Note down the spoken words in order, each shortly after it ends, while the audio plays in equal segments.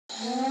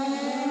ìyàwó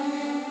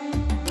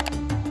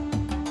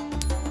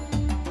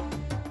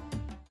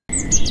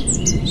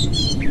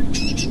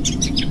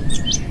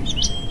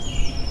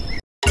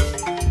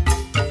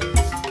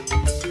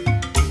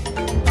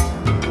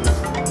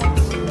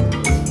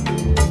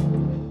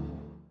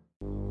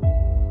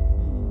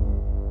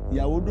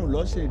dùn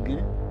lọ́sẹ̀gé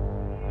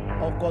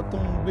ọkọ tó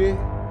ń gbé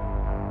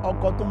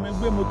ọkọ tó ń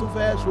gbé mo tún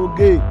fẹ́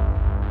ṣoge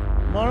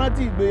mo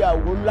rántí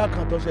ìgbéyàwó ńlá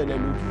kan tó ṣẹlẹ̀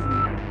lójú mi.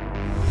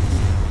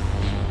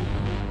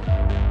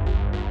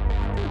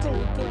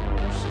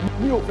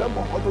 mi ò fẹ́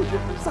mọ̀ ọ́ tó ṣe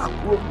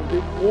ṣàkúrò nílé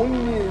òun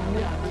ní èmi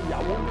àti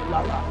ìyàwó mi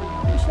lára.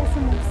 iṣẹ́ tí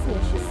mo sì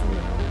ẹ̀ ṣe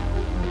sílẹ̀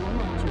ìwọ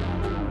náà jẹ́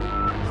ojú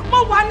mi. mo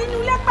wà nínú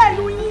ilé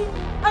pẹ̀lú yín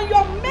and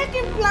you're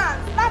making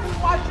plans láti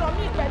wọ aṣọ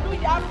mi pẹ̀lú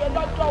ìyá àfẹ́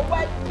lọ́jọ́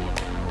wedding.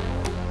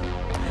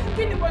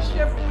 Kí ni mo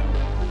ṣe fún yín?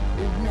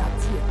 Èmi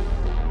àti ẹ̀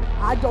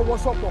àjọ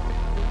wọṣọpọ̀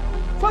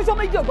fọ́ṣọ́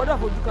méjì ò gbọ́dọ̀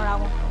fojú kanra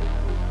wọn.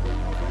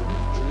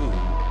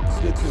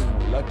 ṣé kí n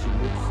wò láti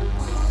ilé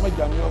wọ́n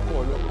jà ní ọkọ̀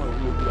ọlọ́pàá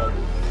ìlú ojú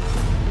àgbo.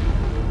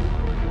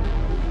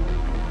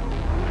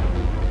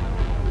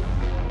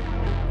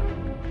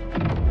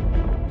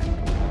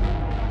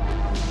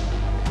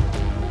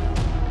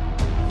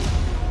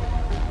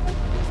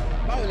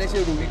 báwo lẹ ṣe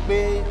rò wípé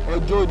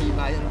ọjọ́ òní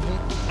máa ń bí.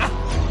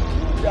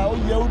 ó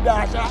yẹ ó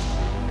dáa ṣá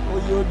ó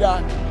yẹ ó dáa.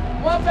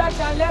 Wọ́n fẹ́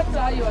ka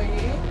lẹ́tà ayọ̀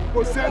yìí. kò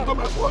sí ẹni tó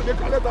máa kú ọ̀dẹ́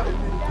ka lẹ́tà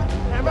yìí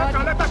ẹ bá ka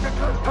lẹ́tà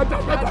kankan ẹ dá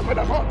lẹ́tà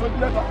padà fún ọ̀tọ́jú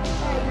lẹ́tà.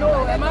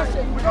 ẹ má ṣe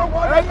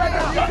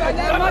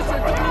ẹ má ṣe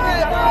tó ní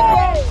lẹ́tà.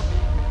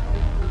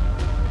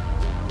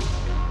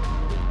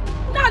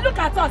 Now look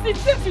at us, it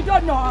seems you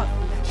don't know us.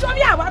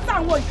 Sórí àwa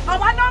táwọn yìí,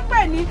 àwa náà ń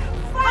pè ní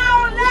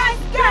violent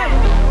girl.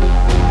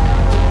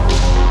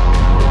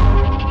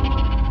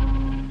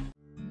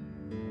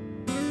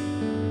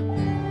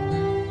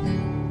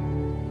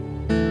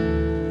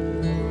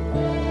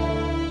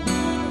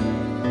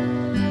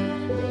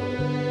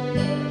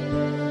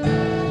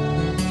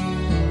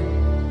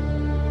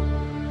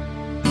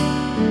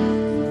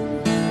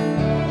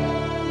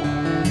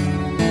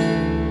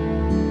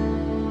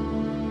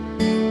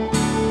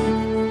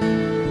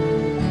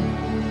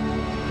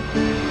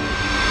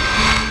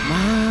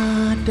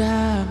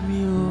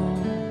 Madami o.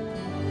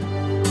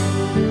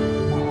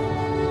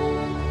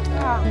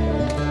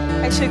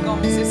 Ẹ ṣé gan,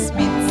 Mrs.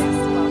 Smith.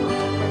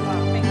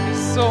 Thank you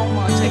so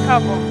much. Ẹ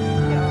káàbọ̀.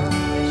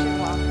 Ẹ ṣé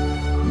wá.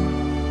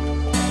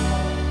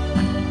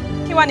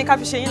 Kí wá ní ká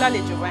fi ṣe yín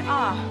lálejò báyìí?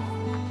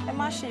 Ẹ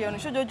má ṣe ìyọnu,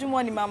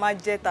 ṣojoojúmọ́ ni màá máa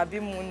jẹ tàbí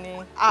mu ni.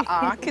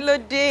 Kí ló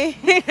dé?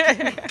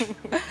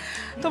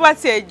 Tó bá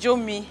tiẹ̀ jó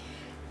mi.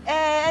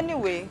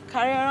 Anyway,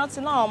 kárí rántí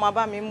náà àwọn máa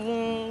bá mi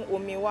mú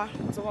omi wá.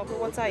 Tó mọ̀ pé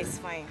water is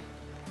fine.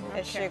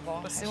 Ẹ ṣé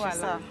gan. Kò sí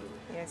wàhálà.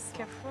 Yes.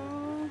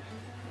 Careful.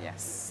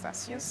 Yes,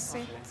 that's your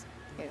seat.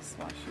 Yes,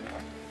 ma.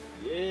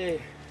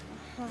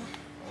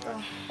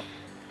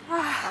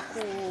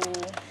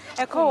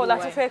 Ẹ̀kọ́ wo la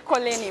ti fẹ́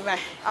kọ́lé ní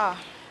báyìí?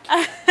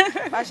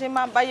 Bá ṣe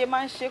máa báyé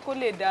máa ń ṣe kó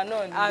lè dá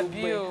náà ní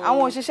gbogbo ẹ̀.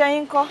 Àwọn òṣìṣẹ́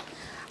yín kọ́?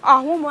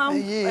 Àwọn máa ń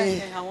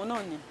àwọn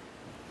náà ni.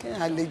 Kí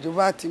àlejò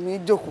bá ti mí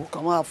jókòó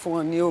kan máa fún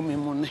ọ ní omi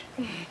mu ni.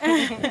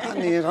 A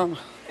ní ìrọ̀nà.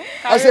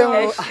 Ẹ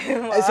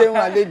ṣeun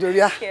àlejò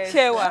rí a.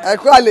 Ẹ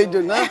kú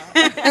àlejò náà.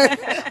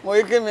 Mo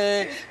yí kí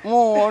mi mú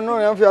ọnú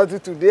rẹ̀ fi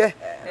ọtútù díẹ̀.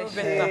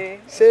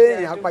 Ṣé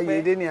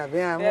ìyàpàyèdè ni àbí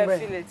àmú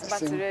bẹ́ẹ̀?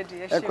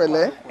 Ẹ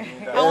pẹ̀lẹ́.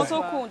 Àwọn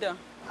tó kù dà.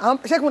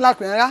 Ṣé kí n la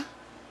pè é rá?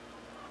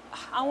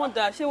 Àwọn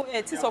dà ṣé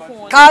ẹ ti sọ fún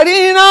wọn.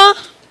 Kárí iná.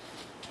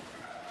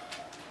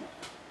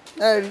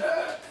 Ẹ rí,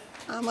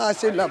 a máa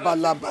ṣe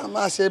làbàlàbà, a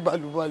máa ṣe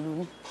bàlùbàlù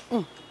ni.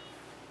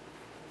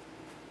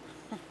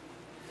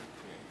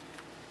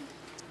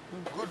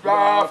 Good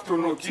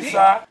afternoon,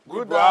 Kisa.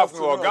 Good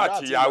afternoon, Ọ̀gá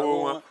àtìyàwó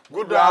wọn.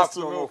 Good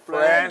afternoon,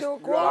 friends.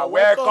 You are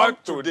welcome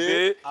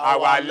today,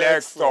 our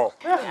lecture.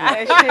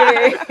 Ẹ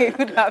ṣé,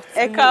 good afternoon.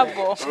 Ẹ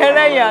káàbọ̀.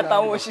 Ṣẹ́rẹ́yìn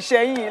àtàwọn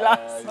òṣìṣẹ́ yìí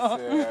lásán.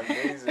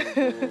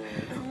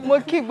 Mo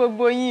kí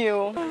gbogbo yín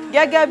o.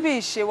 Gẹ́gẹ́ bí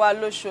ìṣe wa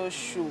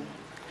lóṣooṣù,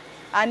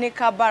 a ní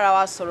ká bára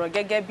wa sọ̀rọ̀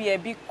gẹ́gẹ́ bí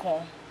ẹbí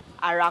kan,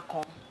 ara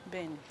kan.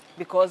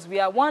 Because we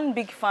are one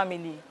big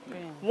family,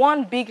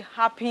 one big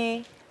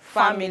happy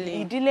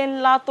family. Ìdílé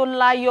ńlá tó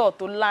láyọ̀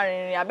tó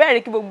lárinrin.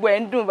 Àbẹ́rẹ́ kí gbogbo ẹ̀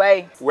ń dùn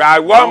báyìí. We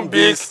are one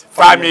big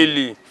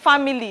family.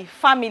 Family.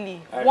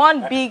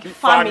 One big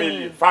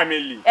family.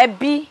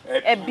 Ẹbí,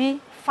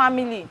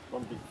 family.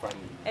 One big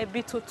family.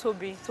 Ẹbí tó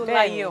tóbi, tó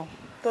láyọ̀,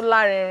 tó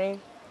lárinrin.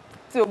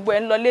 Tí gbogbo ẹ̀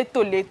ń lọ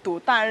létòlétò,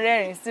 tá ń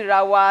rẹ́rìn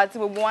síra wa, tí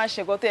gbogbo wa ń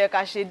ṣe nǹkan tó yẹ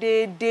ká ṣe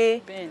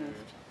déédéé.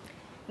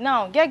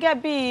 Now, gẹ́gẹ́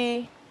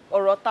bí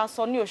ọ̀rọ̀ tá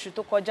sọ ní oṣù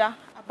tó kọjá,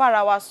 a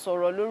bára wa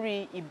sọ̀rọ̀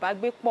lórí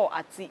ìbágbépọ̀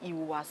àti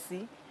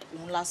ìhùwàsí.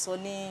 Òun la sọ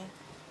ní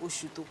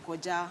oṣù tó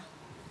kọjá.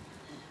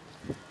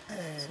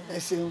 Ẹ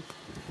ṣeun.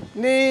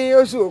 Ní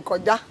oṣù tó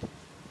kọjá,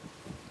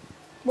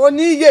 mo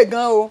ní iye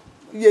gan o,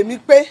 iye mi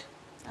pé.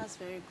 That's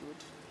very good.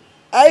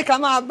 Ẹ ká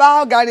máa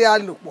bá ọ̀gá rẹ̀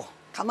alòpọ̀,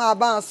 ká máa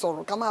bá wọn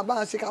sọ̀rọ̀, ká máa bá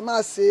wọn ṣe, ká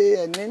máa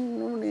ṣe ẹ̀ní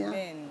nínú rìn.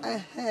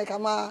 Ká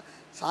máa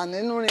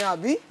ṣàní rìn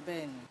àbí?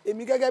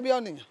 Èmi gẹ́gẹ́ bí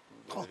ọ̀nìyàn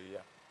kan,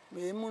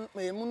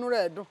 mèé múnú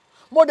rẹ̀ dùn.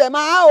 Mo dẹ̀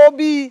máa ó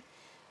bí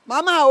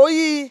màmá ó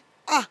yí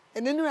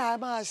nínú ẹ̀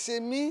máa ṣe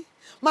mí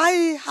máa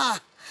ń hà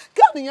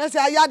kí ènìyàn ṣe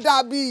ayá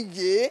dàbí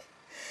ìyé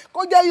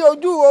kó jẹ́ iye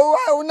ojú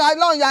òun náà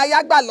lọ́run ayá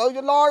gbà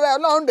lọ́rẹ́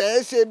ọlọ́run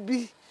rẹ̀ ṣe bí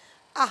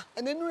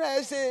nínú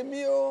rẹ̀ ṣe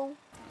mí o.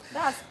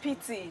 That's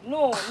pity.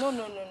 No.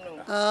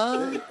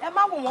 Ẹ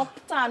má wò wọ́n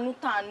tànú.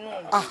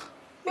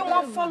 Pé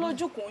wọ́n fọ́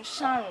lójú kò ń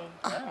ṣàrùn.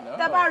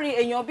 Tẹ́ bá rí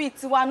èèyàn bíi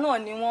tiwa náà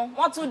ni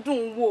wọ́n tún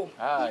dùn wò.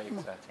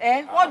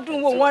 Wọ́n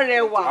dùn wò, wọ́n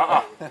rẹwà.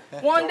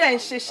 Wọ́n dẹ̀ ń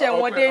ṣiṣẹ́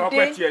wọn déédéé.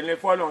 Ọpẹ́ tiẹ̀ ní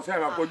fọ́lọ́run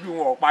sẹ́yìn kojú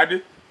wọn ọ̀pádé.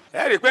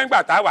 Ẹ rí i pé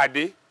ńgbà táwa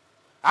dé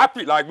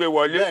happy la gbé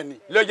wọlé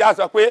ló já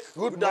sọ pé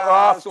good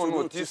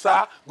afternoon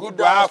tíṣà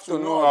good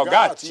afternoon ọ̀gá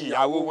àti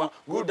ìyàwó wọn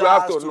good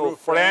afternoon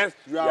friends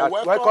you are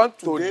welcome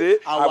today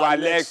our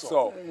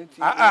lecture.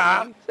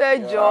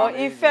 Ṣèjọ́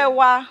ìfẹ́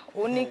wa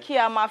ò ní kí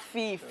a máa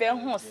fi ìfẹ́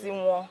hàn sí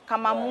wọn ká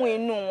máa mú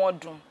inú wọn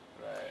dùn.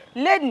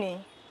 Lénìí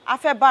a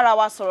fẹ́ bára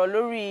wa sọ̀rọ̀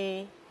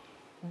lórí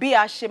bí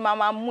a ṣe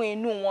máa mú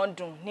inú wọn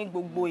dùn ní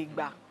gbogbo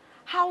ìgbà.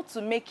 How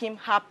to make him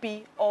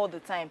happy all the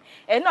time.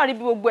 Ẹ náà rí bí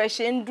gbogbo ẹ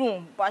ṣe ń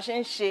dùn bá ṣe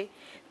ń ṣe.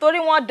 Torí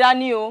wọ́n dá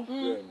ní o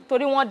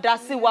torí wọ́n dá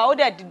sí wa ó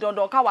dẹ̀ di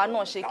dandan káwa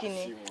náà ṣe kí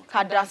ni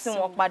ká dá sí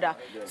wọn padà.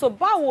 So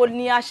báwo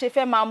ni a ṣe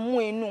fẹ́ máa mú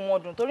inú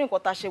wọn dùn torí nǹkan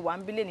tá a ṣe wà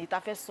ń bí lẹ́nìí tá a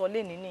fẹ́ sọ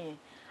lẹ́nìí nìyẹn.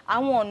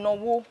 Àwọn ọ̀nà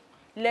wo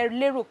lẹ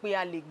lérò pé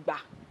a lè gbà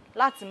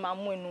láti máa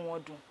mú inú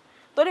wọn dùn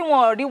torí wọn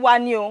ò rí wa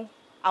ní o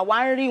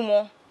àwa ń rí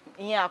wọn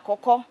ìyẹn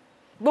àkọ́kọ́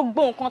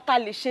gbogbo nǹkan tá a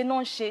lè ṣe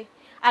náà ṣe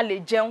a lè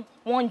jẹun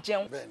wọ́n ń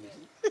jẹun.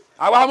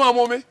 Àwa máa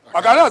mú mi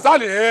ọ̀gá náà sáà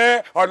ní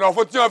ọ̀nà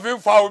fún tí wọ́n fi ń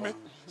fa omi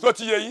tó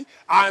ti yẹ yín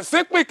à ń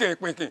sín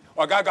pìnkìnpìnkìn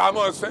ọ̀gága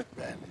mọ́ sín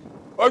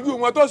ojú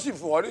wọn tó sì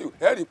fọ́ rí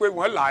ẹ rí i pé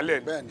wọ́n là á lẹ̀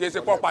ní kí ẹ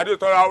ṣe pọ́ padé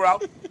tọ́ ráúrá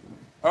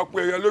ọ̀pọ̀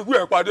èèyàn lójú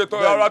ẹ̀ padé tọ́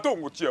ráúrá tó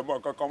ń tiẹ̀ mọ́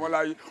nǹkan kan mọ́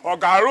láyé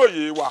ọ̀gá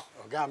àròyé wa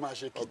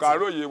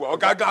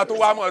ọ̀gá gan tó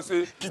wá mọ̀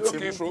ṣe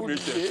lókè sómi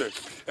jẹ̀jẹ̀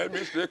ẹ̀mí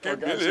ṣe kí n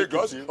bí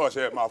Lagos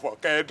ọ̀sẹ̀ máa fọ̀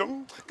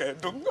kẹ̀ẹ́dún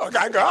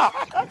ọ̀gá gan.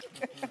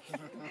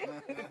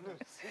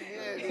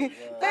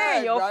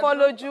 Téèyàn fọ́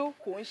lójú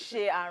kò ń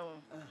ṣe àrùn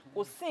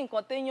kò sí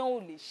nǹkan téèyàn ò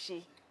lè ṣe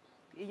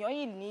èèyàn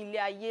yìí ní ilé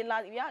ayé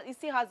he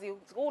still has a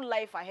whole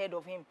life ahead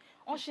of him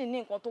wọ́n sì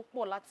ní nǹkan tó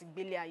pọ̀ láti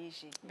gbélé ayé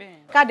ṣe.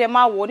 Ká dẹ̀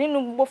máa wò nínú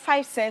gbogbo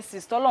 5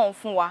 senses tọ́lọ́run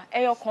fún wa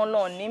ẹyọ kan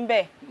lọ́ọ̀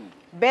níbẹ̀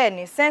bẹ́ẹ̀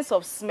ni sense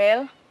of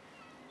smell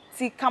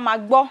tí ká máa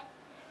gbọ́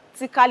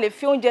tí ká lè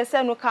fi oúnjẹ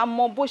sẹ́nu ká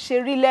mọ bó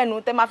ṣe rí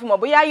lẹ́nu tẹ́ máa fi mọ̀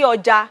bóyá yẹ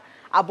ọjà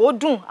àbó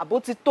dùn àbó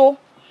ti tó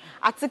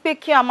àti pé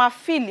kí a máa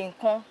feel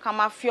nǹkan ká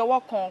máa fi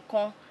ọwọ́ kan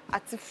nǹkan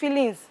àti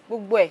feelings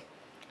gbogbo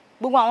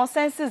àwọn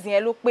senses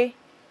yẹn ló pé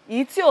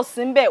èyí tí ò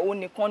sí ńbẹ̀ òun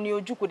nìkan ni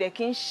ojú kò dẹ̀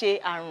kí ń ṣe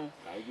àrùn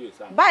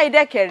báyìí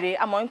dẹ̀kẹ̀rẹ̀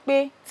a mọ̀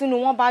pé tínú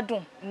wọn bá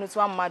dùn inú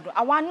tiwa máa dùn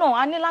àwa náà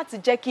a ní láti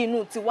jẹ́ kí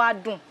inú tiwa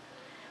dùn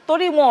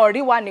torí wọn ò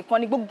rí wa nìkan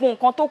ni gbogbo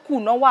nǹkan tó kù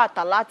náà wà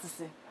àtà láti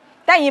sè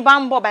tẹ́yìn bá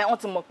ń bọ̀ báyìí wọ́n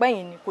ti mọ̀ pé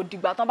yín ni kò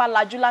dìgbà tán bá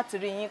lajú láti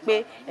rí yín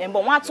pé ẹ̀ ń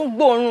bọ̀ wọ́n á tún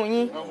gbóòórùn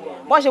yín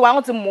bọ́n ṣe wà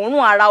wọ́n ti mòórùn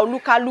ara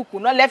olúkálùkù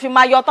náà lẹ́fi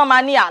máa yọ tán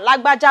máa ní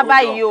lágbájá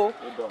báyìí o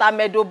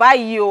tàmẹ̀dò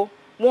báyìí o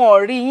wọn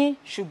ò rí yín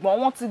ṣùgbọ́n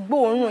wọ́n ti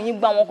gbóòórùn yín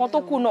gba àwọn kan tó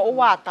kù náà ó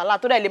wà àtàlà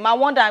tó dẹ̀ lè máa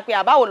wọ́ndà pé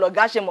àbáwò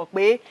lọ̀gá ṣe mọ̀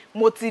pé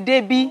mo ti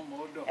dé bí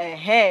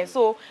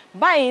so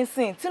báyìí ń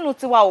sìn tínú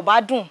tiwa ò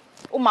bá dùn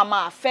ó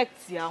máa affect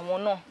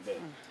àwọn náà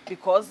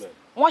because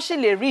wọ́n ṣì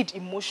lè read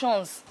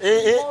emotions.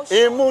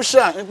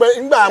 Emotion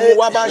nígbà mo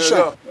wá bá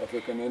ṣàn.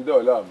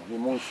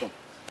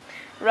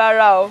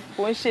 Rárá o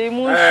kò ń ṣe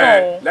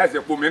emotion o. láìsí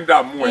epo mi ń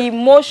dààmú ẹ.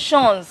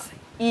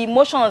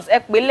 Emotions ẹ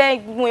pè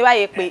lẹ́gbùn ẹ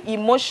báyìí pé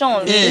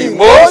emotions.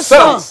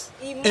 Emotions.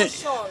 Kì í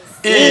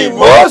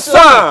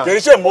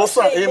ṣe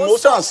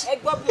emotions. ẹ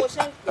gbọ́ bí mo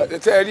ṣe ń pè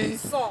é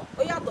sàn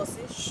ó yàtọ̀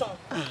sí ṣàn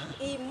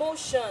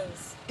emotions.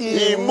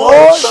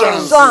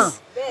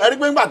 Ẹ rí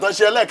pé nígbà tó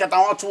ṣe ẹlẹ́ẹ̀kẹta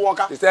wọ́n tú wọ́n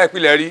ká. Ìṣe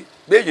ìpìlẹ̀ rí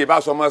béèyàn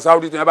bá sọ ọmọ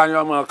Saudi tí wọ́n bá ní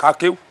ọmọ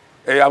kakéw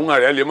ẹ̀yà àwọn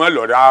rẹ̀ lè mọ́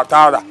lọ́dà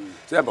tààrà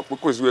ṣé ẹ̀ mọ̀ pé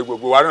kò sí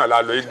gbogbo wa náà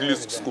la lọ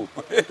English school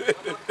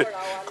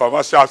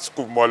commercial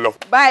school mọ́ lọ.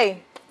 Báyìí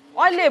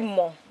wọ́n lè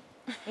mọ̀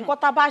nǹkan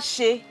tá a bá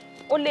ṣe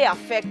ó lè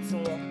affect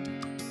wọn.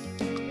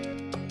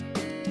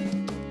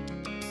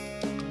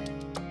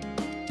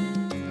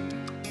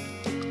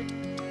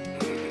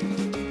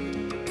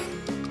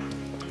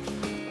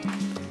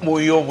 mo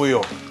yọ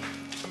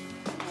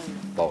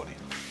báwo ni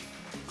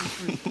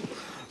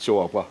ṣé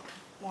wàá pa.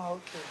 wà á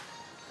òkè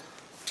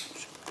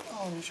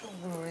báwo ni ṣé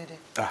ògbúrò rẹ dé.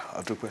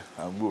 àdúpẹ́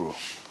àgbúrò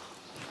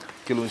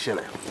kí ló ń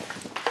ṣẹlẹ̀.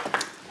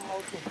 wà á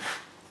òkè.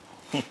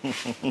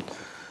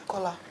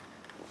 Kọ́lá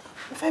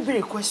mo fẹ́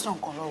béèrè question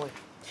kan lọ́wọ́ ẹ̀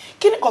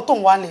kí ni nǹkan tó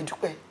ń wá lè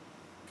dúpẹ́.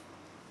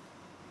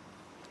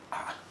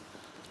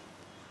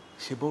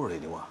 ṣé bó ọ̀rẹ́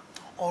ni wá.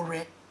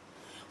 ọ̀rẹ́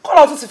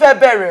Kọ́lá o tún ti fẹ́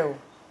bẹ̀rẹ̀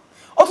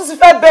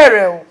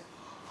o.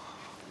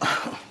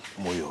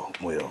 mo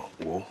yọ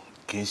wo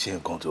kì í ṣe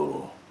nǹkan tó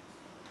rò.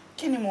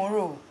 kí ni mo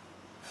rò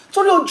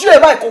torí ojú ẹ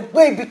báyìí kò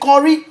gbé ibì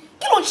kan rí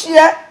kí ló ń ṣe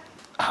ẹ́.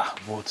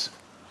 but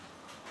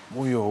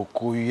mo yọ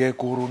kò yẹ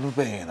kó ronú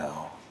bẹ́yẹn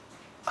náà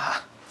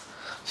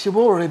ṣé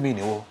bó ọ̀rẹ́ mi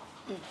ni wọ́n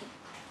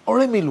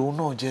ọ̀rẹ́ mi lòun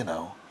náà jẹ́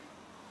náà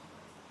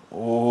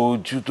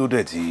ojú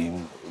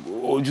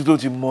tó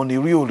ti mọ ni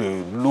rí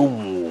òrè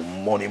lóhùn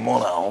money more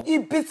now.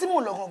 Ibi tí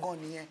mo lọ gangan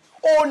nìyẹn.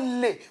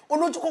 Olè,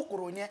 olójú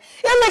kòkòrò yẹn.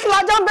 Ele kí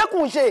la jam be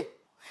kun ṣe.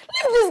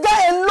 Leave this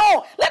guy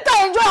alone. Let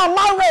her enjoy her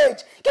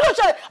marriage. Kí ló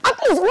ṣe? At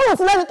least wọ́n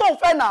ti lẹ́ni tó ń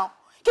fẹ́ now.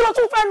 Kí ló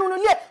tún fẹ́ nínú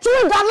ilé?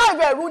 Ṣé da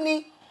live ẹ̀rú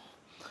ni?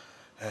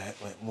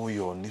 Mo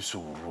yọ̀ ní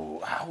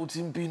sùúrù. Ó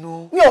ti ń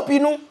bínú. Mi ò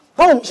bínú.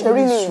 Báwo mi ṣe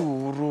rí ni?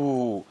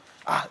 Sùúrù.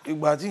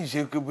 Ìgbà tí ń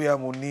ṣe pé bóyá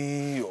mo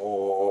ní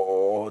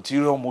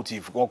ulterior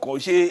motive kankan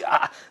ṣé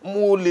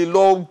mo lè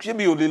lọ ṣé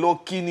mi ò lè lọ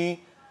kí ni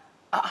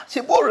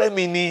ṣé bó rẹ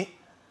mi ni.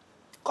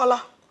 Kọ́lá,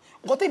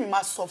 nǹkan tèmi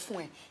máa sọ fún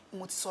ẹ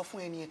mo ti sọ fún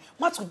ẹ nìyẹn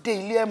má tún dé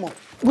ilé ẹ mọ́.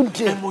 Good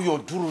day. Mo yọ̀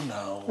dúró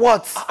náà.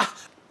 What?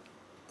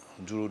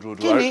 Dúró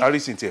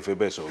Harrison tí ẹ fẹ́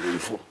bẹ́ẹ̀ sọ lórí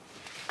fún.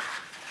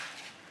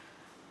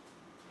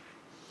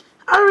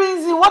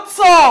 Harrison, what's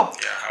up?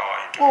 Yeah, how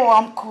are you doing? Oh,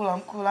 I'm cool.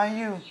 And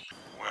you? Well,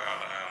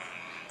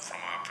 from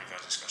our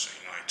previous discussion,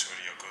 I told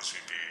you your goods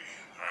will be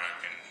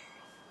arriving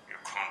in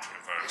your country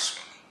very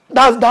soon.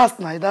 That's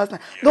nice. Yes,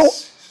 No.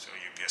 so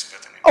you'll be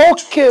expecting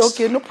it.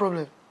 Okay, no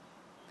problem.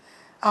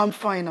 I'm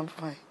fine.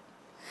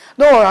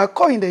 Don't worry, I'll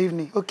call you in the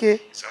evening, okay?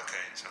 It's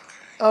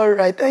okay. All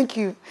right, thank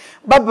you.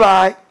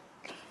 Bye-bye.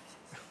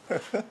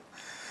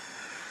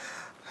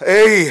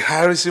 Hey,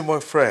 Harrison, my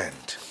friend.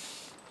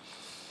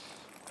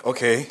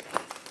 Okay,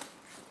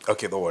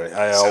 don't worry.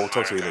 I'll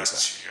talk to you later.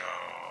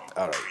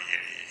 All right.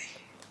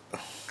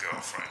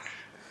 Girlfriend.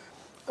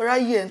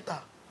 Ráyé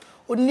enta.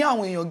 Ó ní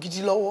àwọn èèyàn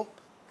gidi lọ́wọ́.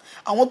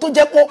 Àwọn tó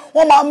jẹ́ pé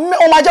wọ́n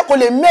máa jẹ́ kó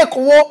lè make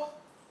owó.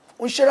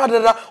 Ó ń ṣe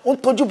rádàrá, ó ń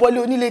tọ́jú bọ́lé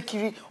onílé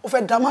kiri, ó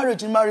fẹ́ da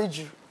marriage.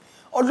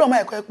 Ọlọ́run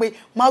máa ẹ̀kọ́ pé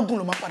mágùn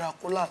ló máa padà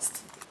kó last.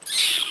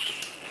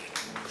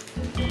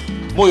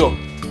 Moyo.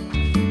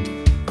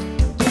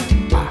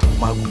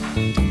 Magu.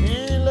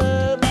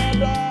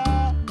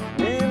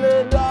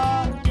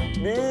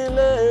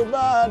 Bílé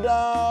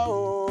bàdá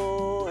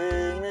o,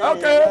 èmi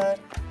rẹ̀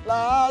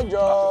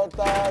lájọ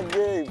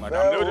tagé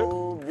ìfẹ́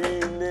o,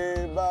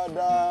 bílé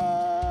bàdá.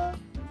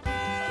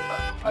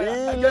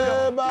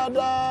 Bílé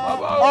bàdá.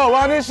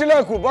 Wá ní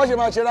sílẹ̀kùn bọ́ ṣe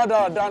máa ṣe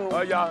rádà dánú.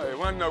 Ọya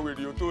wọ́n na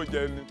wèrè tó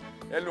jẹ ni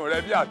ẹnu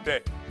rẹ bí àtẹ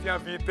tí wọ́n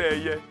fi tẹ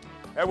ẹyẹ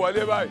ẹ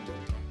wọlé báyìí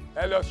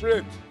ẹ lọ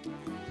straight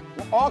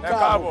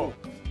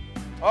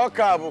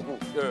Ọkà àbùkù.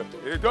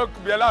 Ètò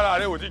bí ẹ lára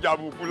rẹ ò ti jà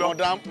àbùkù lọ.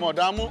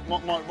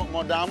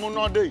 Mọ̀dàmú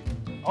náà dé.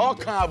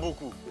 Ọkà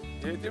àbùkù.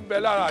 Èyí tí ń bẹ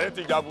lára rẹ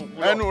ti jà àbùkù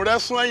lọ. Ẹnu rẹ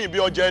sún ẹ̀yìn bí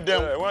ọjà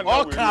ẹdẹun.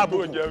 Ọkà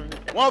àbùkù.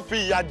 Wọ́n fi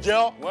ìyà jẹ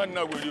ọ́. Wọ́n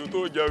na wèrè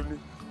tó jẹun ni.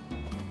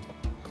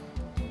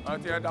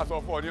 Àti ẹ̀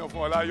dasọ fún ọ ní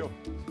ọ̀fun ọláyọ̀.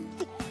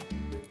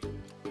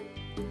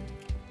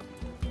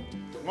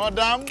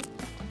 Mọ̀dàmú.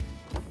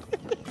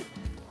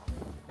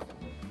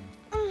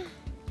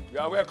 You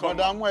are welcome.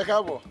 Mọ̀dàmú ẹ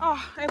káàbọ̀.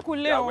 Ẹ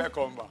kúlé You o. are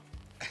welcome ba.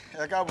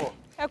 Ẹ káàbọ̀.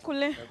 Ẹ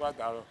kúlé. Ẹ kú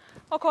àtàárọ̀.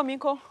 Ọkọ mi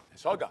ńkọ́?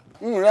 Sọ́gà.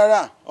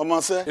 Rárá,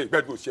 ọmọọṣẹ́.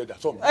 Gbẹ́dùn òṣì ẹ̀dá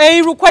sọ́mọ.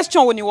 Irú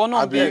question wo ni ìwọ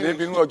náà béèrè?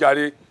 Àbí nínú ọjà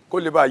rẹ kó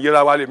lè bá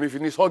yẹra wa lè mi fi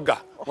ní sọ́gà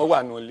wọ́n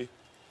wà nù ilé.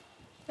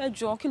 Ẹ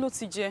jọ̀ọ́ kí ló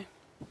ti jẹ?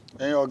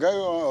 Ẹ̀yin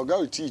ọ̀gá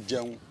ò tí ì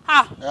jẹun.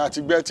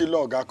 Àti gbẹ́ tí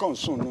lọ ọ̀gá kàn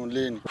sùn nù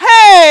lé ni.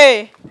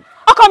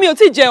 Ọkọ mi ò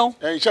tí ì jẹun.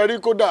 Iṣẹ́ rí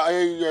kódà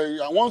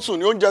àwọn sùn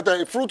ní oúnjẹ tẹ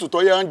fúrúùtù tó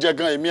yẹ oúnjẹ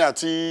gan èmi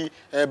àti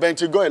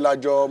bẹntigọ́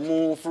ìlàjọ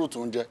mú fúrúùtù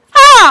oúnjẹ.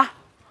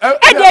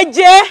 Ẹ̀dẹ̀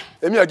jẹ́.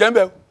 Èmi ọ̀jẹ̀ ń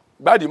bẹ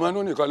gbáàdì mọ́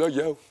inú nìkan ló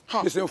jẹ́ o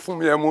kí ṣe ń fún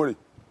mi ẹmu rè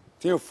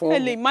tí ń fún. Ẹ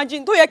lè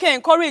imagine tó yẹ kẹ́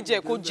encourage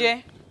ẹ̀ kó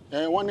jẹ́.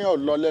 Wọ́n ní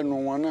ọ̀lọ́ lẹ́nu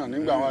wọn náà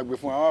nígbà wọn gbé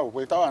fún wa wò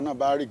pé táwa náà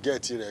bá rí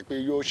gẹ̀ẹ́tì rẹ̀ pé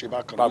yóò ṣe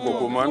bákan.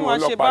 Pàkókò mọ́ inú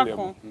ọlọ́pàá lẹ̀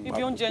mú.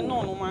 Ibi oúnjẹ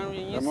náà ló máa ń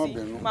rí yín sí.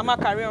 Màmá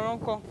kàrí ọ̀rán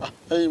kọ́.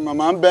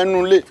 Màmá ń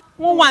bẹ́nu lé.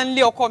 Wọ́n wà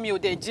nílé ọkọ mi ò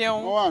dẹ̀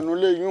jẹun. Wọ́n wà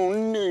nílé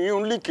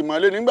yún líkì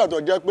mọ́lé nígbà tó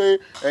jẹ́ pé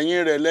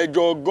ẹ̀yin rẹ̀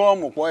lẹ́jọ́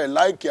gọ́ọ̀mù pọ̀ ẹ̀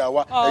láìkì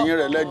àwa ẹ̀yin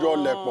rẹ̀ lẹ́jọ́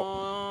lẹ̀pọ̀.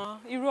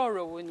 Irú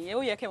ọ̀rọ̀ wo nìyẹn?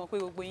 Ó yẹ kẹ́ mọ̀ pé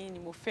gbogbo yín ni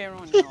mo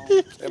fẹ́ràn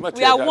náà.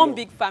 We are one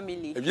big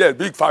family. Yeah,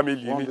 big family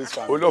ni.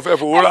 Olófẹ́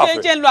fowó rà fẹ́.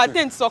 Ẹ jẹ́ n lọ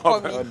attend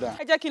sọ́kọ mi.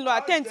 Ẹ jẹ́ kí n lọ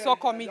attend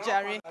sọ́kọ mi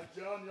jàre.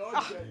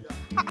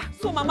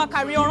 So màmá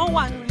kàrí ọ̀rán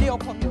wà nílé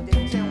ọkọ mi ò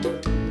dẹ̀ jẹun.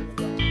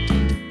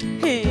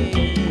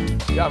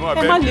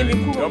 Ẹ má lé mi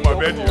kúrò ní ọkọ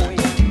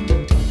yìí.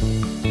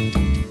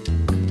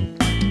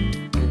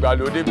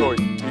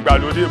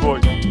 Ìgbàlódé boy.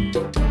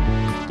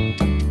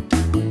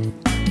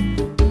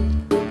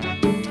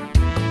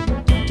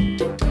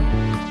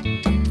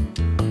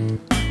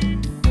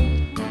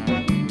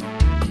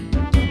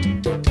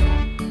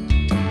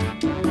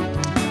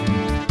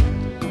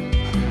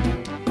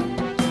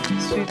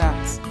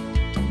 Sweetheart,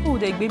 ó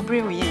dẹ̀ gbé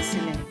bírèwì yẹn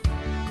sílẹ̀.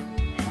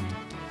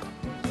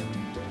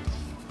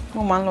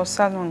 Mo máa ń lọ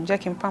salon, jẹ́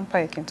kí n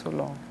pamper ẹ̀ kí n tó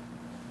lọ.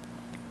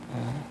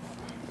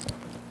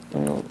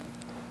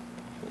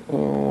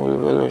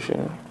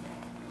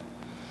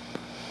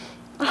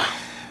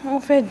 Mo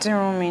fẹ́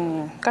dirun mi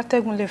ni,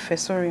 kátẹ́gùn lè fẹ́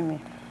sórí mi.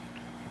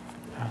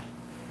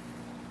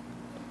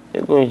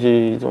 Ẹ̀kọ́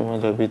ìṣe tó máa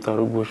dàbí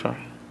tarúgbó ṣá.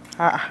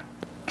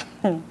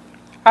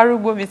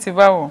 Arúgbó bíi ti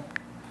báwo?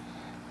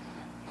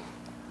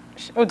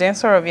 Ó dẹ̀ ń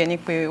sọ̀rọ̀ bí ẹni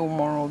pé ó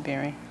mọ̀ràn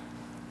obìnrin.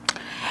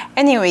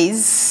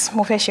 Anyways,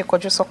 mo fẹ́ ṣe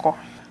kọjú sọ́kọ.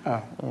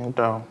 Ń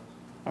dá o,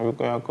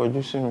 àbíkọ́ ya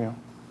kọjú sí mi o.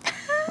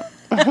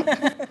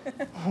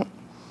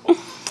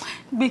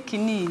 Gbé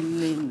kínní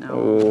ilé náà.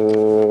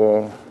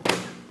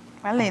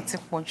 Wálé ti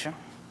pọ̀ jù.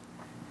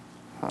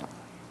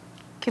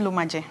 Kí ló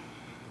máa jẹ?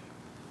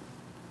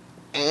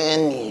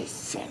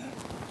 Anything.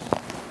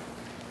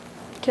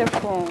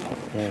 Careful.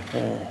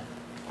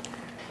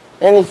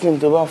 Anything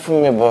tó bá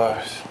fún mi,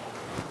 boss.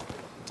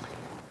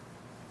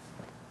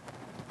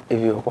 If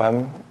you want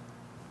me,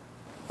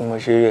 I'm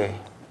sure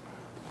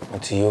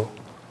you.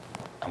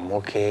 I'm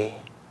okay.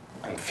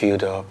 I'm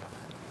filled up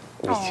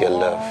with your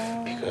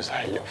love because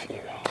I love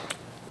you.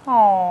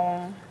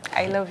 Oh,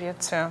 I love you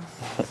too.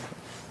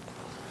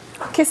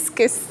 Kiss,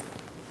 kiss.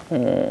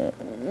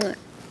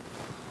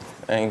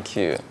 Thank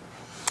you.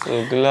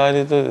 So glad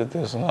it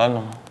is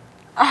not.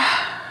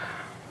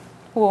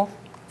 Well,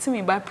 to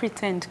me, by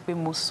pretend we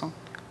must song.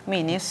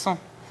 Me ni song.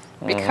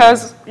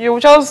 Because you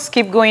just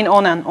keep going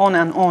on and on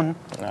and on.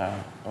 Nah.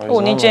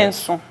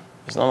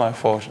 It's not my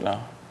fault now.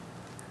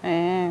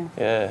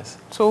 Yes.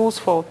 So whose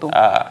fault though?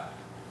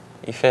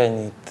 If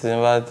anything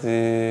about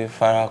the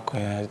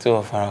Farrakhan, to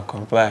a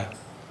Farrakhan by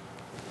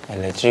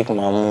electric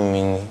mamu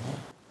mini.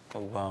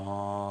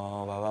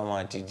 Baba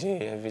my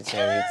DJ,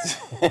 everything.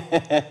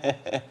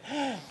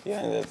 You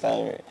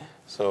understand me?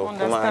 So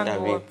come on,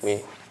 that big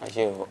way. I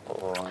should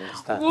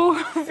understand. Oh,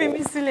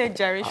 Femi sílẹ̀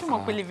jàre, ṣó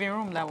mọ̀ pé living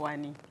room la wà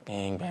ni.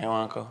 Ìgbà yẹn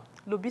wá ńkọ́.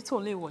 Lobí tó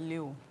lè wọlé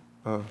o.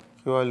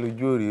 Kí wàá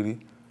lójú òrìrì?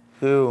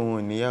 Ṣé òun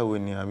ò níyàwó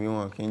ni àbí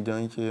wọn kì í jọ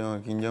ń ṣe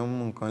wọn kì í jọ ń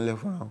mú nǹkan lẹ̀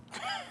fúnra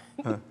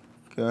wọn?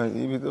 Kí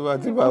wọ́n ibi tó bá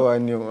ti bá wa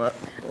ni òun.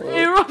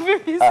 Irọ́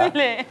Femi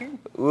sílẹ̀.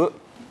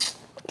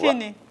 Kí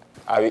ni?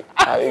 Àbí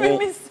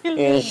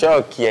in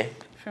shock yẹ.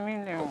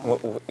 Femi lẹ̀ o.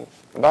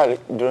 Báyìí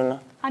dúró ná.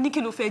 A ní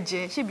kí ló fẹ́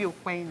jẹ? Ṣé bí o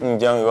pa ẹni?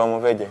 Ǹjẹun ìwọ mo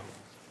fẹ́ jẹ.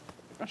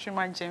 Wọ́n ṣe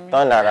máa jẹ mí.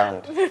 Turn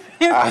around.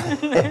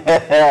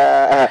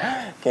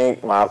 Kí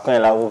màá kún ẹ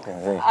lábùkù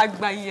sí.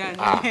 Àgbàyà ni.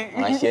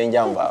 Màá ṣe ń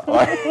jàǹbá.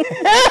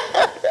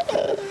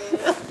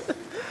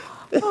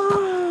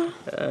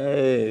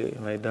 Hey,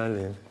 my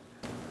darling.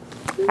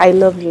 I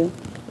love you.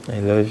 I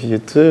love you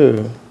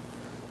too.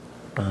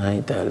 My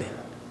darling.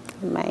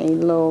 My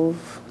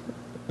love.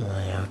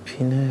 My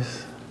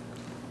happiness.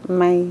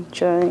 My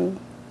joy.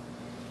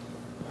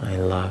 My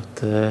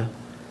laughter.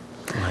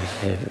 My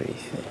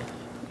everything.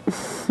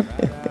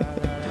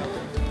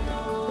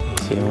 You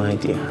see, my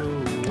dear.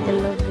 I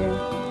love you.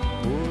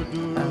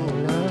 I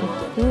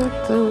love you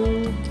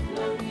too.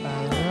 I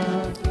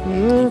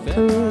love you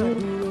too.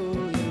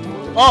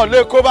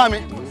 Lè kó bá mi.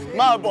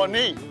 Máa bọ̀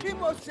ní.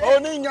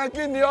 Oníyan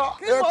kí ni ọ́?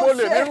 Èkó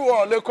lè mí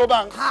wọ̀ lè kó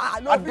bá mi.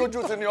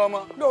 Adójú ti ni ọmọ.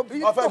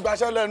 Ó fẹ́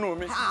gbaṣẹ́ lẹ́nu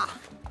mi.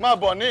 Máa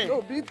bọ̀ ní.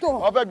 Ó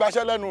fẹ́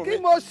gbaṣẹ́ lẹ́nu mi. Kí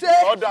mo ṣe?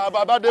 Ọ̀dà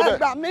bàbá débẹ̀.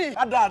 Ẹgbà mi.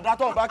 Àdá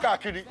tó bá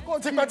káàkiri.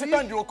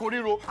 Tipẹ́tipẹ́ di oko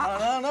ríro.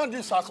 Àrán di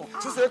ìsàsùn.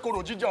 Ṣíṣe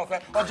kòrò jíjẹ ọ̀fẹ́.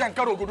 Ọjà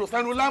nǹkan rògbòdò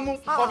sẹ́nu lámú.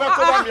 Ó fẹ́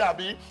kó bá mi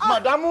àbí.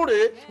 Màdámù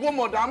rèé. Wo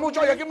màdámù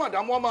jọ yẹ kí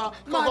màdámù ọmọ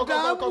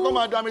kọ́kọ́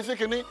máa dá mi sí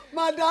kinní.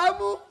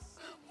 Màdámù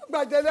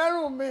gbàjẹ́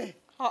lẹ́rùn mi.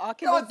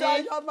 Kí ló dé?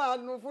 Yóò máa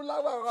nu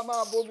fúláwà ọ̀rọ̀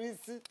máa bomi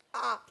sí.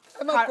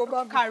 Ẹ má kó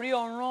bá mi. Kàrí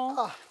ọ̀ràn.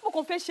 Mo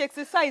kàn fẹ́ ṣe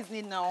exercise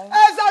ni now.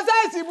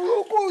 Exercise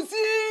burúkú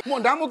sí.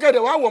 Mọ̀dámù kẹ̀dẹ̀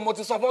wá wọ̀ mo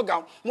ti sọ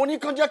fọ́gà. Mo ní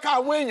kán jẹ́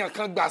káwọ́ èèyàn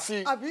kan gbà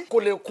sí i. Kò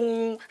lè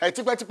kun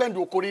tipẹ́tipẹ́ di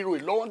oko ríro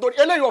ìlọ́wọ́ nítorí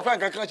eléyìí ọ̀fẹ́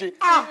nǹkan kan ṣe.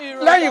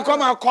 Lẹ́yìn kọ́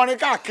máa kọrin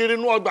káàkiri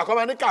inú ọgbà kọ́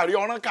máa ní kàrí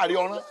ọ̀ràn kàrí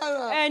ọ̀ràn.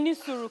 Ẹ ní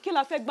sùúrù kí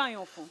la fẹ́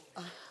gbàyàn fún?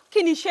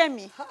 Kí ni iṣẹ́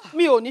mi?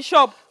 Mi ò ní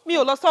ṣọ́ọ̀bù, mi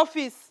ò lọ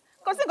sọ́fíìsì.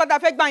 Kò sí nǹkan tá a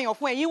fẹ́ gbàyàn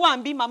fún ẹ̀yin wà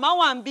ń bí, màmá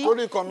wà ń bí,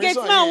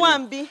 gateman wà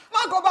ń bí,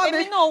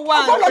 èmi náà wà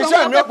ń bí.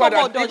 Iṣẹ́ mi ò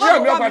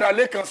padà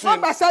lẹ́kan sí i. Má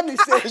gbàṣẹ́ mi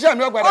ṣe. Iṣẹ́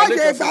mi ò padà lẹ́kan sí i. Ó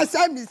yẹ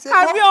gbàṣẹ́ mi ṣe.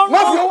 Kàrí ọ̀ràn.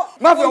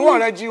 Má fi ọwọ́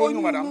rẹ jí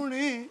oyún madam.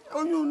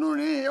 Oyún inú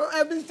rí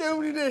ẹbí ṣe ń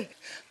rí rè.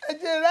 Ẹ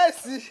jẹ́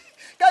rẹ́ẹ̀sì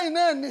kẹ́yìn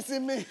náà ní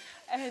sinmi.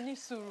 Ẹ ní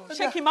sùúrù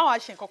ṣé kí n má wàá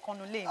ṣe nǹkan kan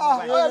nù lé mi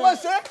báyìí.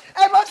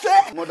 Ẹ mọ̀ ṣe.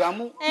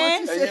 Mọ̀dàmú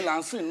ẹ̀yin là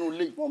ń sìn nù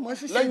lé.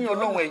 Lẹ́yìn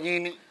Ọlọ́run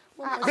ẹ̀yin ni.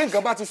 Bí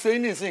nǹkan bá ti ṣe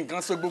ní ìsìn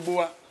nǹkan ṣe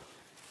gbogbo wa.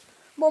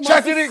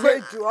 Ṣé ti rí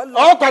pé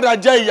ọ padà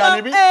jẹ ìyà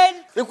níbí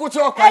ikú tí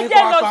ọkọ yìí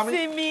kọ́ apá mi. ẹ jẹ́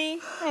lọ sí mi.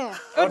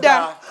 Ó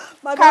dáa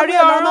kárí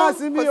ọ̀ràn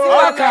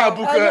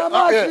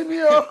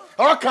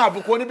ọkà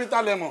àbùkù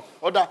oníbítà lẹ́mọ̀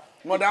ọ̀dà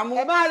mọ̀dàmú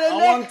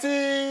àwọn tí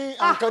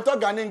nǹkan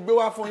tọ́gà ní gbé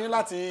wá fún yín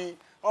láti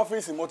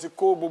ọ́fíìsì mo ti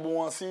kó gbogbo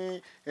wọn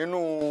sí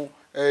inú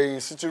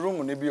sitting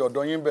room níbi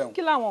ọ̀dọ̀ yín bẹ̀rù.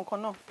 Kí làwọn nǹkan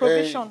náà?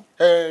 Provision.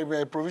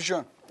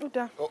 Provision.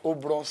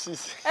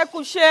 Obronsis. Ẹ kú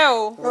iṣẹ́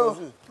o.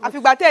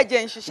 Àfìgbà tẹ́ ẹ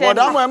jẹ́ ń ṣiṣẹ́.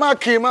 Mọ̀dàmú ẹ má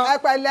kí i mọ́. Ẹ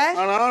pẹ̀lẹ́.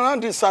 Àrán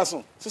di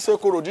sàsùn ṣíṣe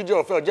kòrò jíjẹ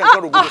ọ̀fẹ́ ọ̀jẹ̀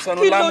nǹkan rògbòdò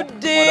sẹ́nu lámú.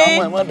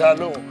 Mọ̀dàmú ẹ má dá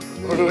lóhùn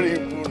olórí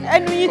ikú.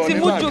 Ẹnu yín ti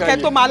mú jù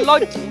kẹ́ tó máa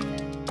lọ́jì.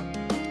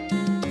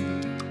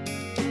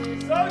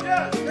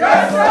 Soldiers!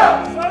 Yes, sir!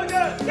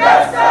 Soldiers!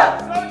 Yes, sir!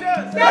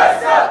 Soldiers! Yes,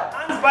 sir!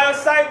 Hands by your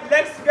side,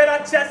 legs together,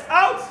 chest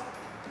out.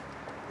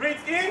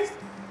 Breathe in.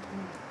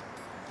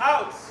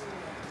 Out.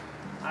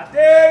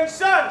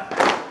 Attention!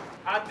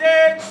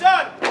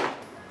 Attention!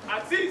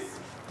 Assist!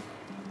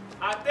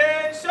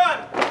 Attention!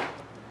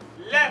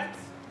 Left,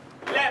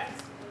 left,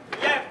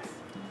 left,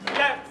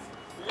 left,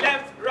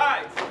 left,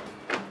 right,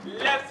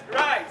 left,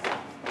 right,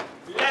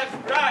 left,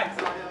 right,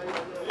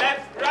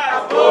 left, right,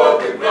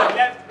 above the ground,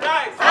 left,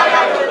 right,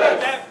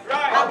 left,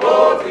 right,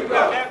 above the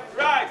ground, left,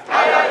 right,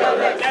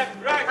 left,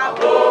 right,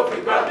 above the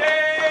ground.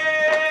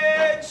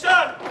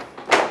 Attention!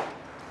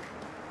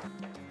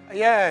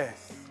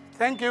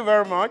 Thank you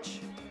very much.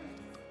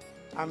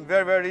 I'm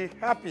very, very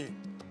happy.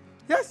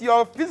 Yes,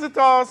 your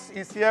visitors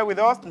is here with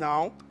us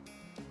now,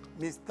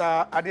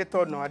 Mr.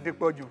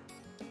 Adedimeji.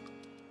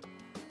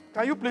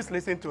 Can you please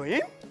listen to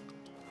him?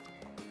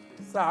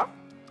 Sir?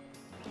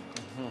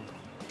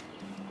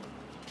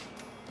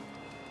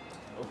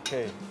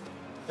 Okay,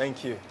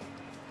 thank you.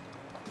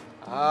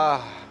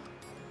 How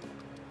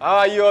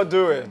are you all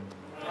doing?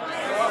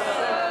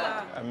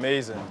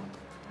 Amazing.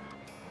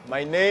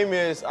 My name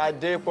is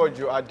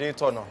Adedimeji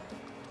Adetono.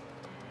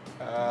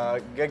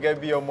 Gẹ́gẹ́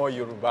bí ọmọ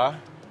Yoruba,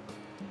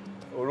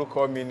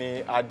 orúkọ mi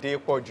ni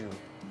Adedimeji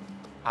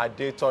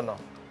Adetono.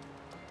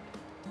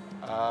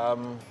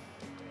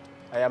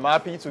 I am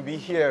happy to be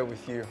here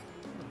with you.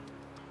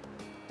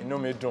 Inú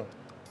mi dùn.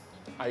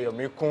 Ayọ̀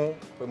mi kún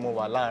pé mo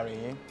wà láàrin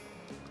yín.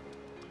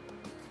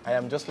 I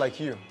am just like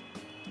you.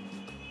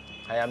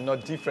 I am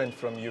not different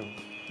from you.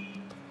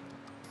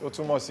 Ó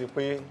túmọ̀ sí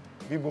pé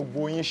bí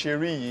gbogbo yín ṣe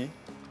rí yìí,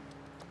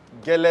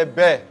 gẹ́lẹ́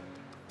bẹ́ẹ̀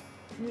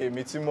ni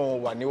èmi tí mo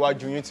wà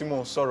níwájú yín tí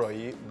mo ń sọ̀rọ̀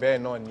yìí,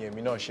 bẹ́ẹ̀ náà ni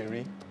èmi náà ṣe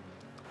rí.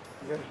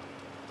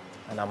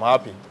 And I'm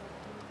happy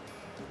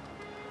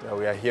that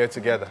we are here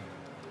together.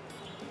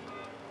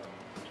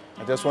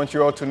 I just want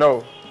you all to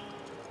know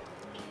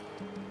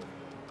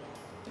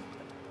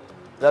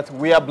that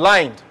we are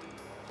blind,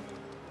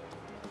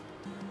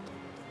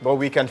 but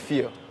we can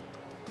feel.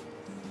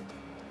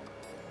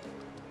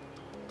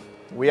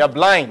 We are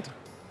blind,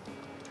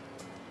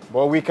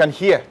 but we can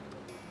hear.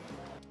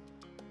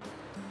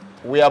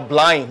 We are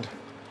blind,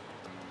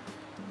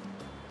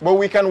 but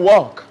we can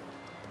walk.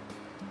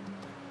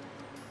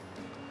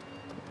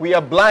 We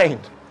are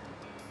blind,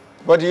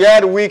 but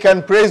yet we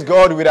can praise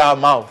God with our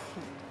mouth.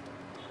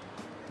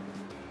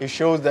 It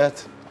shows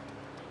that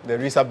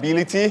there is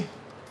ability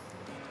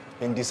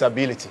in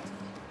disability,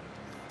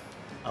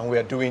 and we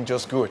are doing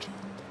just good.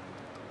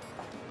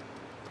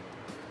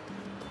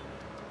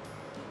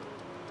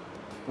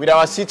 With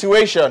our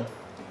situation,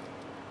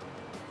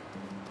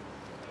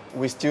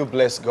 we still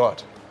bless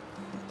God.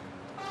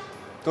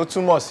 Tó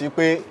túmọ̀ sí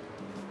pé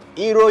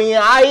ìròyìn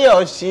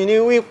ayọ̀ sì ni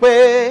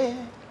wípé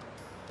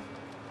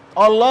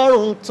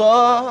Ọlọ́run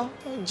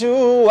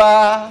tọ́jú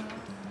wa.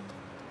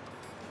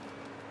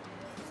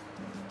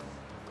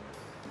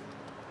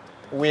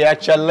 We are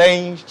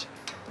challenged,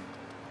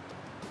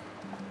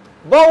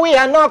 but we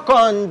are not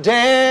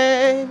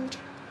condemned.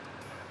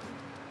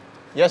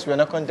 Yes, we are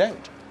not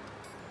condemned.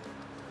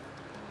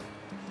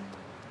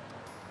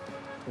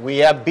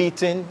 We are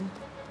beaten,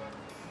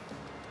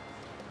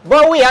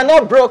 but we are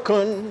not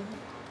broken.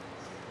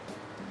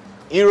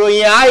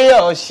 Ìròyìn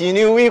ayọ̀ sì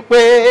ni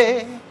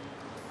wípé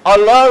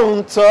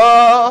Ọlọ́run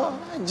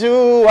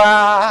tọ́jú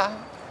wa.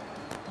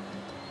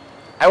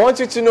 I want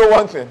you to know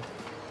one thing.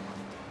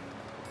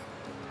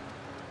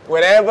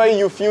 Whenever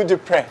you feel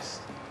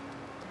depressed,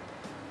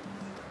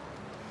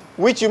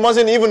 which you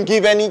mustn't even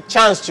give any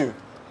chance to,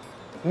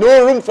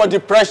 no room for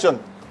depression,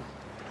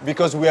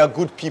 because we are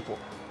good people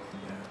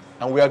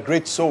and we are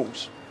great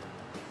souls.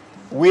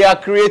 We are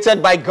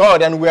created by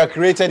God and we are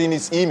created in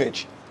His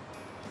image.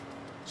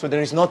 So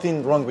there is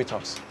nothing wrong with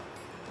us.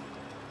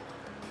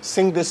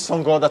 Sing this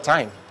song all the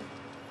time.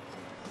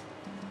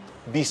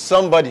 Be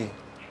somebody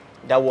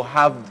that will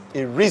have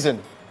a reason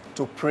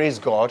to praise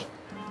God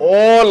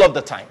all of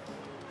the time.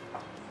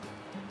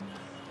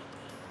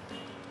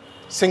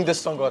 Sing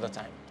this song all the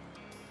time.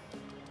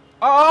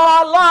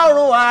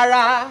 Ọlọ́run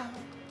ara,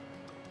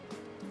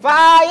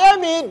 fàyè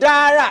mi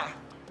dára,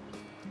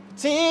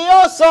 tí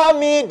ó sọ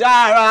mi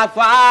dára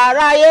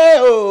fáráyé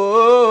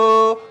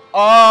o.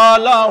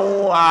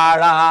 Ọlọ́run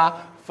ara,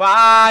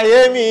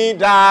 fàyè mi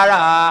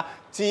dára,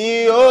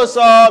 tí ó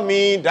sọ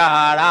mi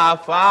dára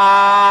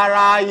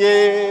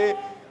fáráyé.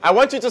 I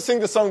want you to sing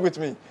the song with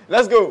me.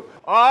 Let's go.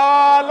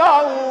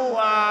 Ọlọ́run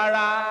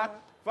ara,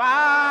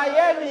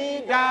 fàyè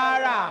mi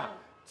dára,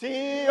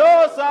 tí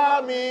ó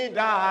sọ mi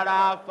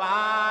dára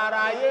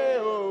fáráyé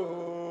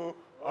o.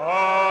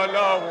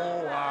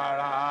 Ọlọ́run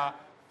ara,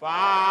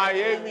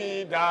 fàyè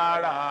mi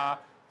dára,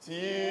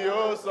 tí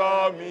ó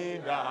sọ mi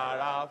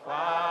dára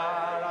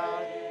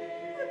fáráyé.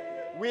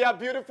 We are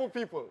beautiful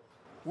people.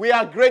 We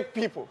are great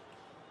people.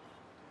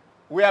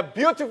 We are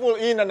beautiful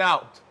in and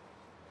out.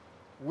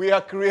 We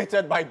are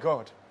created by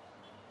God.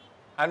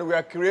 And we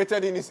are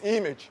created in His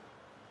image.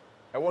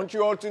 I want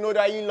you all to know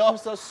that He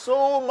loves us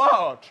so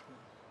much.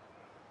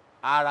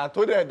 Ara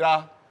tó dẹ̀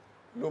dá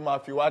ló máa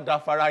fi wá dá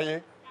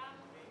fáráyé.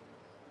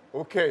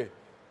 Okay,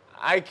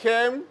 I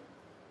came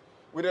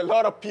with a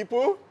lot of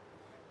people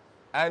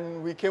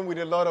and we came with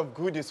a lot of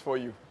goodies for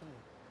you.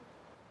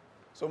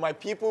 So my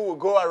people will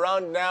go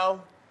around now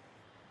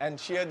and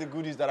share the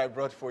goodies that I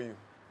brought for you.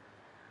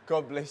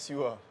 God bless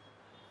you all.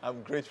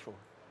 I'm grateful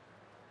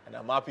and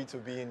I'm happy to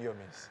be in your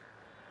midst.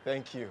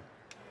 Thank you.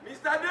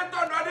 Mr.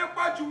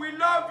 Adedimeji, we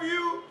love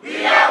you.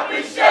 We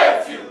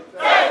appreciate you.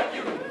 Thank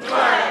you.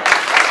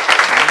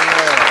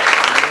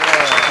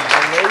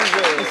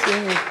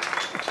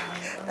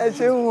 Ẹ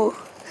ṣeun o.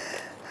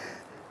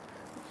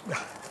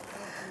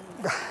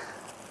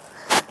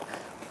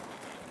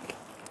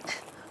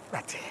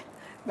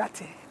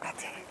 Gbàtẹ́.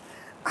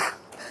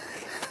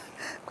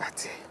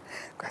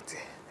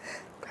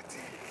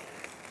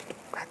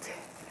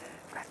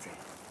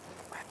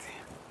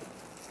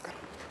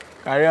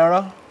 Carry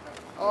on.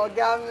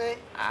 Ọ̀gá mi.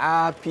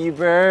 Happy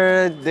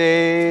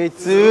birthday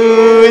to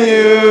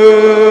you.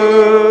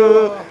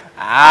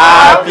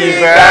 Happy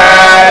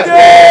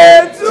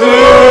birthday to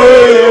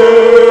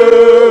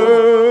you.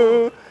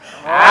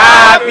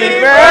 Happy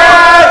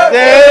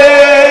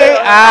birthday.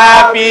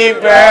 Happy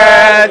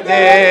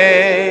birthday.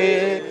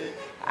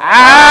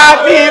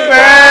 Happy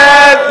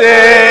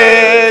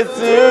birthday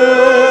to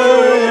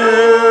you.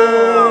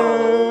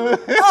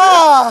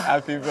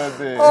 Happy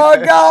birthday.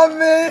 Ọ̀gá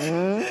mi.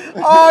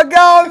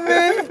 Ọ̀gá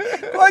mi.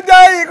 Kó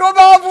jẹ́ yìí kó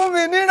bá fún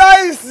mi ní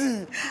ráìsì.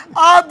 Á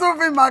tún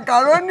fi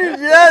màkàrónì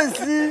díẹ̀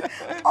sí.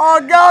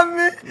 Ọ̀gá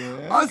mi.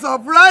 Ó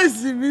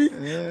sọ̀práìsì mi.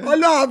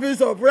 Ọlọ́run fi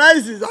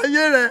sọ̀práìsì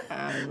sáyé rẹ̀.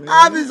 Á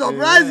fi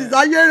sọ̀práìsì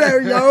sáyé rẹ̀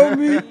ìyàwó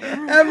mi.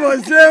 Ẹ mọ̀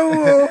ṣeun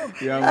o.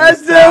 Ẹ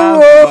ṣeun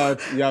o.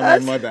 You are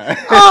my mother.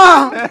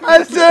 Ẹ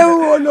ṣeun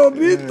o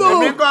lòbí tó.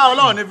 Èmi kọ́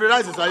Ọlọ́run ní fi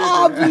ráìsì sáyé. Á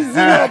fi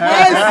sí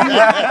sọ̀práìsì.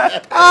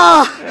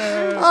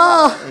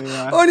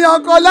 Orin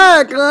ọkọ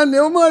lẹ́ẹ̀kan ni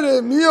ó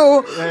mọ̀rẹ̀ mí o.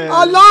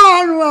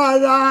 Ọlọ́run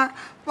àrà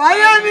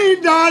fáyé mi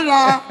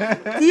dára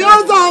tí ó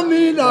sọ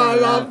mi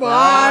dára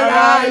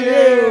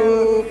fáráyé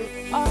o.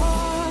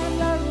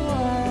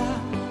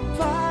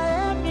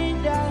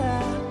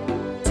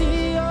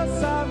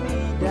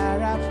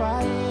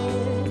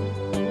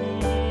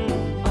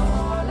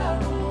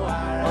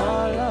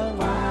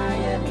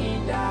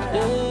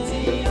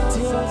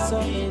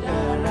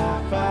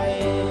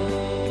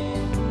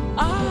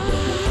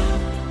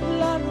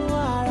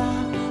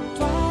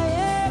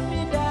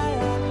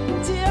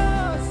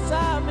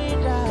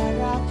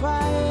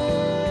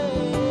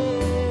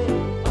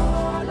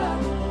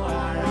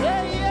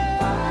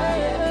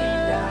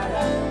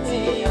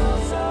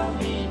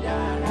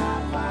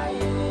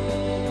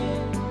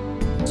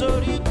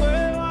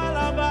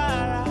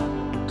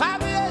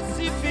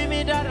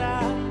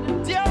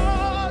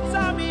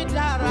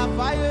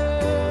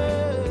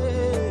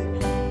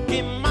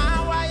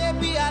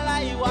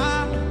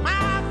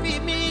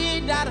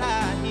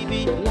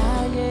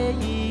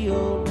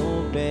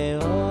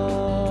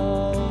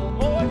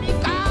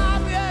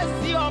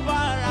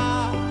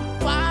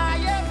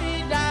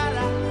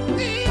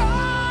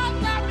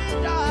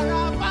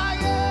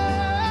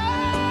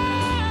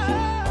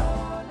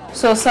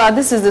 So, sir,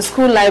 this is the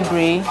school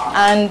library,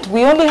 and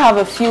we only have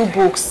a few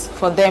books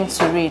for them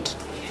to read.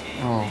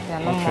 Oh, They are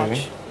not okay.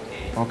 much.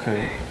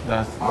 Okay,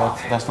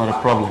 that's not a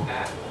problem.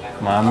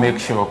 I'll make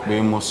sure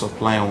we must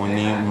supply we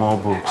need more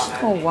books.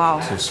 Oh, wow.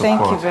 To Thank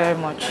you support. very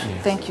much.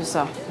 Yes. Thank you,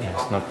 sir.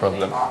 Yes, no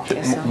problem.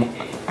 Yes, sir.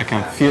 I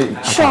can feel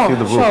the Sure,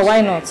 books. sure,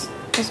 why not?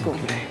 Let's go.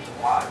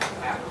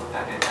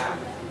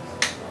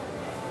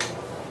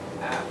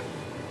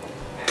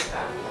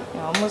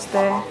 You're almost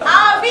there.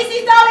 Our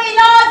visitor, we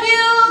love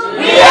you.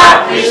 We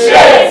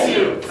appreciate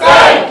you.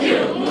 Thank you.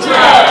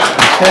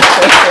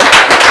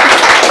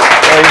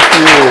 Thank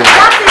you.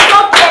 That is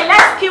okay.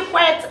 Let's keep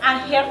quiet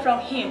and hear from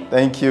him.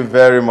 Thank you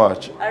very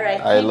much. All right,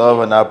 I thank love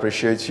and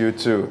appreciate you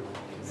too.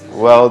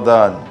 Well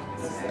done.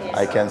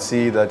 I can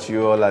see that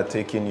you all are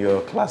taking your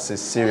classes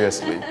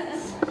seriously.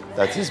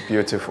 That is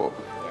beautiful.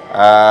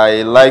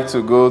 I like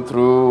to go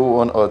through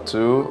one or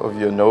two of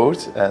your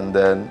notes and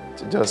then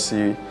to just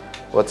see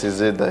what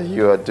is it that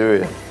you are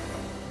doing.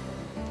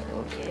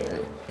 Okay.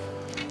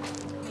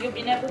 You've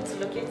been able to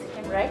locate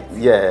him, right?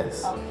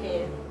 Yes.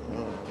 Okay.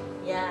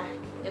 Yeah,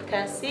 you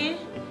can see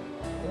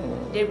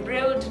they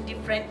brailled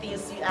different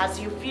things. As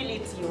you feel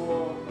it, you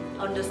will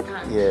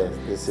understand. Yes,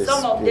 this is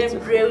Some of them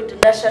brailled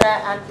national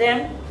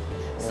anthem,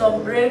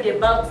 some brailled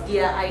about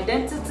their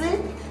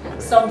identity,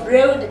 some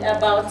brailled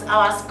about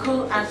our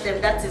school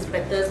anthem, that is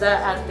Bethesda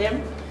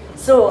anthem.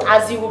 So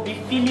as you will be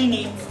feeling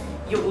it,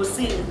 you will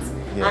see it.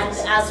 Yes.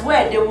 And as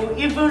well, they will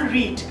even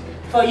read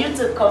for you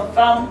to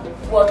confirm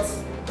what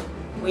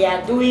we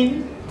are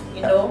doing,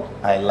 you know.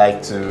 I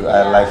like to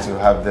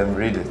have them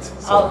read it.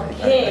 So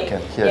Okay, I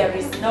can hear. there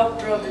is no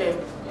problem.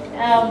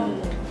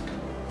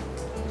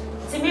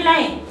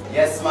 Timilain,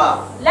 Yes, ma'am.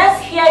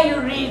 let's hear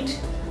you read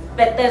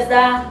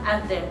Bethesda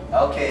anthem.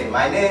 Okay,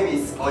 my name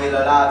is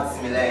Oyebade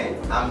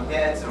Timilain. I'm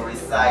here to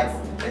recite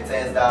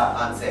Bethesda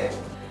anthem.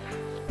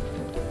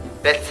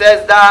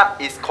 Bethesda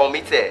is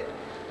committed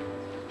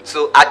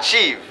to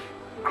achieve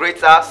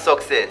greater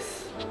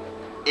success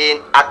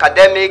in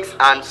academics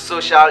and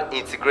social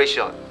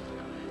integration.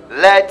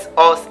 Let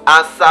us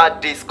answer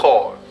this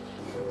call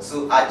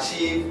to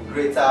achieve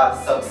greater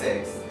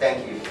success.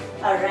 Thank you.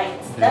 All right,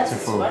 that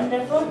is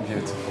wonderful.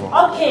 Beautiful.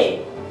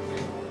 Okay,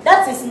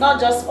 that is not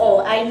just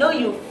all. I know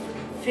you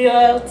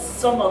felt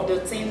some of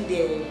the things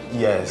they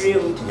Yes.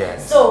 brailled.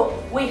 Yes. So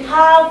we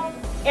have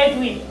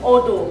Edwin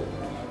Odo.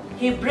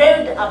 He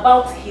brailled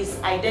about his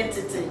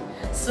identity.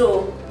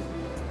 So,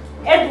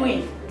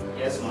 Edwin,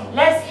 Yes, ma'am.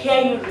 let's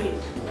hear you read.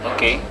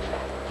 Okay.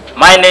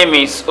 My name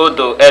is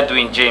Odo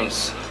Edwin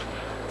James.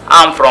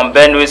 I'm from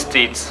Benue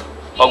State,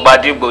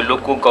 Ogbadigbo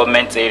local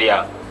government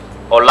area,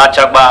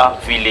 Olachagba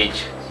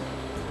village.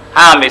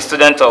 I am a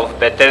student of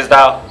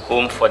Bethesda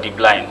Home for the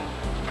Blind.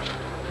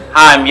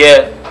 I am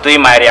here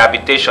doing my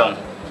rehabilitation,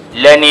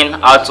 learning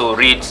how to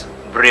read,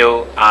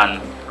 braille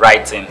and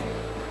writing.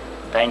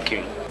 Thank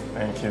you.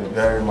 Thank you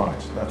very much.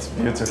 That's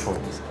beautiful.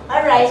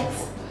 All right.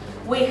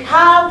 We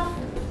have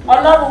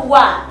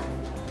Oloruwa.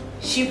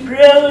 She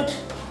wrote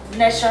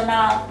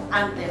national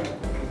anthem.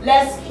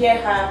 Let's hear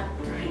her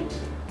read.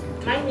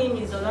 My name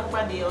is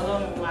Oyebade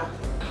Oloruwa.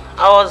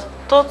 I was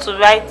told to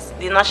write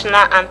the national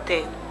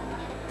anthem.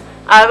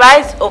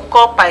 Arise, O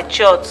call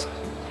patriots,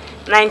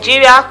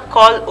 Nigeria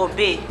call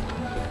obey,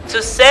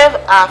 to serve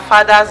our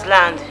father's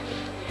land,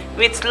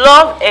 with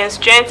love and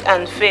strength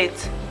and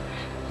faith.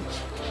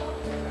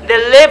 The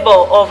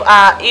labor of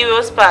our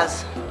heroes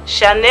past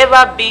shall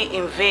never be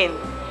in vain,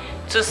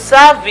 to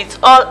serve with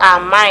all our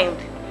mind,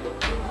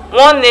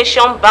 one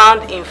nation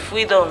bound in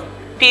freedom,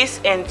 peace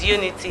and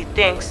unity.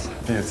 Thanks.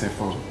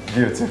 Beautiful,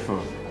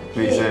 beautiful.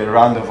 Please a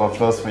round of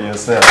applause for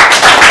yourself.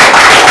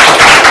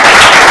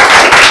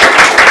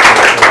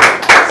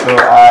 So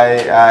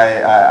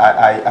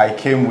I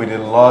came with a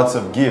lot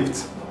of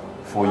gifts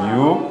for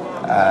you,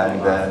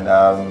 and then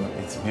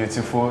it's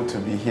beautiful to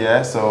be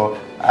here. So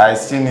I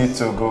still need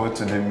to go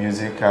to the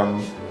music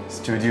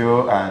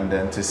studio and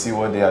then to see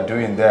what they are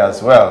doing there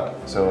as well.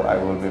 So I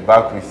will be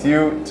back with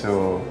you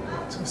to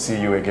see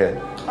you again.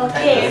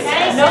 Okay,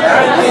 no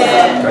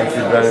problem. Thank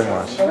you very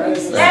much.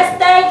 Let's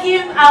thank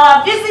him,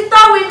 our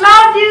visitor. We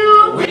love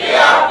you. We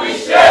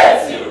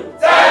appreciate you.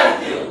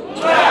 Thank you.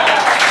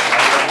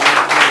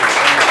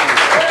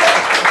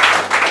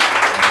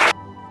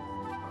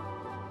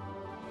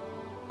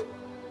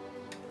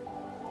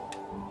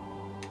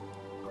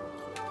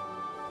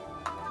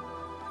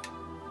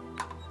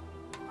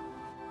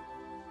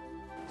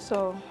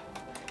 So,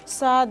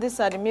 sir, these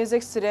are the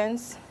music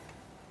students.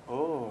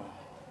 Oh,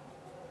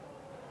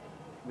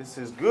 this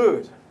is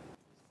good.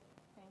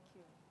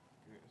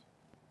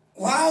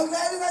 Wow,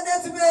 ladies and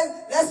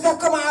gentlemen, let's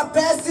welcome our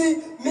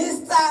person,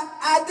 Mr.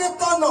 Adedimeji.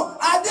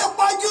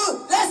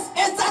 Let's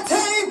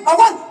entertain him. A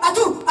one, a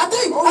two, a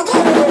three, a go.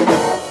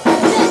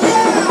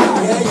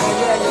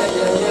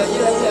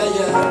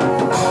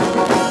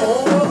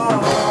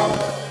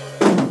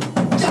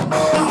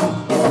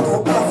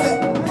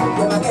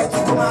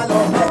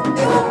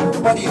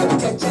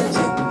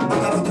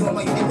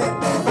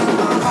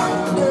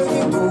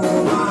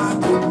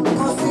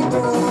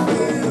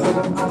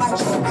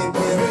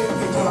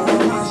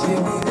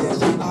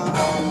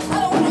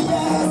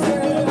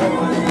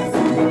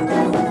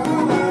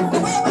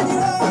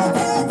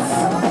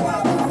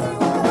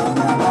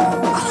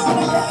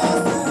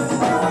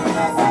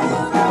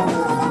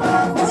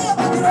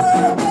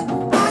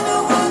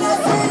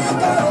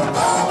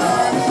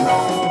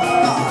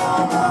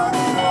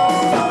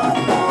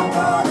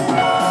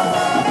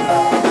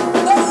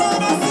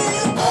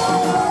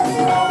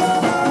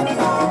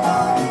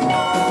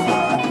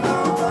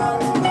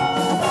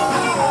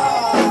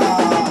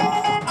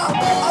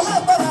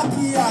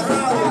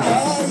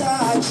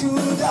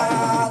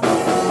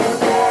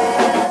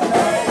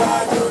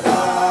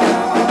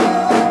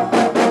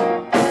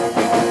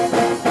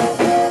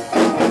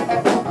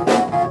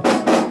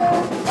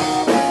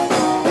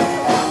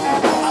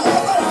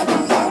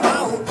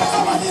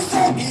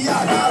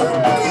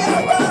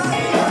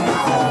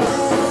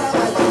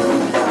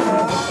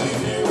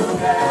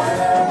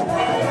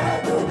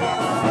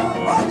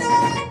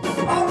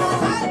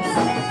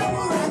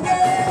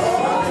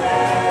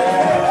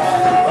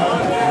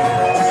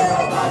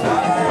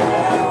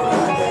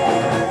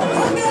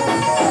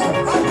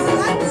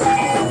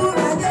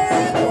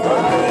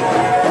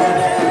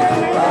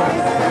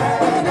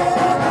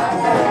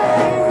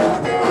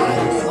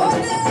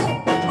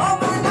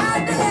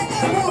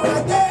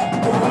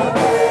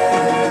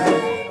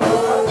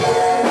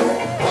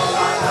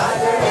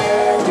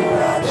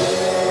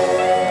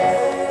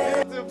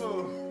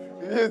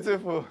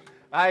 Beautiful.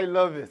 I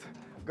love it.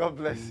 God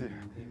bless you.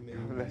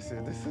 God bless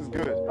you. This is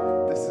good.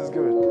 This is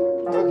good.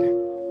 Okay.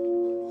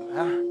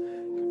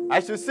 I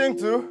should sing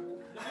too?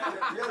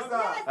 Yes,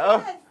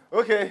 sir.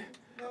 Okay.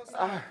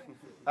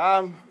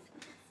 I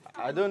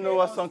don't know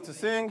what song to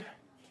sing.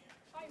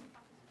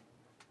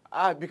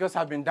 Because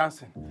I've been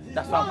dancing.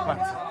 That's why I'm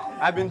panting.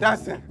 I've been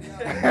dancing.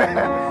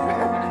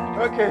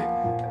 Okay.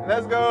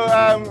 Let's go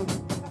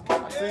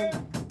sing.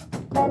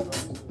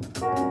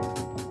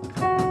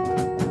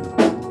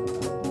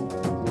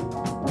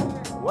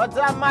 What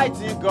a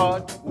mighty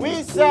God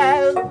we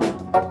serve.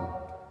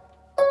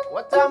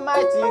 What a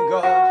mighty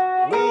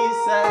God we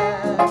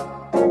serve.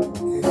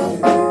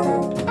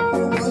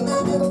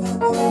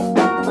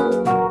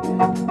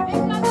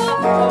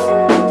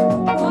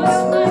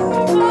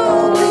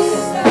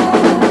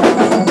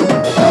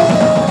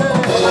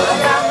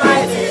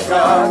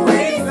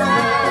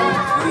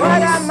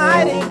 What a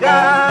mighty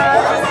God.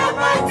 What a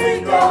mighty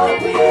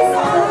God we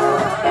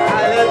serve.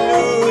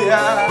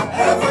 Hallelujah.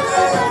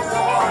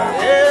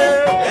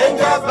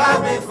 Angels bow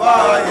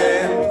before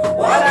him.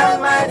 What a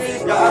mighty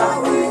God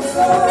we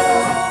serve.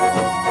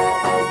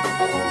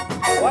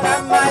 What a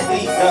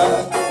mighty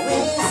God we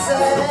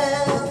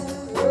serve.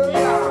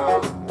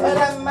 What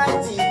a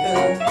mighty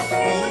God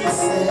we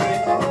serve.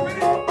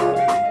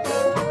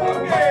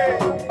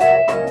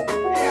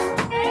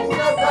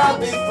 Angels bow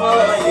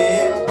before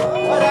him.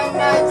 What a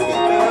mighty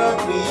God.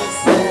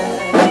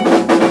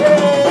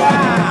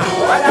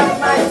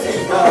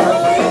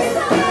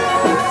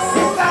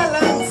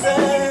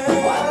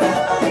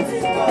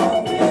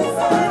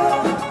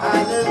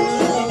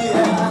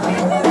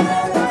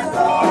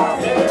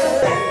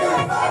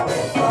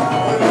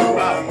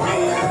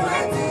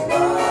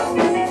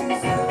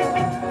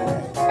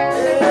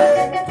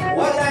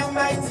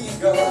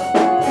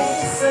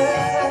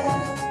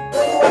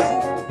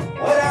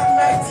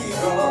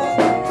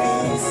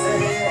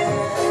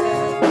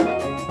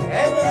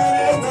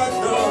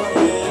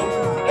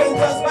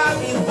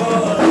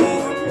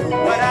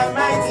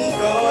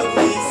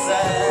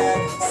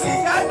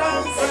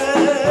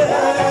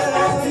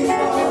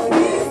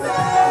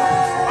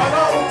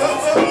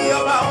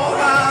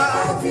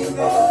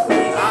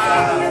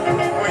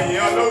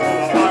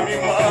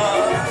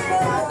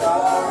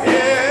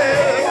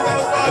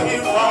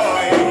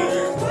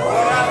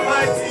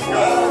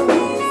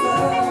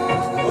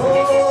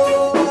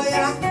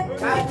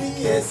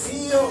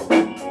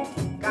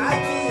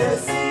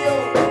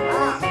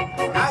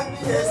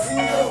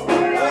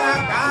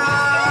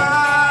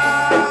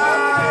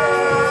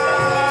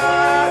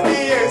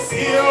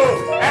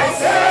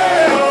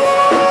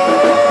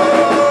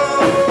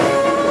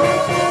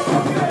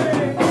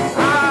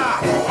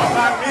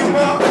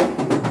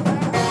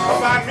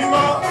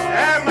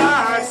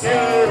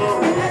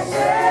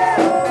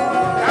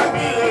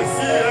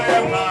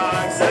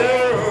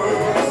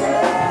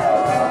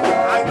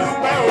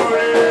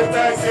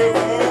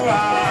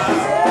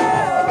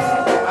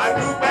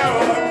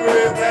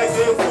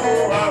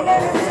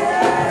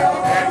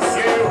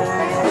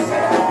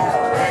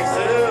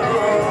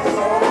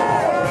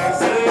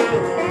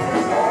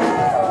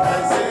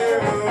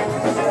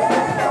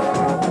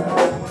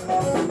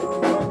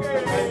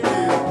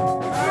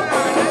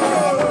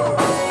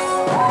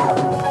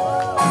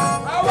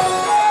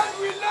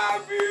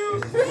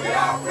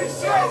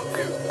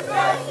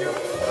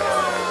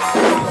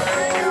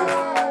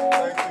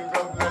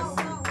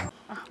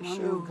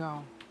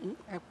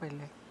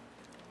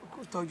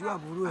 Tọ́jú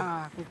àbúrò ẹ̀.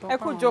 Ẹ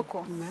kú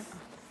jókòó.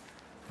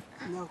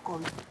 Ní ọkọ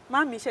mi.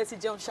 Màámi iṣẹ́ ti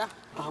jẹun ṣá.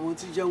 Àwọn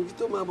ti jẹun kí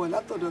tó máa bọ̀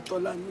látọ̀dọ̀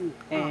Tọ́lá ní.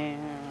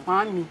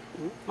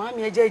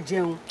 Màámi ẹ jẹ́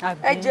jẹun.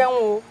 Ẹ jẹun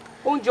o.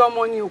 Oúnjẹ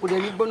ọmọ ni o kò dẹ̀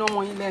ní gbóná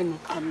ọmọ yín lẹ́nu.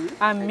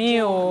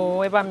 Àmì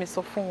o, ẹ bá mi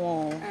sọ fún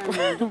wọn o.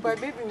 Dúpẹ́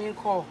bébì mi ń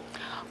kọ́.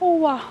 Ó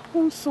wà, ó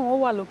ń sùn, ó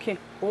wà lókè.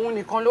 Òun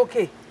nìkan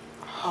lókè.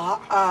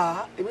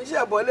 Èmi ṣe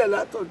àbọ̀lẹ̀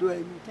látọ̀dọ̀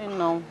ẹ̀ ni.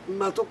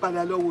 Màá tó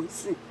padà lọ wò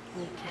sí.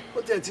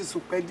 Ó tiẹ̀ ti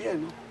sùn pẹ́ díẹ̀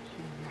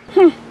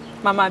náà.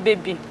 Mama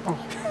baby.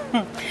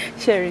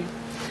 Sherry,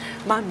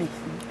 mami,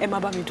 ẹ má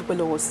bá mi dúpẹ́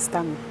lọ́wọ́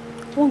sister mi.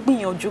 Wọ́n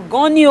gbìyànjú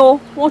gan ni o.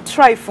 Wọ́n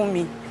try fún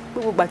mi.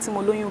 Gbogbo ìgbà tí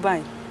mo lóyún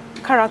báyìí.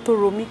 Kára tó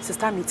ro mí,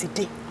 sister mi ti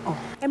dé.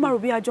 Ẹ má rò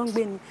bí ajọ́ ń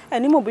gbé ni. Ẹ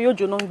ní mọ̀ bí yóò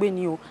jóná ń gbé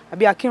ni o.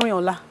 Àbí akínrin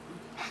ọ̀la.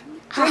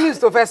 Ṣé news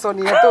tó fẹ́ sọ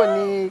nìyẹn tó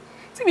ní?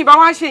 Tí mi bá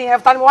wá ṣe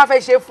yẹn, ta ni mo wá fẹ́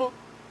ṣe fún?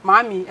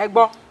 Màámi, ẹ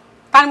gbọ́.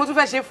 Ta ni mo tún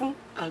fẹ́ ṣe fún?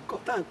 Àgọ́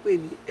tá à ń pè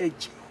ní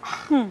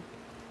ẹ̀jẹ̀.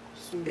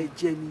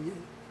 Ẹ̀jẹ̀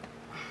nìyẹn.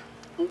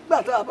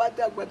 Nígbà tá a bá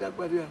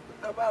dàgbàdàgbà rẹ̀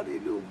a bá rí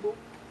ilé ogbó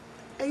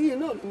ẹ̀yin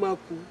náà ló máa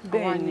kú.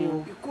 Bẹ́ẹ̀ni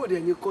o. Ikú òde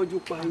ní kọjú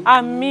pa yín.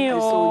 Àmín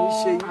o.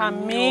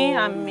 Àmín,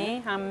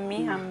 àmín,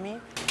 àmín, àmín.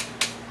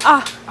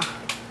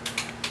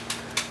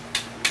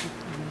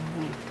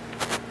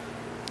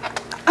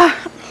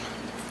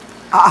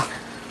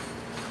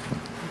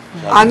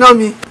 Àná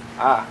mi.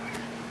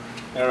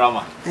 Ẹ ra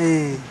mà.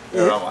 Ẹ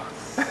ra mà.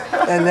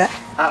 Ẹ̀lẹ́.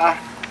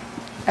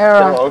 Ẹ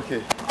ra.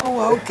 Ó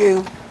wà ókè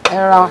o. Ẹ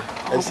ra.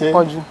 Ẹ ṣé.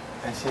 Pọ̀jù.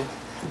 Ẹ ṣé.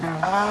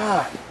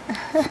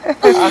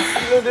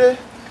 Kílódé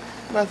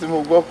láti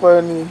mo gbọ́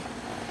pé ní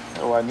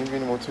ẹ wà níbí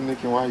ni mo tún ní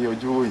kí n wá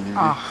yọjú wò yín bí.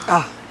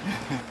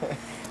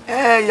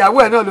 Ìyàwó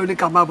ẹ̀ náà ló ní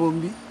ká máa bọ̀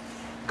ń bí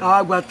ká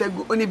wá gba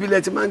tẹ́gùn ó níbi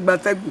ilẹ̀ tí máa ń gba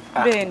tẹ́gùn.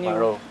 Bẹ́ẹ̀ ni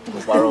o.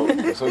 Pàrọ̀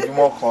kò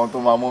sójúmọ́ kan tó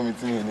máa mú mi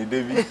tí mi ò ní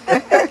débí.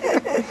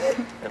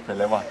 Ẹ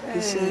pẹ̀lẹ́ mà.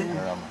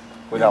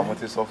 Kódà mo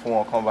ti sọ fún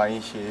wọn kán bá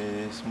yín ṣe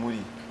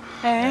smoothie.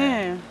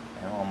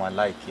 Wọ́n máa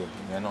láìkẹ́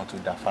ìyẹn náà tó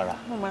dá fara.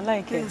 Wọ́n máa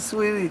láìkẹ́.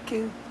 Sweetie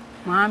kí.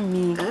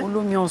 Màámi,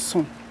 olómi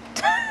ọsàn.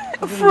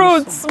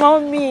 Fruits,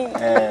 mommy.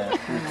 Fruits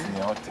ni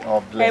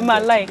wọ́n blend ẹ máa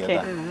láìkẹ́.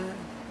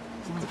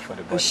 Good for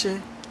the body. Ṣé.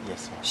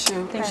 Yes, ma.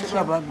 Ṣé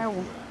bàbá mi. Ẹ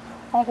wo,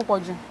 wọ́n kó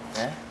pọ̀jù.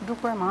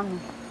 Dúpẹ́ màámi,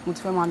 mo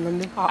ti fẹ́ máa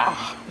lọlé.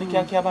 Ní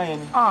kíákíá báyẹn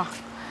ni. Àwọn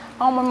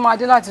ọmọ mi máa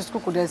dé láti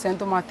school kò dẹ̀ sẹ́ni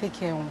tó máa take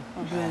care wọn.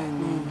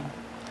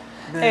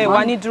 Ẹ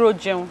wà ní dúró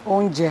jẹun.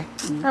 Oúnjẹ.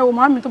 Ẹ wo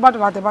màámi tó bá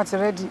dọ̀la tẹ bá ti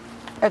rẹ́dì.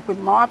 Ẹ pè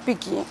mí, màá wá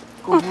pick yín.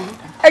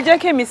 Ẹ jẹ́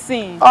kémi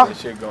sìn. Ẹ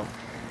ṣé gan.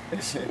 Ẹ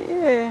ṣé.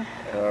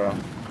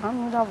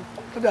 Màámi dàbọ̀.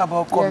 Ó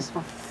dàbọ̀ ọkọ mi.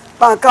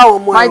 Bá ń káwọn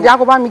ọmọ ẹ̀. Máa jẹ́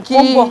kó bá mi kí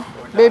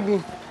bébì.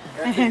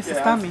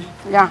 Sista mi.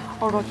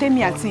 Ọ̀rọ̀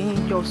tèmi àti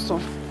yín jọ sọ.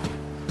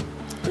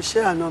 Ó ṣe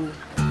àná mi.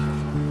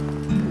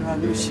 Ìrà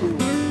ló ṣe o.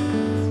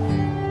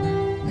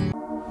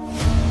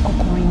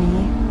 Ọkùnrin ni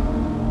yín.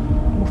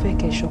 Mo fẹ́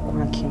kẹ́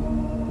ṣọkùnrin Akin.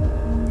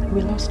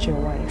 We lost your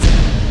wife.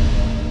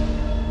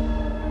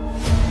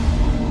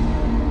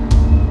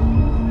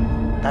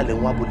 Tálẹ̀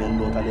ń wá bó lẹ ń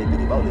lọ, tálẹ̀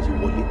ìbéèrè báwo lè ṣe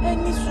wọlé. Ẹ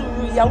ní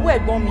sùúrù ìyàwó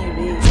ẹ̀gbọ́n mi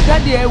rèé.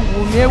 Jáde ẹ wò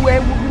mí ẹ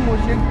wú bí mo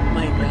ṣe.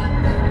 My dear,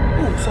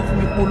 ó sọ fún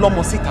mi pé ó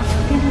lọ́mọ síta.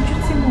 Ìlójú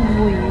tí mo ń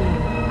wo yìí,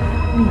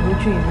 mi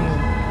ìlójú ìrìn o.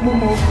 Mo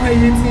mọ̀ fún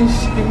ayé tí ń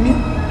ṣe mí.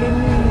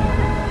 Èmi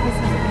Mrs.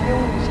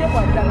 Ìdéhùn ṣé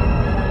wàá dá mi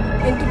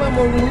lọ́wọ́? Ẹni tó bá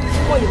mọ orin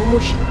kọ́ ìyàwó mo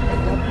ṣe.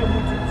 Ẹ̀dá bí ọmọ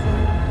tuntun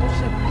tó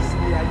ṣẹ̀kù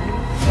sílé ayé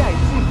tí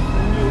àìsí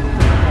ìfún ní òkú.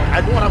 I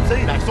know what I'm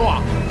saying, I saw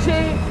her. Ṣé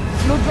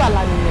lójú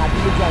àlá ni àbí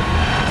lójú ayé?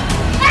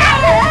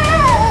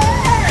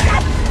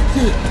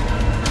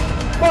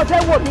 Bó ṣe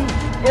wò mí,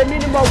 èmi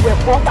ni mo wẹ̀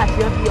fọ́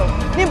tàbí ẹbí ọ.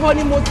 Níbo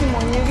ni mo ti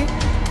mọ̀ yín rí?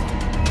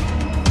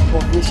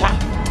 Bọ̀dé ṣá,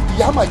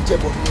 ìyá máa jẹ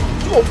bọ̀dé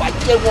tí ò bá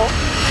jẹ wọ́n.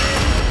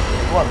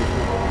 Ó wà lójú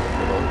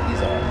ọ̀rọ̀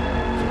ìzàrà.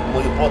 Mo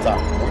lè pọ́tà,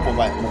 mo ń bọ̀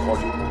báyìí, mo kọ́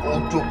ṣe, ó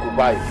ń jókòó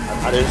báyìí,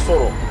 àrẹ ń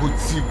sọ̀rọ̀, kò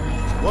tí ì wí.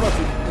 Wọ́n náà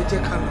ti ẹ jẹ́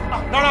ká lọ.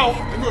 Rárá o,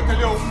 èmi ò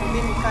tẹ́lẹ̀ o.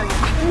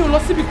 Èmi ò lọ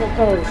síbi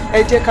kankan o. Ẹ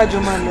jẹ́ ká jọ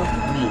máa lọ.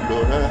 Mi ò lọ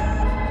rárá.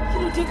 Kí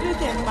ló dé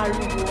kílódé ẹ̀ ń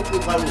pariwo? Ó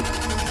pariwo.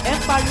 Ẹ ń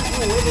pariwo,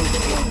 ẹ lè ṣe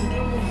kí òun dé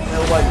wò. Ẹ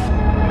wáyé.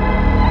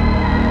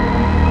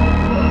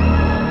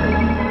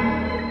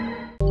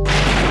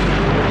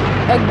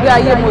 Ẹgbẹ́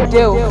ayé mo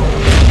dé o.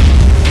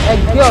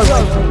 Ẹgbẹ́ ọ̀rọ̀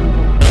ìjọ.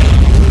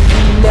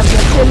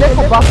 Ilẹ̀kùn tí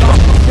eléko bá fà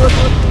tí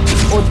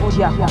ó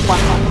di àpapà.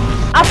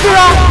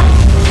 Afúrá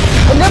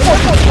eléko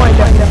tó kan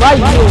ilẹ̀kùn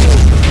báyìí o.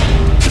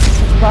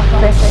 Bá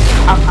fẹ́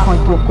akàn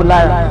ìdòkú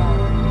lára.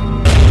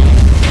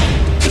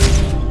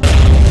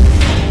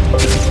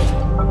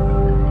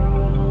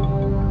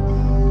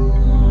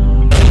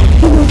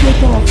 Kí ló dé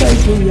tó ọ̀fẹ́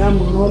ìjòyè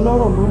àmọ̀ràn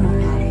ọlọ́rọ̀ mọ́mọ́?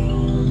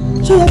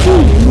 Ṣé yẹ kí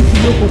ìlú fi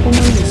lóko kó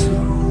má lè sùn?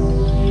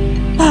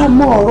 Tá a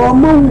mọ ọ̀rọ̀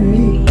ọmọ́wù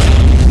mi,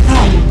 tá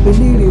a mọ̀ pé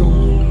léèrè o.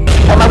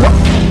 Ẹ máa gbọ́,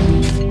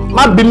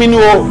 má bí mi ní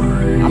o,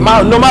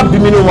 no má bí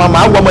mi ní o,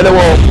 màá wọ ọmọ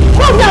lẹ́wọ̀.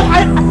 Calm down,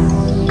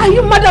 are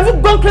you mad? Have you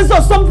gone crazy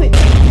or something?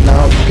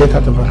 Now get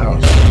out of the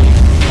house.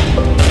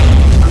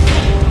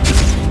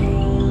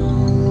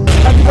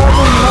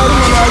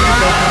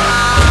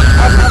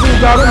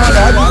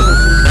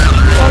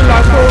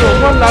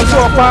 Wọ́n lajú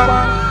ọpá,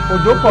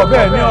 òjò kọ̀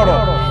bẹ́ẹ̀ ní ọ̀rọ̀,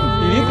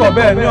 ìrí kọ̀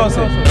bẹ́ẹ̀ ní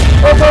ọ̀sẹ̀,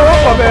 ó fọwọ́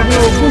kọ̀ bẹ́ẹ̀ ní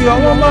ogún yọ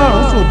wọ́n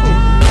márùn-ún sòdì,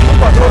 wọ́n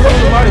pọ̀ tó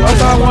lóṣù márùn-ún wọ́n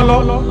bá wọn lọ.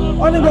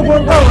 Wọ́n ní gbogbo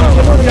ń táwọn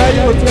ṣe lórí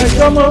ayé òtí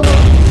ẹjọ́ mọ́.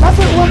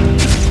 Láti wá,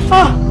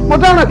 mo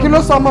dáràn kí ló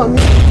sọ ọmọ mi.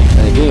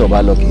 Ẹ̀gbẹ́ yóò bá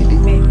lọ kéde,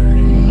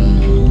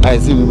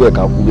 àìsí wíwẹ̀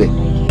ká kú bẹ́ẹ̀.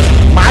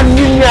 Màá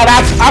ní ní ara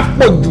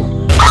àpọ̀jù.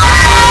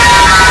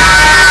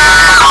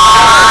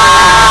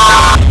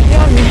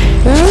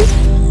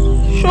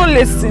 Ṣó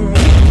lè sìn mí?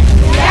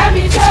 Ìyá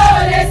mi ṣó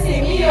lè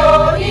sìn mí o,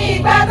 ní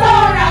ìgbà tó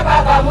ń ra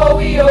bàbá mo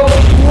wí o.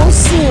 Wọ́n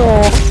sìn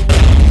ọ́.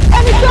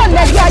 Ẹni tí ò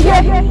lẹ́gbẹ́ ayé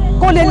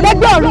kò lè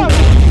lẹ́gbẹ́ ọ̀run.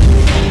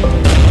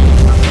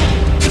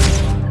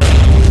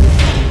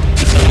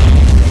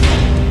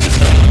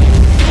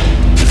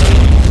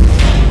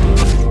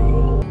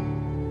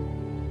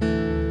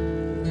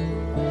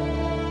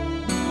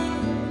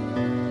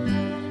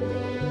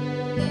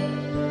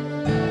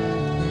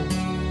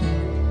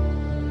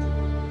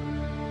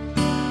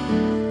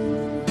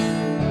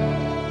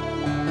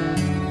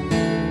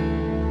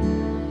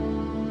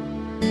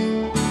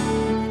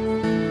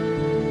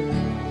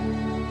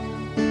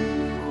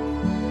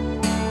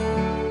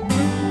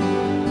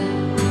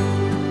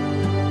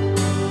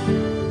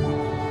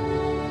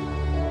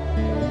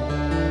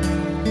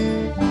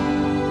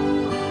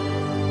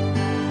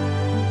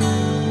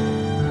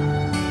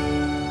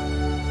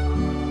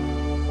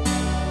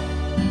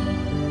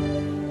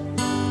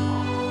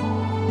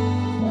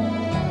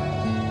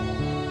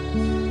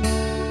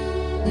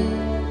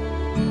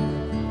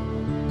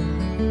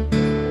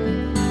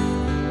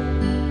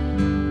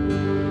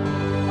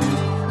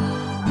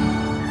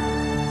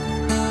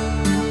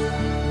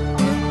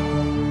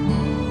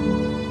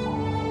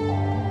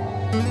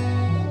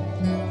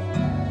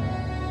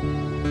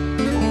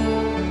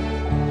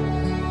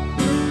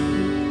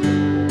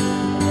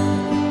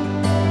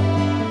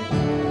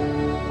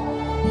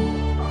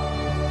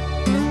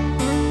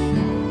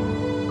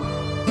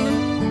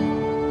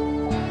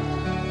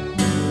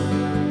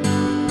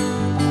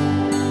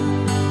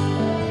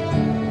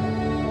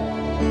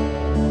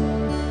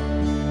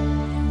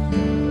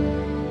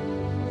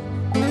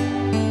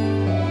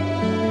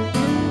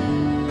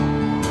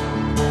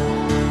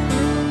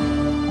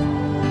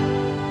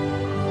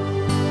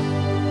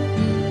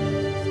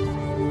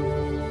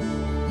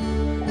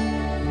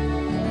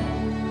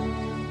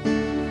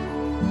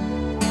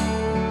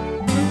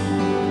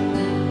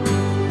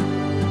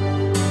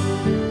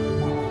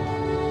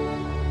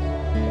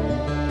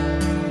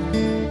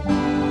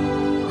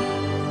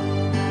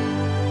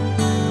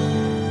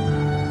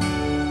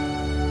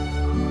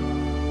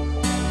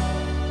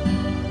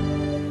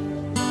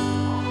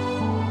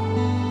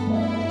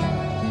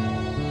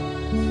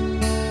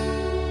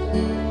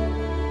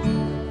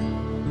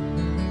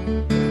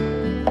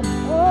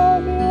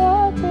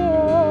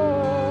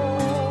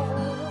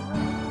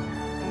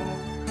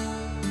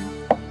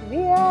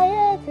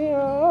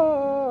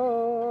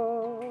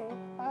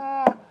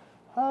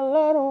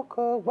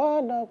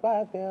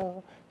 gbàgbé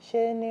o,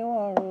 ṣe ni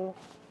wọ́n rò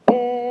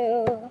pé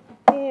o,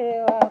 ire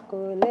wa kò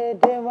lè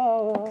dé mọ́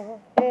o,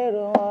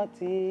 èrò wọn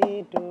ti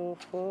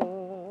dòfo.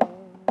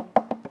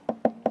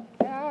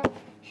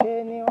 Ṣe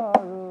ni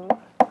wọ́n rò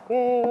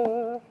pé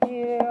o,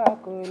 ire wa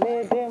kò lè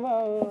dé mọ́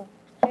o,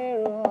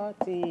 èrò wọn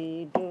ti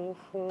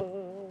dòfo.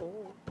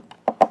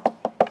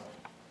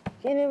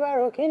 Kíni bá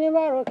rò, kíni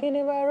bá rò,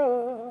 kíni bá rò,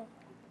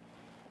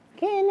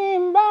 kíni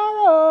bá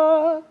rò,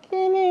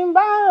 kíni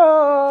bá rò.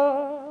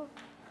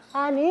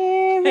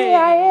 Àní bí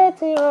ayé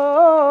ti rò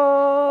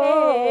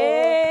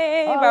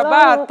ó, bàbá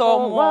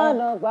àtọmọ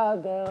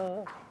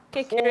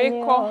kékeré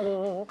kọ́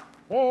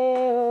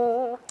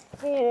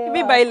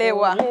bíbá ilẹ̀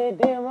wà.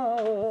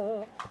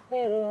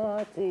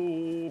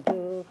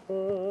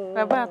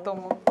 Bàbá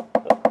àtọmọ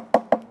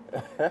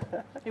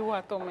ìwọ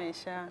àtọmọ ẹ̀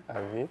ṣá.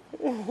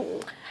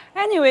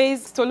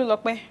 Anyways,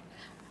 Tolúlọpẹ́,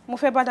 mo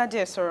fẹ́ bá Dádì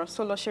ẹ̀ sọ̀rọ̀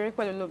so lọ ṣeré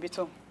pẹ̀lú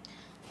Lóbìtọ́.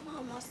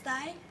 Must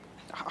I?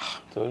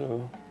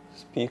 Tolu,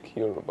 speak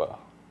Yoruba.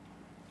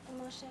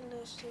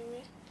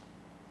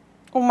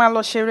 Ó máa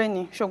lọ ṣeré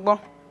ni, ṣùgbọ́n.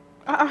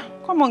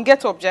 Come on,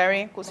 get up,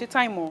 Jerry. Kò sí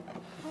time o.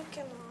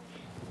 Okay,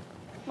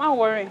 Má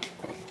worry.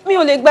 Mi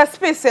ò lè gba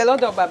space ẹ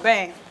lọ́dọ̀ bàbá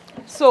ẹ̀.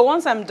 So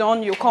once I'm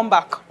done, you come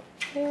back.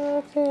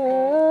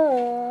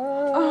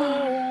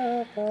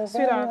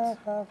 Sweetheart.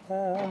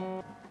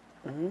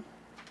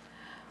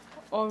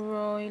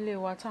 Ọ̀rọ̀ ilé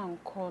wa tá ń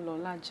kọ́ lọ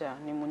lájà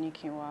ni mo ní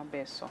kí n wá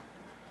bẹ̀ sọ.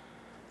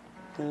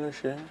 Kí ló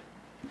ṣe?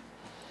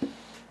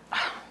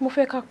 Mo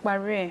fẹ́ ká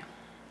parí ẹ̀.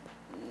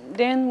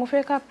 Then mo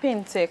fẹ́ ká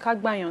paint ẹ̀ ká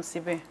gbàyàn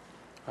síbẹ̀.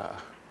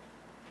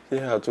 Ṣé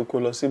àtúnkò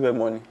lọ síbẹ̀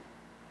mọ́ ni?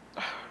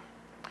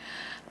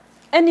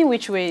 Any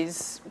which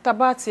ways, tá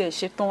bá tiẹ̀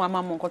ṣe tán a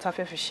máa mọ nǹkan tá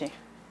fẹ́ fi ṣe.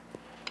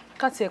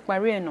 Ká tiẹ̀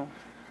parí ẹ̀ náà.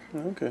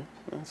 Okay,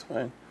 that's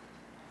fine.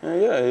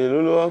 Yeah,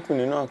 èló ló wá kù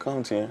nínú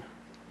àkáǹtì yẹn?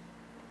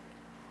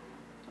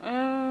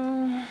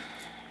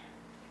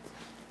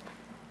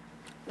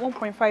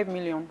 1.5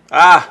 million.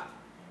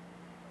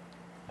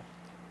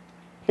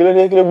 Kí ló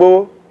dé, kí ló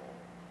gbówó?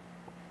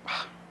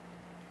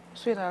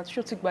 Sweetheart,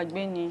 ṣó ti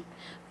gbàgbé ni.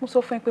 Mo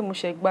sọ fún ẹ pé mo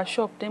ṣe gba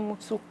shop then mo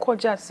tún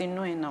kọjá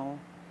sínú ẹ̀ náà.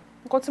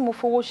 Nǹkan tí mo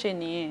fowó ṣe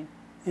nìyẹn.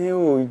 Ẹ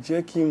ò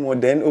jẹ́ kí n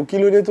mọ̀ then. O kí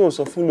ló dé tó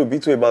sọ fún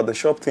Lobito about the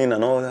shop thing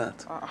and all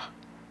that?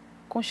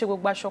 Kò ń ṣe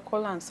gbogbo aṣọ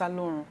kọ́là ń sá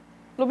lórun.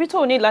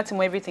 Lobito ní láti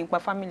mọ everything pa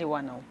family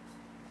wa náà.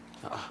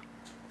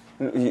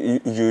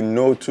 You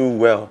know too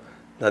well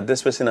that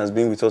this person has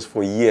been with us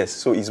for years,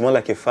 so he's more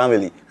like a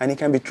family and he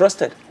can be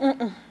trusted.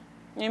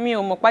 Èmi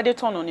ò mọ̀ pàdé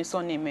tọ̀nà ní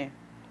sọ́ni mẹ́.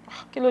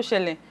 Kí ló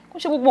ṣẹlẹ̀? Kò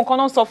ṣe gbogbo nǹkan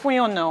náà sọ fún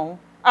yàn náà.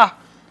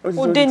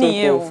 Ó dé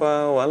nìyẹn o. Ó ti tó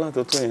fa wàhálà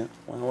tó tó yẹn.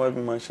 Wọ́n wá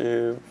bí máa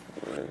ṣe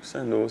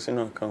send owó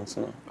sínú account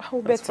náà.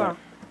 Ó better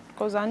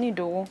because I need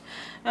owó.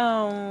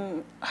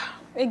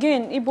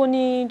 Again, ibo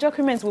ni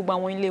documents gbogbo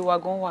àwọn ilé wa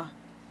gan wà?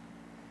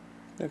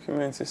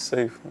 Document is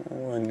safe.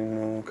 One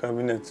in the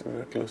cabinet,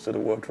 very close to the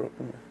wardrobe.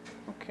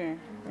 Okay,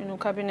 in the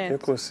cabinet.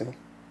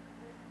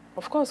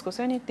 Of course, because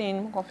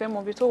anything, confirm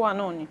of it all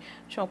one ni.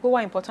 Sure,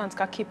 why important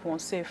to keep one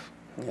safe.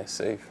 Yeah,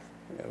 safe.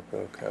 Yeah,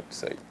 well kept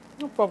safe.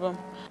 No problem.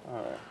 All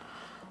right.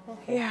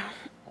 Okay. Yeah.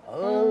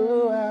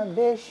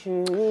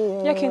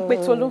 Jẹ́ kí n pe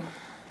Tolu.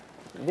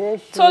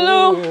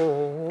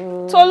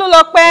 Tolu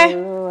lọ pẹ́.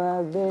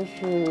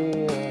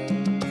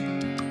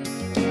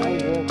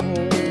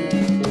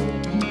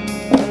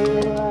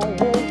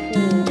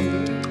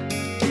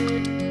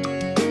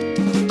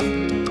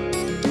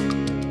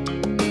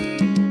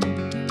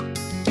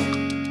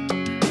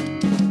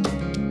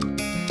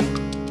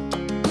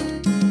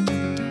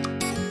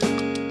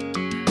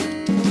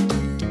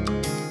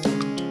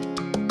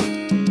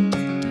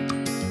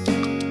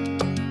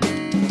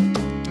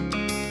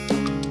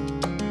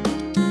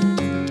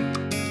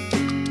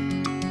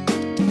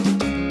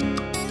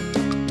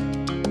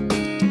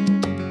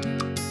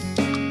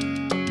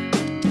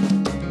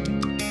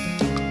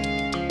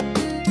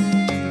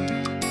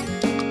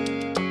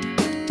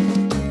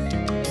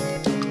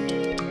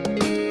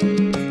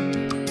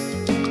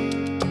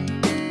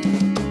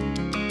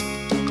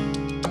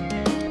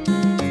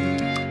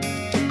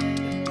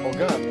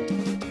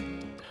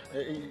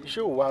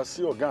 ṣé ò wá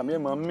sí ọ̀gá mi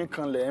mọ̀ mí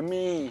kan lẹ̀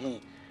mí hìn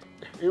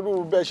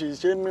irú bẹ́ẹ̀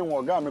ṣe mí wọn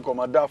ọ̀gá mi kò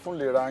máa dá fún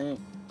lera yín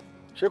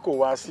ṣé kò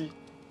wá sí.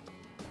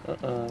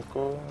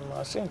 Kò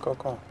máa sí nǹkan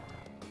kan.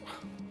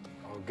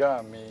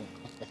 ọ̀gá mi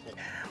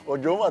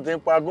òjò mà ti ń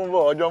pagún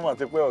bọ̀ ọjọ́ mà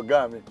ti pẹ́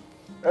ọ̀gá mi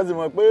ẹ sì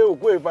mọ̀ pé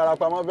òkú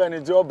ìfarapamọ́ bẹ́ẹ̀ ni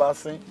tí ó bá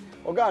sín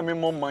ọ̀gá mi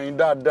mo mọ̀ yín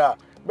dáadáa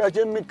bẹ́ẹ̀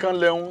ṣe mí kan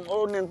lẹ́hún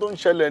ó ní tó ń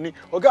ṣẹlẹ̀ ni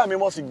ọ̀gá mi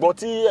mo sì gbọ́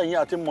tí ẹ̀yin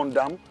àti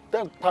mọ̀ndàm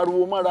tẹ́ ń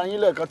pariwo mọ́ra yín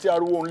lẹ́ẹ̀kan tí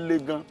ariwo ń le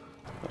gan.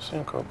 Kò sí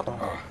nǹkan kan.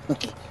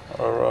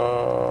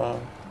 Ọ̀rọ̀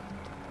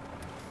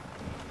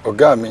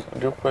ọ̀gá mi.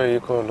 Dúpẹ́ yìí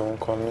kọ́ ló ń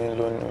kọ mí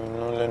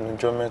lẹ́nu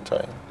ọjọ́ mẹ́ta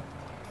yìí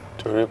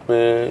torí pé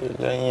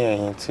lẹ́yìn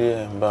ẹ̀yin tí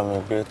ẹ̀ ń bá mi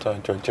gbé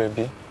tàjọ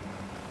jẹ́bí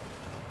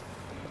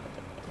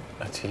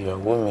àti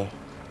ìyàwó mi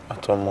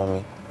àtọmọ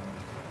mi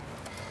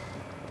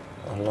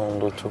Ọlọ́run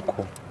ló tó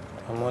kù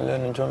àmọ́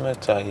lẹ́nu ọjọ́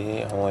mẹ́ta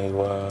yìí àwọn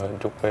ìwà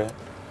Dúpẹ́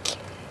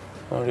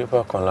wọ́n rí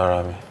bákan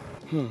lára mi.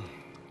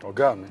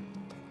 ọ̀gá mi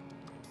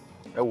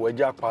ẹ wọ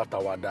ẹjẹ́ apá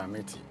àtàwàdà mi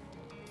tì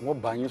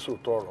wọ́n bá yín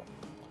sòótọ́ ọ̀rọ̀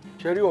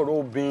ṣe rí ọ̀rọ̀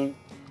obìnrin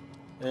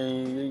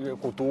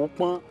kò tó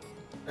pọ́n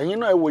ẹ̀yin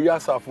náà ẹ wò ya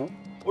ṣàfù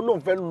ó lóun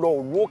fẹ́ lọ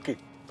òwú òkè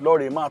lọ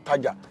rè máa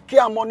tajà kí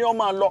àmọ́ ni ó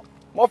máa lọ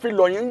mo fi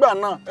lọ yín gbà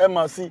náà ẹ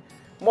mọ̀ sí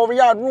mo fi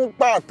yáàdún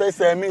pa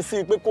àtẹsẹ̀ mi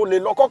sí pé kó lè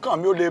lọ kọ́kàn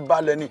mi ó lè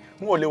balẹ̀ ni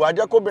n ò lè wá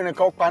jẹ́ kóbìnrin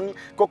kan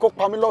kókó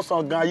pa mí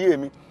lọ́sàn-án gan ayé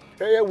mi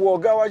ẹ wo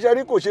ọ̀gá wa ṣe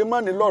rí kò ṣe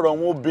mọ́ ní lọ́rọ̀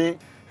wọn obìnrin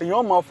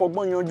èèyàn máa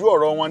fọgbọ́n yanjú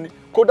ọ̀rọ̀ wọn ni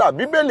kódà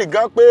bíbélì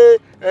gan pé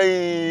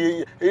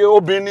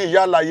obìnrin ni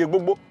ìyá àlàyé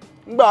gbogbo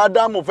ngbà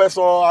ádámù fẹ́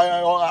sọ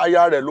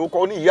aya rẹ̀ ló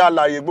kọ ní ìyá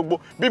àlàyé gbogbo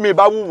bí mi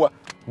bá wùwà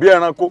bí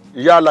ẹranko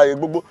ìyá àlàyé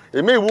gbogbo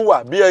èmi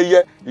ìwùwà bí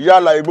ẹyẹ ìyá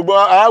àlàyé gbogbo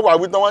àwa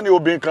wí tán wọ́n ní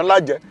obìnrin kan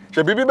lájẹ́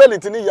ṣebí bíbélì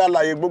ti ní ìyá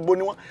àlàyé gbogbo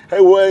ni wọ́n ẹ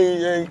wo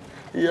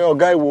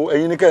ọ̀gá ìwò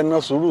ẹ̀yin ní kẹ́ ẹ̀ ná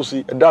sùúrù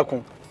sí ẹ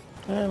dákun.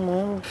 Mo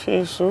ń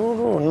fi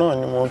sùúrù náà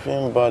ni mo fi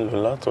ń bá lò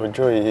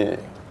látọjọ́ yìí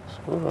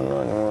sùúrù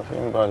náà ni mo fi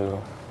ń bá lò.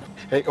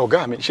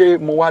 ọ̀gá mi ṣé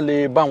mo wá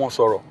lè bá wọn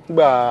sọ̀rọ̀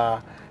nígbà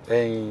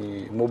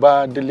mo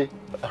bá délé.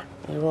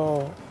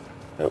 irọ́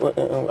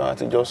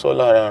àtijọ́ sọ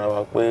láàrin ara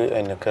wa pé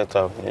ẹnì kẹta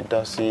ò ní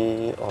dá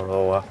sí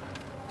ọ̀rọ̀ wa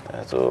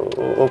So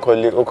ó kò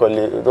lè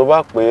tó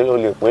bá pè ó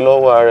lè pè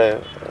lọ́wọ́ ara ẹ̀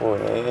ò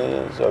ní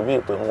sọ bí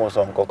ìpè wọn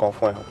sọ nǹkan kan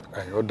fún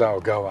ẹ. Ó dá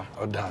ọ̀gá wa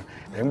ó dá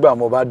nígbà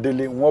mo bá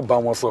délé wọ́n bá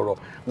wọn sọ̀rọ̀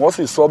wọ́n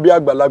sì sọ bí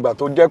àgbàlagbà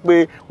tó jẹ́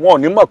pé wọn ò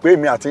ní mọ̀ pé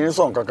èmi àti yín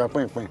sọ nǹkan kan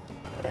pínpín.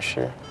 Ẹ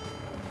ṣé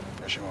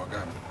wọn ọ̀gá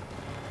mi.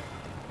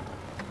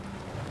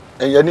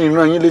 Ẹ̀yẹ ní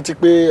ìran yín létí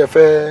pé ẹ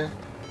fẹ́.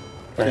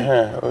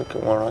 Ok,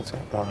 mo rántí.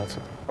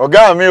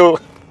 Ọ̀gá mi o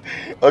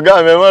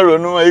ọ̀gá mi ẹ má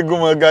ronú mọ́ igun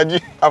mọ́ gají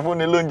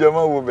afúnni lóúnjẹ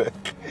mọ́ wo bẹ̀.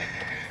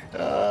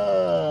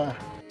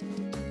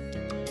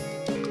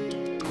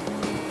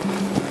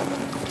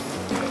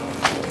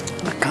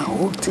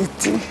 Àkànwó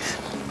títí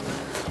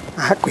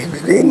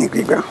àpègbè ní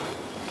gbígbà.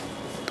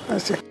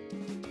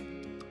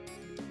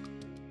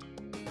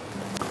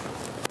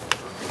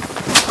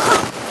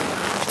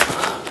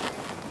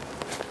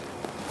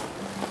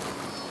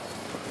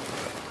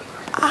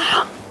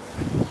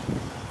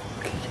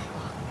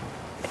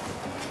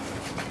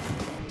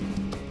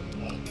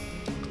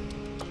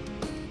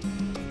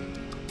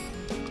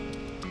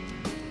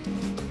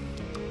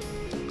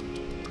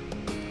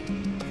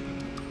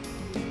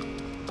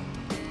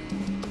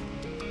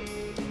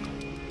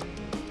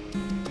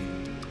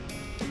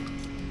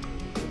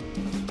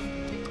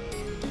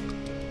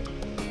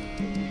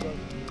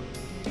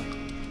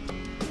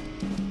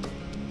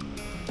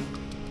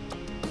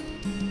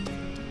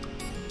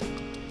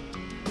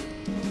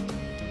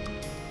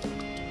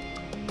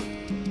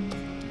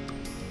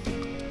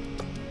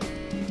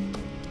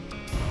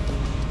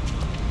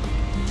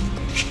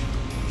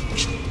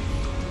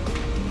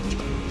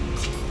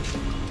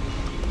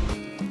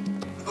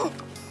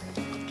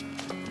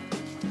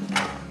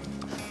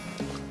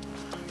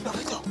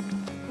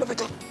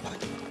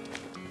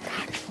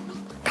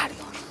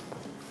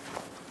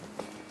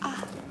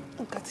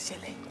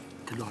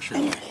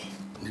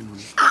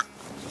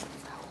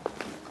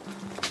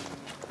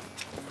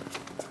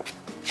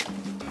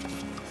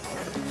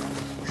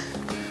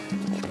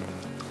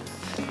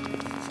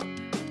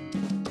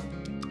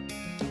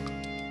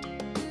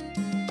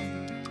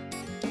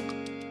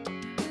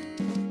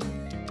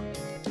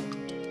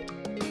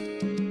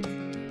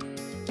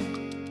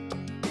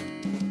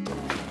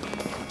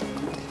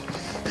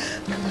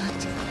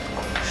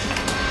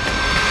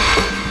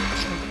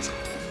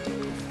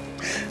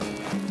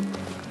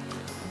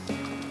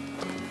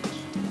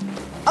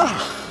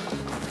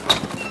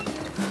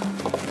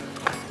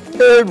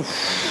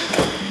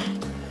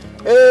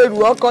 Eru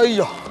ọkọ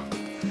iyọ̀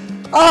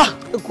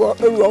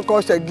eru ọkọ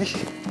ṣẹ̀gí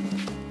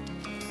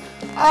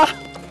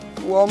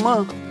wọ́n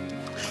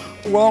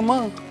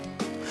mọ̀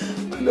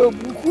ló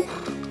bukú.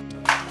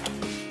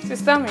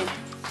 Sista mi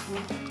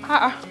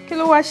kí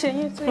ló wá ṣe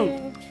yín tí.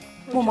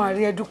 Mo máa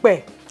rí ẹ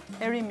Dúpẹ́.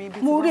 Ẹ rí mi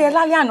bí. Mo rí ẹ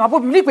lálẹ́ àná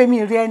abóbi mi pé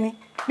mi rí ẹ ní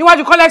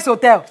níwájú Colex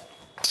Hotel.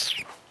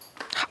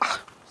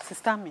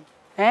 Sista mi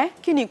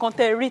kí ni nǹkan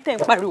tẹ́ rí tẹ́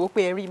ń pariwo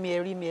pé ẹ rí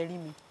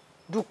mi.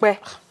 Dúpẹ́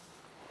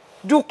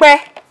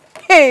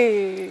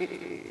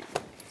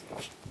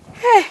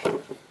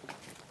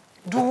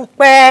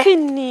Dúpẹ́ kí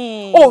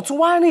ni. O tún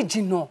wá rìn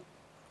jìnnà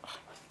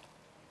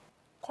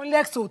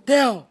Colex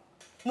Hotel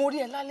mo rí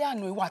ẹ lálẹ́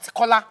àná ìwà àti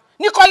Kọ́lá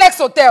ní Colex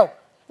Hotel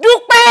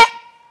Dúpẹ́.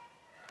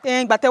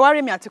 Ìgbà tẹ́ wá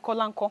rí mi àti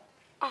Kọ́lá ńkọ́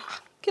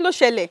kí ló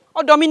ṣẹlẹ̀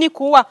ọ̀dọ̀ mi ní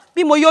kú wà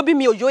bí mo yó bí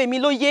mi ò yó èmi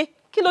ló yé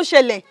kí ló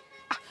ṣẹlẹ̀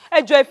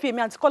ẹjọ́ ẹ fi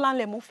èmi àti Kọ́lá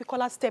ńlẹ̀ mo fi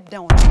Kọ́lá step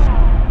down.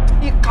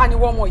 Ìkà ni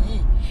wọ́n mọ̀ yìí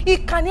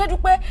ìkà ni ẹ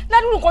Dúpẹ́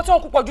ládùúgbò nǹkan tí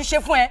wọ́n kú pọ̀jù ṣe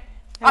fún ẹ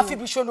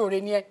àfibí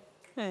ṣolóore ni ẹ.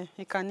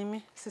 Ìkà ni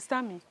mí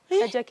sista mi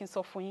ẹ jẹ́ kí n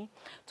sọ fún yín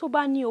tó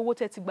bá ní owó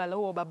tẹ́ ti gbà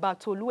lọ́wọ́ bàbá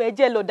Tolú ẹ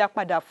jẹ́ lọ dá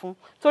padà fún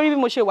torí bí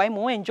mo ṣe wà yìí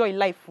mò ń enjoy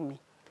life mi.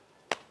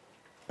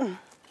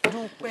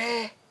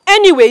 Dúpẹ́.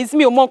 Anyways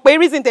mi ò mọ̀ pé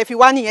reason tẹ́ fi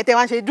wá nìyẹn tẹ́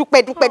wá ń ṣe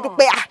dúpẹ́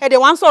ẹ dẹ̀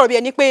wá ń sọ̀rọ̀ bí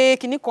ẹni pé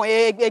kinní kan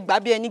ẹ gbà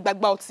bí ẹni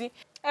gbàgbà ọtí.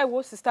 Ẹ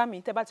wo sista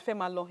mi tẹ́ bá ti fẹ́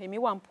máa lọ èmi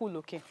wà ń pool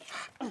òkè.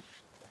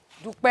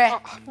 Dúpẹ́.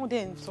 Wọ́n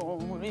dẹ̀ ń sọ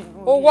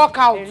o work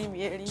out.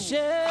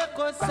 Ṣé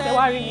kò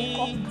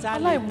sẹ́ni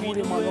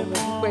aláìmoore mà lọ́mọ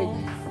Dúpẹ́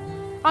yìí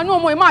àánú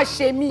ọmọ ẹ máa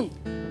ṣe mí.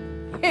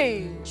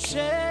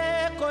 Ṣé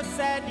kò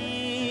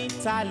sẹ́ni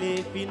tá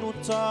lè finú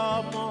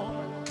tọ́mọ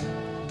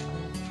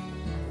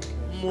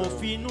mo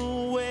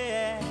finú wé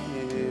ẹ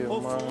ó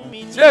fún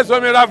mi. Ṣé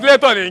èso mi ra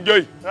fílétọ̀ ní ìjọ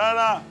yìí?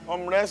 Rárá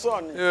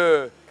ọmọrẹ́sọ̀ ni.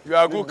 You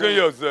are cooking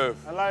yourself.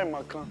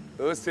 Aláìmọ̀kan.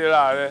 Ó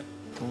ṣera rẹ.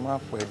 Má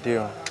pẹ́ dé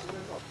o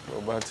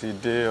tó bá ti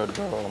dé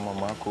ọ̀dọ̀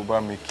màmá kó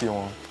bá mi kí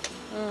wọn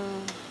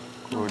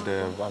kó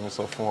dẹ̀ bá mi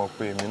sọ fún wọn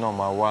pé èmi náà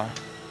máa wá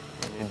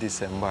ní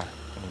December.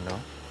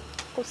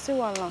 Kò sí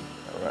wàhálà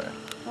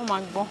wọ́n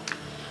máa gbọ́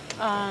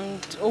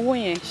and owó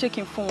yẹn ṣé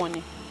kí n fún wọn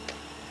ni.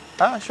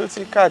 Ṣó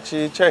ti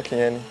káàchì check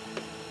yẹn ni.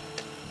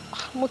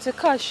 Mo ti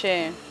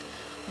káàṣẹ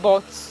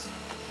but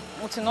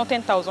mo ti ná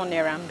 10,000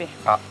 naira ń bẹ.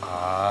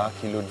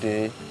 Kí ló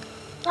dé.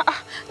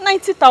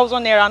 90,000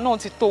 naira náà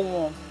ti tó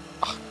wọn.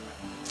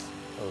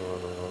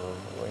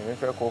 Èmi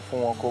fẹ́ kó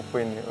fún wọn kó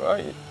pé ni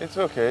it's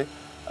okay.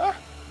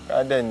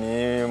 Ká dẹ̀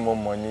ní mo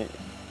mọ̀ ni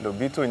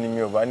lòbítò ni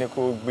mi ò bá ní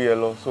kó gbé ẹ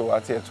lọ so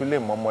àti ẹ̀ tún lè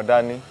mọ ọmọ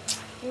dání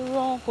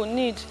Irọ́ kò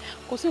need.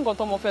 Kò sí nǹkan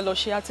tó mo fẹ́ lọ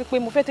ṣe àti pé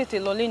mo fẹ́ tètè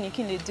lọ lé ní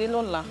kí n lè dé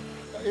lọ́la.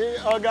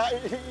 Ọ̀gá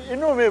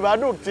inú mi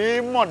ìbádùn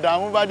tí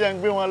mọ̀dàmú bá jẹ́ ń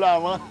gbé wọn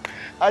láàmú.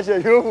 A ṣe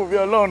yóò mú bí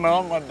Ọlọ́run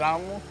náà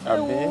mọ̀dàmú.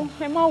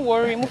 Ẹ má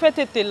worry, mo fẹ́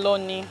tètè lọ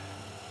ni.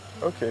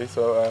 Okay,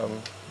 so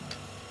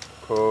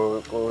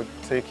go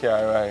take care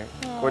ara ẹ.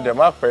 Kò dẹ̀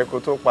má pẹ́ kó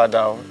tó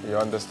padà o, you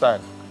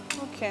understand?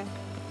 Okay.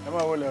 Ẹ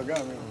máa wọlé ọ̀gá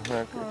mi.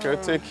 Kò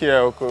take care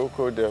o,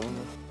 kò dẹ̀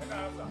mú.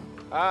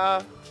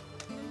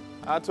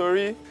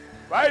 Àtòrí.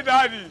 Bye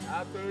daddy.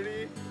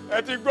 Àtòrí.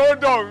 Ẹ ti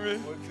gbọ́dọ̀ mi.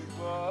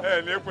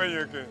 Ẹ ní pé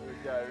yẹn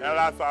ẹ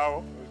ra sa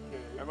o.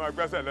 Ẹ máa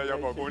gbẹ́sẹ̀ lẹ́yọ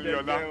kọ̀ọ̀kan lé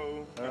ọlá.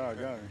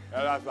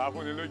 Ẹ ra sa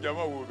fún ni ló jẹ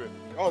mọ́ wo bẹ̀.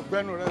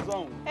 Ọ̀gbẹ́nu rẹ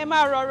sọ̀hún. Ẹ má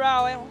rọra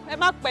o, ẹ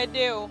má pẹ́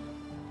dé o.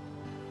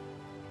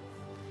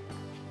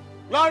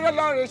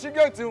 Láàrin sí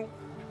géètì un.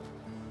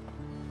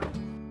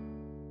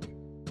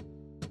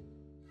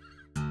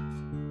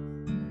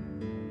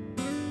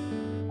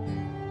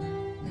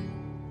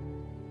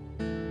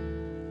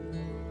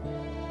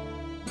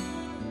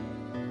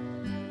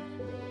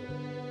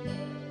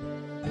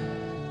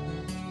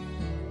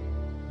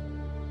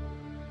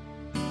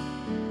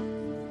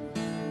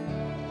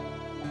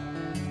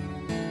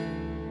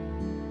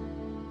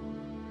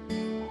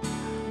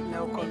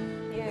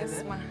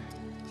 Yes, ma.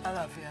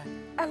 Àlàáfíà.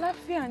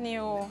 Àlàáfíà ni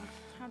o.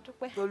 A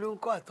dúpẹ́. Tolú ń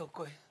kọ́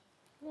àtọkọ ẹ̀.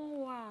 Wọ́n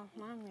wà,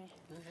 màmí.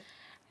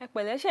 Ẹ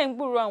pẹ̀lẹ́ ṣe ń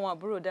gbúròó àwọn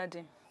àbúrò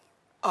dáàdì.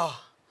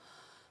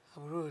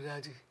 Àbúrò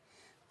dáàdì,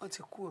 wọ́n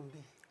ti kú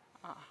òǹbí.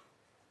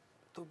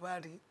 Tó bá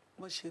rí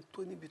wọ́n ṣe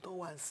tó níbi tó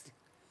wà sí.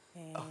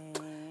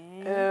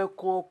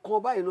 Kọ̀ọ̀kan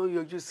báyìí ló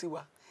yọjú sí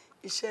wa.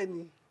 Iṣẹ́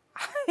ni.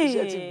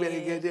 Iṣẹ́ ti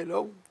gbẹ̀rẹ̀gẹ̀dẹ̀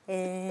lọ́hùn.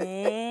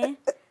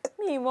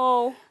 Mi mọ̀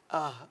o.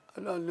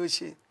 Ọlọ́run ló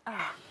ṣe.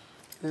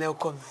 Ilé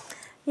ọkọ mi.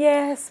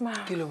 Yes, ma.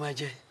 Kí ló máa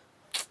jẹ?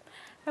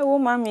 Ẹ wo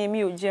màmí,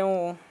 èmi ò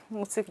jẹun o.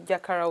 Mo ti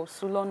jàkàrà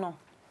òsú lọ́nà.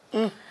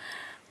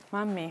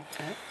 Màmí,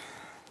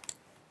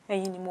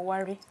 ẹ̀yin ni mo wá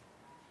rí.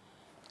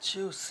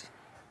 Ṣé o sì?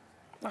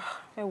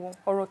 Ẹ wo,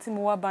 ọ̀rọ̀ tí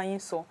mo wá bá yín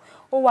sọ,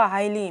 ó wà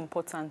highly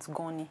important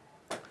gan ni.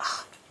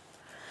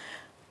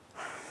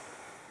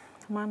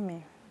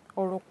 Màmí,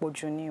 ọ̀rọ̀ pọ̀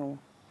jù ni o.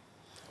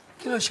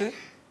 Kí ló ṣe?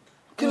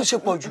 Kí ló ṣe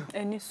pọ̀ jù?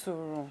 Ẹ ní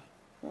sùúrù.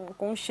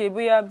 Kò ń ṣe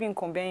bóyá bí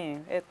nǹkan bẹ́ẹ̀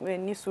yẹn, ẹ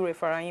ní sùúrù, ẹ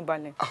fara yín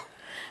balẹ̀.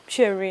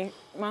 Ṣé rí,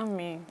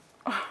 màmí,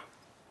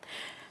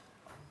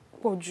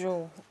 pọ̀ jù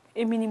o.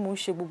 Èmi ni mo ń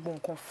ṣe gbogbo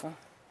nǹkan fún.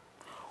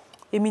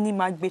 Èmi ni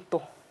màá gbé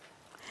tọ̀.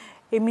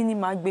 Èmi ni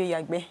màá gbé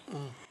yàgbẹ́.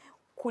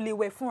 Kò lè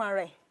wẹ̀ fúnra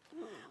rẹ̀.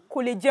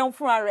 Kò lè jẹun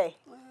fúnra rẹ̀.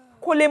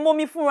 Kò lè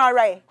mọ́mí fúnra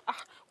rẹ̀.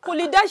 Kò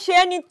lè dá ṣe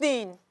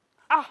anything.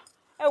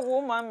 Ẹ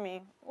wo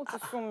màmí, ó ti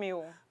sún mi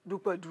o.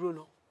 Dúpẹ́ dúró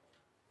lọ.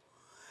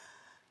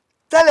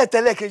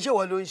 Tẹ́lẹ̀tẹ́lẹ̀ kì í ṣe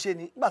wọ́n ló ń ṣe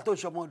ni nígbà tó ń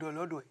ṣọmọ ọ̀dọ̀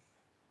lọ́dọ̀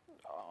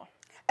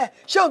ẹ̀.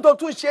 Ṣé ohun tó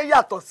tún ṣe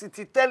yàtọ̀ sí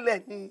ti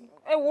tẹ́lẹ̀ ni?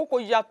 Ẹ wo kò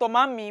yàtọ̀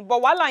màmí, bọ̀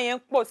wàhálà yẹn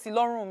pọ̀ sí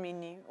lọ́rùn mi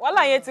ni.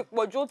 Wàhálà yẹn ti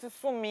pọ̀ jù, ó ti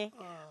sún mi.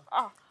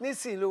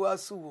 Nísìnyí ló wá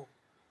sú wò.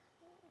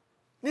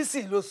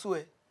 Nísìnyí ló sú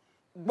ẹ.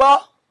 Gbọ́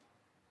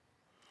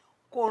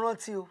kó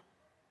rántí o.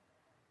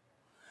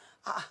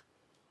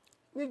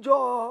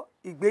 Níjọ́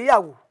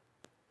ìgbéyàwó,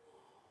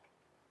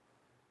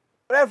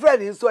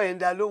 rẹ́fẹ̀rẹ̀ndì ń sọ ẹ̀ ń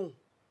dá lóhùn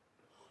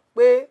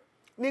pé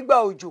nígbà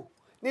òjò,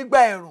 nígbà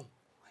ẹ̀rùn,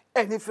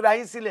 ẹni fira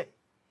yín sílẹ̀.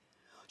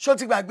 Ṣó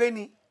ti gbàgbé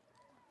ni?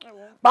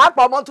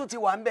 Pàápàá ọmọ tún ti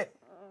wà ń bẹ̀.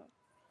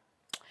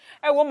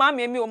 Ẹ wo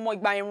màmí, èmi ò mọ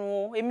ìgbà ẹ̀rùn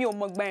o. Èmi ò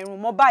mọ ìgbà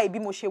ẹ̀rùn mọ́ báyìí bí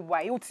mo ṣe wà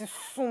yìí, ó ti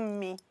sún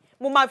mi.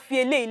 Mo máa fi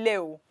eléyìí lẹ̀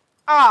o.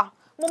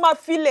 Mo máa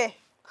fi lẹ̀.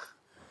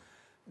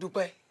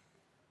 Dúpẹ́.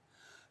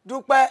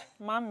 Dúpẹ́.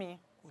 Màmí.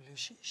 Kò lè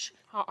ṣe é ṣe.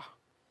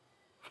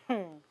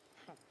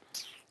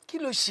 Kí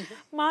ló ṣe?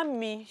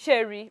 Màmí, ṣe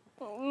rí,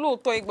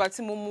 lóòótọ́ ìgbà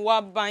tí mo mú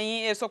wá bá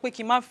yín, ẹ sọ pé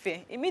kí n má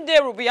fẹ́. Èmi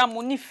dẹ̀ rò bóyá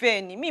mo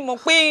nífẹ̀ẹ́ ni. Mi mọ̀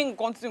pé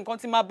nǹkan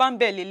tí máa bá ń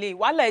bẹ̀ lélẹ̀.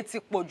 Wàhálà ẹ ti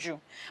pọ̀ jù.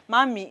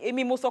 Màmí,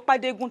 èmi mo sọ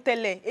pàdé eégún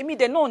tẹ́lẹ̀. Èmi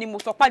dẹ̀ náà ni mo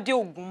sọ pàdé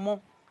ògún mọ́.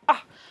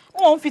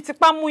 Wọ́n ń fi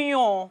tipá mú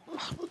yàn.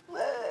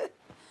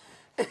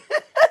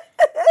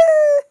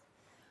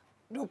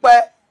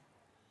 Dúpẹ́.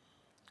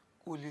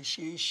 Kò lè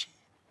ṣe é ṣe.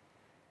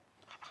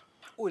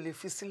 Ó lè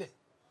fi sílẹ̀.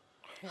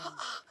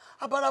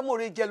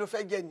 Abáramọ̀rẹ́ jẹ ló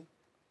fẹ́ jẹ ni.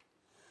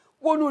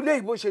 Wọnú ilé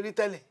ìbò ṣe rí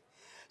tẹ́lẹ̀.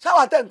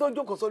 Ṣáwà tẹ́ ń tó ń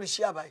jókòó sórí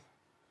iṣẹ́ àbáyé.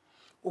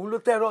 Òun ló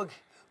tẹ́ rọ́ọ̀gì,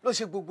 ló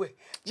ṣe gbogbo ẹ̀,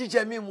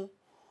 jíjẹ mímu.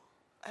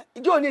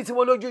 Ìjọ́ òní tí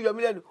mo lójú yọ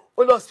mí lẹ́nu,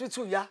 ó lọ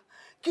hospital yá.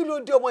 Kí ló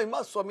dé ọmọ yìí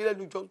má sọ mí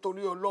lẹ́nu jọ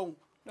nítorí Ọlọ́run?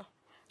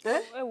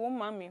 Ẹ wo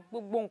màmí,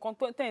 gbogbo nǹkan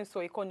tó tẹ̀ ń sọ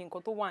ìkọ́ ni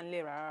nǹkan tó wà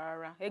nílẹ̀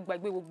rárá. Ẹ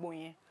gbàgbé gbogbo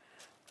yẹn.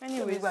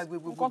 Anyways,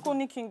 nǹkan tó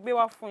ní kí n gbé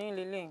wá fún yín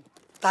lélẹ́yìn.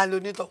 Ta ló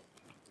ní tán?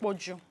 Pọ̀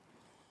jù.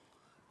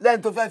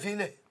 Lẹ́yìn tó fẹ́ fi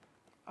ilẹ̀.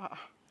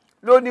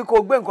 Ló ní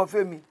kó gbé nǹkan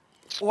fẹ́ mi.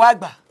 Ó wá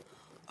gbà.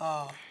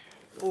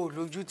 Ó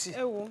lójú tì.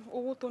 Ẹ wo,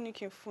 owó tó ní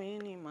kí n fún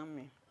yín ní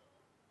màmí.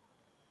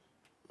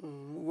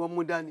 Wọ́n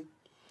mú dání.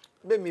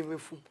 Bẹ́ẹ̀ mi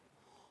fún.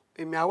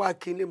 Èmi àwa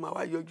kí ilé màá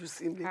wá yọjú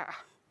sí ilé.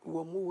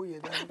 Ìwọ mú owó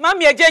yẹn dání.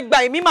 Màmí ẹ jẹ́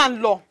gbà, èmi máa ń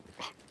lọ.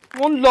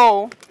 Mo ń lọ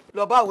o.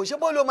 Lọ bá wo, ṣé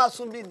bó ló máa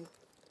sùn bí ni?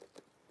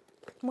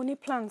 Mo ní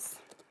plans.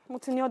 Mo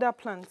ti ní other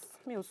plans.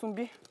 Mi ò sùn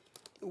bí.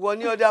 Ìwọ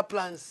ní other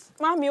plans.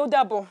 Màmí, ó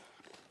dàbọ̀.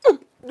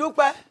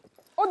 Dúpẹ́.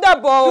 Ó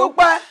dàbọ̀ o.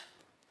 Dúpẹ́.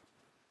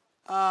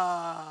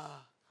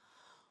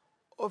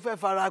 ó fẹ́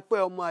fara pẹ́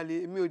ọmọ àlè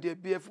mi ò dẹ̀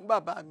bí ẹ fún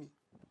bàbá mi.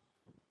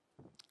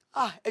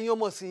 Ẹ̀yin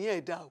ọmọ sì yẹn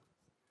ẹ̀dá o.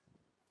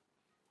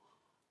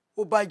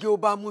 Ó bá jẹ́ ó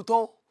bá mu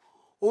tán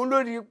òun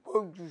lórí ipò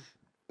jù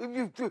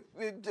ibi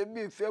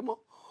mi ìfẹ́ mọ́.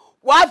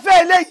 Wàá fẹ́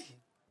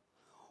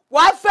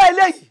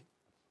eléyìí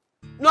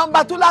nọ́mbà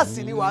tó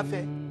láàsì ni wàá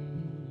fẹ́.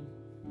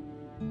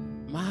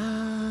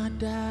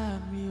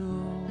 Madami o,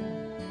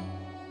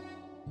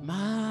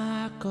 má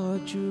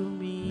kọjú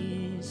mi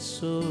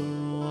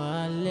sórun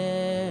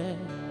alẹ́,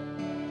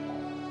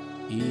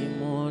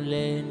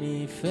 ìmọ̀lẹ̀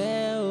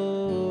nífẹ̀ẹ́ o,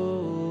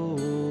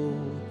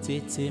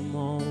 tètè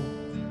mọ̀.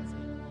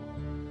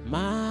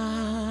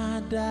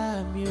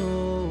 Madami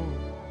o,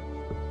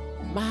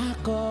 má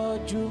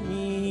kọjú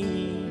mi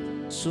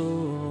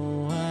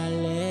sórun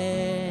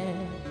alẹ́,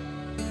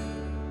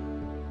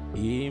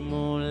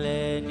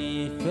 ìmọ̀lẹ̀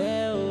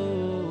nífẹ̀ẹ́ o,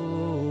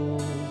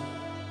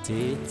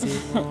 tètè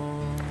mọ̀.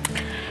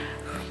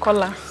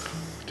 Kọ́lá.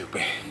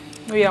 Dúpẹ́.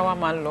 Ó yá wa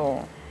máa lọ.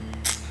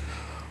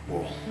 Wo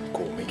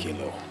kò mí kí n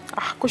lọ.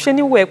 Kò ṣe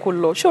ní wẹ̀ kò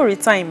lọ. Ṣé o rí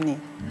time ni?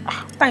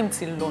 Time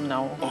ti lọ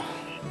now.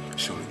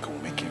 Ṣorí kò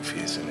mí kí n fi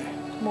sílẹ̀.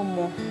 Mo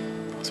mọ̀.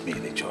 It's me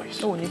the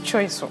choice. O ní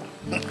choice o.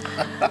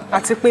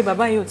 Àti pé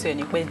bàbá yóò tẹ̀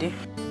ní pẹ́ dé.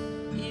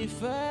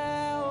 Ìfẹ́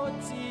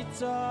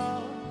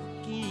òtítọ́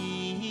kì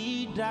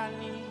í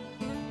dání.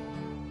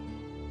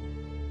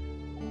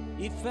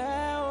 Ìfẹ́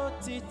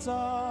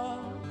òtítọ́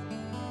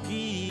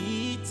kì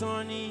í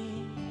tán ni.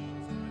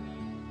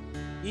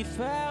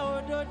 Ìfẹ́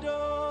òdodo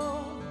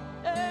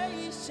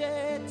èyí ṣe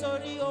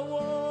torí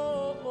owó.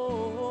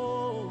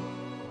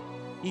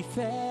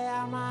 Ìfẹ́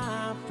a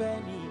máa fẹ́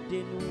ní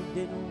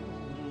dénúdénú.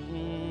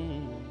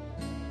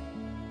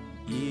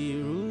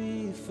 Irú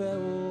ìfẹ́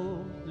wo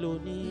ló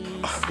ní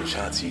sí? Kò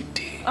ṣáà ti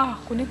dé.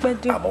 Kò ní pẹ́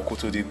dé. Àmọ́ kó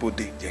tó di bó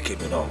dé jẹ́ kí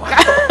èmi náà máa.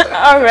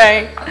 All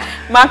right,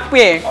 má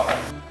pè é.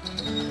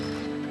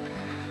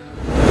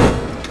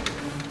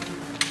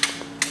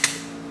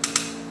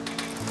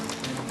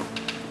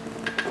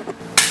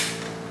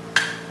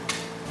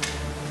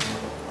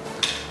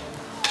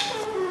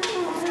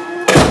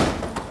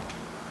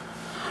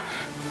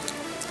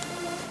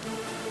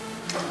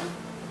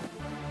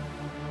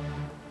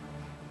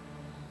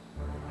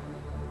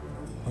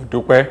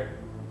 Dúpẹ́.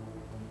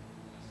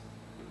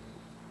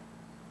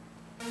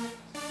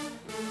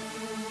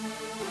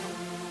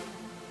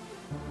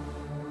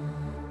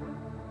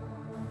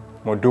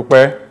 Mo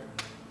dúpẹ́.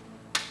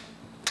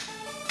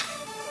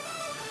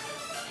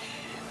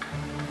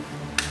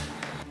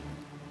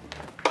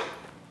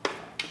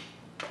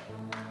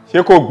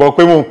 Ṣé kò gbọ́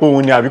pé mò ń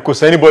pohùn ni àbí kò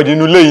sẹ́nibọ́dì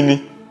inú ilé yìí ni?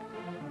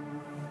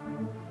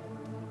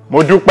 Mo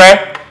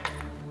dúpẹ́.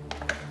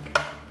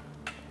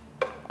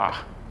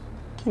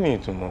 Kí ni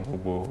ìtumọ̀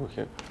gbogbo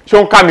ṣé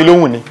ó ń ká mi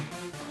lóhùn ni?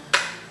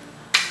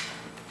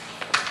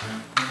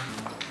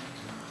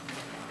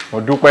 Mo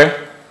dúpẹ́.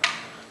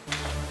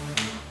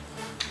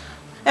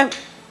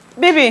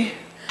 Baby,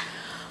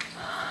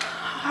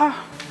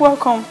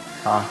 welcome.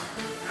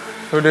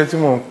 Tó dé tí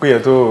mò ń pè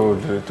ẹ́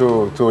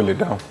tó lè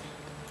dáhùn.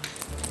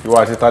 Ìwọ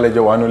àti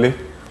Tálẹ́jọ wà nulẹ̀.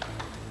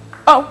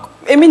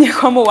 Èmi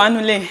nìkan mo wà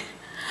nulẹ̀.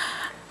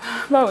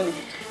 Báwo ni?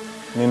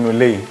 Nínú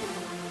ilé yìí.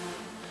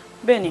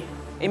 Bẹ́ẹ̀ni,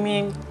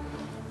 èmi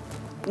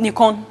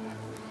nìkan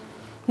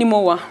ni mo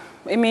wà.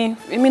 Èmi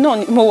náà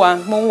ni mo wà,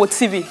 mo ń wo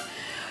TV.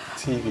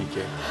 TV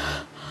kẹ.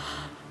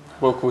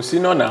 Bọ̀ kò sí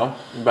náà náà.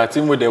 Ìgbà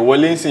tí mo dẹ̀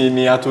wọlé ńsìn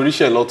ni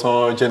atoríṣẹ̀ lọ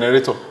tan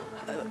generator.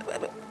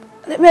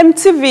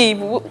 TV.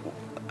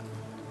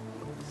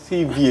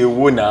 TV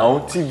èwo now?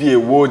 TV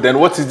èwo? Then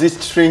what is this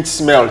strange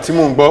smell tí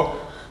mò ń gbọ́?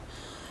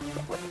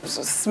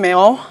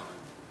 Smell?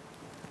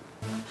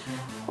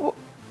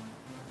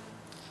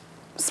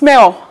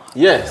 Smell?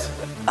 Yes.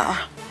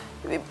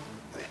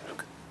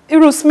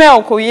 Irú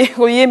smell kò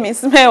yé mi.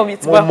 Smell mi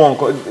ti bá. Mo mọ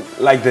nǹkan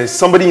like there's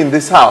somebody in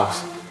this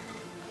house.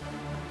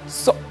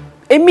 So,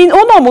 èmi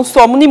ó náà mo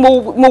sọ ní mo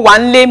wà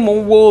nílé mo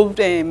wo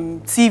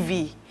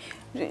TV.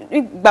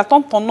 Ìgbà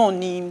tán náà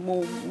ni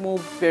mo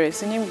bẹ̀rẹ̀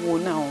sí ní wo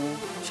náà.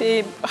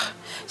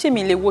 Ṣé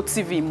mi lè wo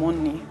TV mọ́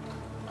ni?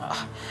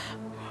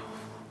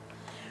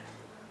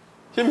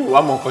 Ṣé mi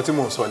wá mọ nǹkan tí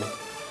mò ń sọ ni?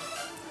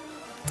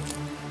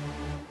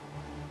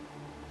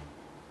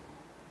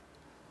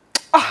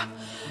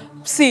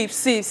 Sí,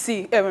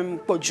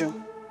 pọ̀jù.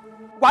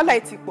 Wàhálà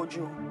ẹ̀ ti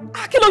pọ̀jù.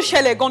 Kí ló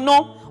ṣẹlẹ̀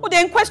gan-an? Ó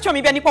dẹ̀ ń question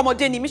mi bí ẹni pé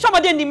ọmọdé ni mi. Ṣé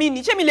ọmọdé ni mi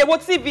ni? Ṣé mi lè wo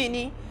TV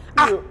ni?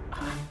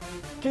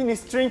 Kí ni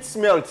strange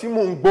smell tí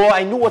mò ń gbọ́?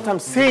 I know what I'm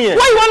saying.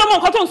 Wọ́n ìwọ ló mọ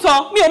nǹkan tó ń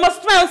sọ. Mi ò mọ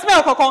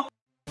smell kankan.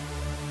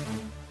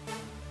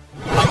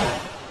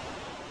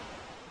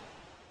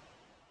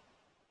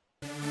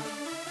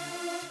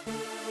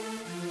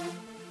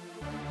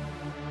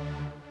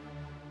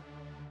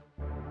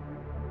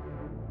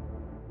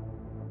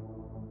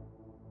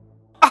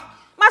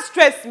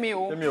 Stress mi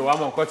o. Ṣé mi ò wá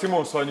mọ nǹkan tí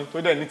mò ń sọ ni tó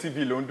dẹ̀ ní TV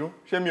ló ń dún?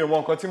 Ṣé mi ò mọ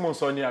nǹkan tí mò ń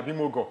sọ ni àbí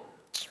mo gọ̀?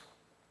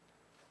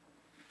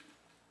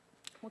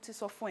 Mo ti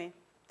sọ fún ẹ,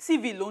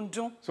 TV ló ń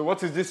dún. So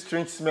what is this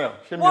strange smell?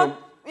 Ṣé mi ò.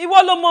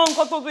 Ìwọ ló mọ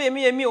nǹkan tó dún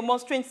èmi ò mọ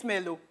strange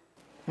smell o.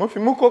 Mo fi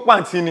mú kó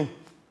pàǹtí ni.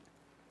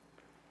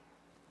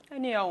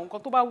 ní àwọn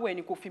nǹkan tó bá wù ẹ́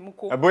ni kò fi mú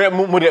kó. Bóyá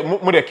mo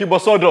dẹ̀ kí bọ́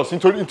sawdust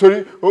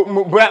nítorí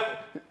bóyá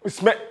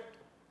smell.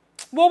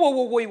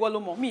 Wo ìwọ ló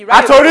mọ̀ mi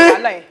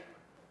ìráyè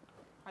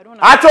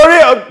àtòrí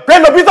pé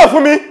Lobito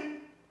fún mi.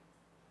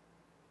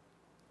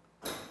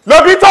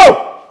 Lobito.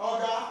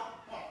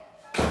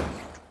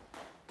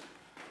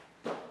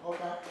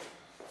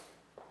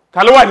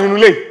 Ta ló wà nínú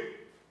ilé?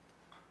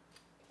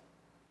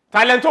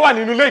 Talent tó wà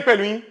nínú ilé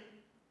pẹ̀lú yín?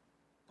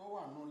 Tó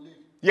wà nínú ilé?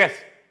 Yes.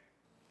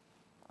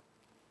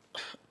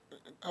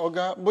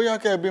 Ọ̀gá, bóyá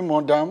kẹ́ ẹ bí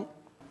madam.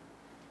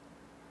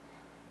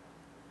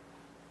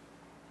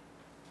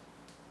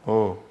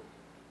 Oh.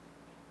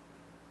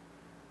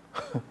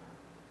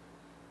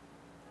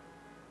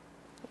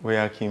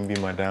 Bóyá kí n bí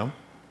madam.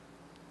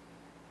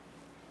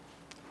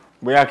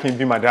 Bóyá kí n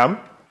bí madam.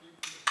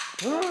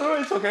 No,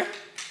 it's okay.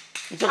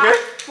 It's okay.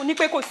 Mo ní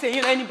pé kò sí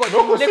eyín anybody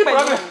No, kò sí lé pẹ̀lú.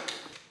 problem.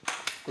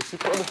 Kò sí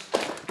problem.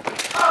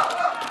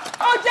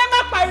 Ó jẹ́ má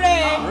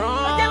parẹ́.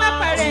 Ó jẹ́ má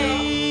parẹ́.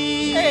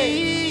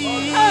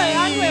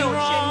 Àánú ẹ̀ ò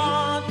ṣe mí.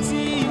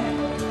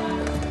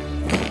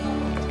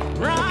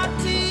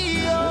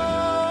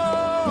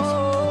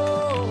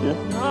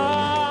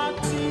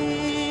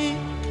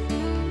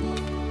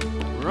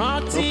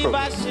 Rántí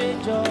bá ṣe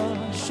jọ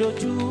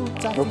ṣojú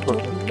tàbí tó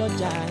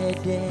lọ́jà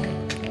ẹ̀dẹ̀.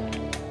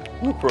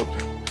 No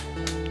problem.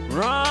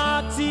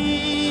 Rántí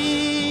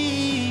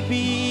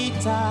ibi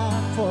tá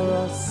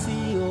fọ̀rọ̀ sí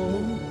o. Mo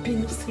ń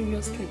bínú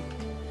seriously.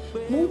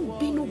 Mo ń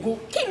bínú gan.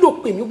 Kí ló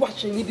pè mí wá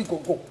ṣe níbi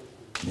gọ̀gọ̀?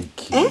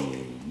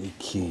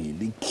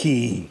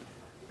 Nikki.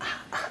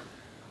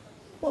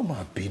 Má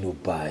máa bínú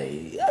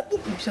báyìí.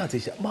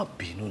 Má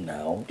bínú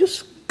now.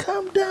 Just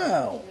calm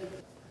down.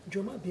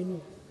 Jọ̀ọ́ má bínú.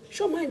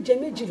 Ṣó máa ń jẹ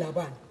méjìlá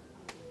bá ní?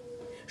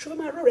 Ṣó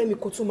máa rọ̀rẹ́ mi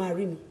kó tún máa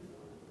rí mi?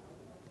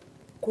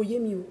 Kò yé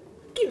mi o.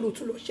 Kí ló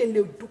tún lọ ṣe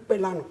lè dúpẹ́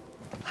lánàá?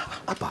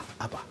 Abba.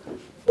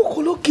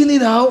 Bukolo kini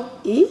now.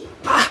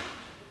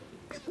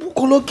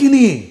 Bukolo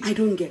kini. I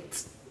don't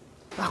get.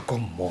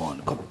 Come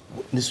on. Come.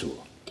 Nisu.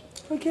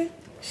 Okay.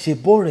 Ṣé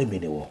bọ́ọ̀rẹ́ mi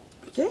ni wọ́n?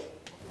 Okay.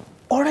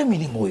 Ọ̀rẹ́ mi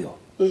ni mo yọ̀.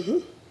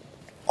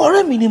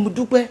 Ọ̀rẹ́ mi ni mo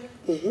dúpẹ́.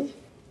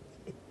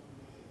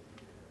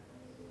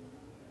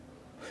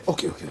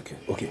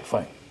 Okay,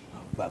 fine.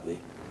 Babe,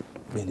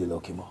 bend the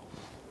lucky mo.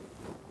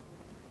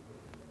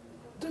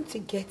 Don't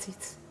you get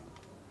it?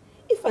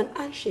 If an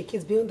handshake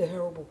is beyond the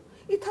horrible,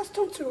 it has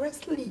turned to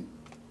wrestling.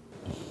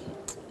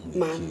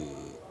 Man,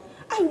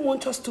 I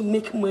want us to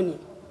make money.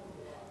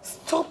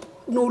 Stop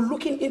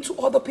looking into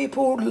other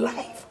people's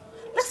life.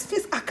 Let's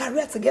face our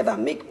career together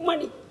and make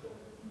money.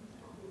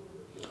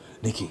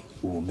 Nikki,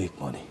 we will make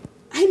money.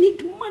 I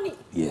need money.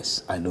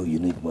 Yes, I know you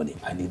need money.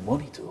 I need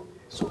money too.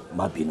 So,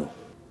 má bínú.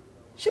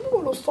 Ṣé bí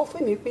wọ́n lọ sọ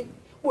fún mi pé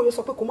mo lè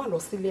sọ pé kó má lọ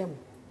sílé ẹ̀mọ́?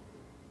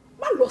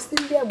 Má lọ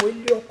sílé ẹ̀mọ́,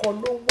 ilé ọkọ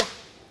ló wà.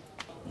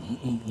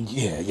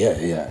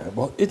 Yeah.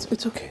 But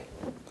it's okay.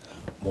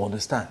 More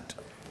understand.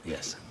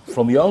 Yes.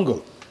 From your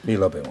angle, me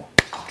love him.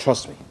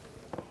 Trust me.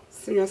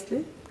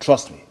 Seriously?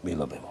 Trust me, me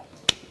love him.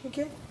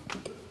 Okay.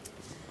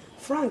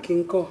 Frank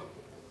ńkọ́?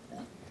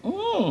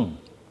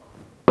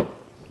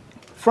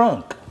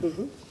 Frank.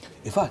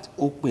 In fact,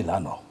 ó pè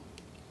lánàá.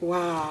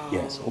 Wow.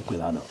 Yes, ó pè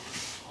lánàá.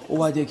 Ó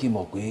wá jẹ́ kí n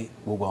mọ̀ pé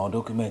gbogbo àwọn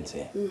documents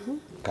ẹ̀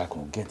ká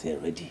kàn get it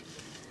ready.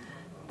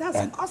 That's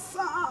And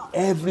awesome.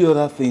 every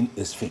other thing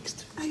is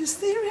fixed. Are you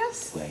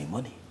serious? We are in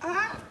money.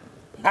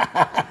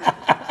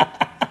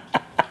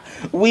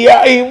 We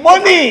are in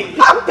money.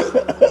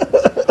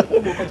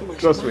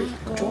 Trust me.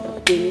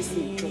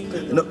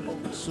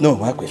 No,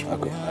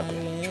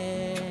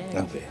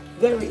 okay.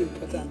 Very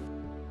important.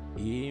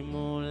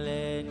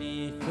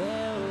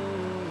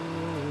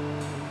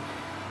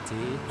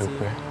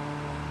 Dúpẹ́,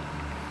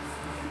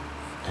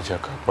 ẹ jẹ́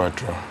ká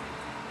gbàdúrà.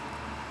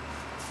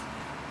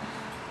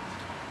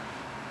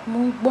 Mo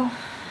ń gbọ́.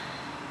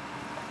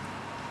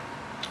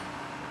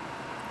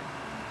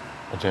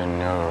 Ó jẹ́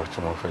ní ọ̀rọ̀ tí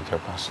mo fẹ́ jẹ́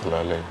ká sọ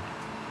lálẹ́ yìí.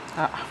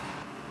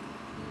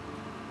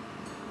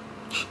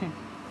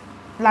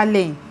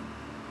 Lálẹ́ yìí.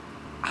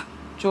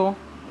 Jọ,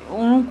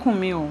 orún kùn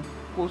mí o.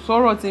 Kò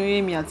sọ̀rọ̀ tí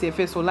èmi àti ẹ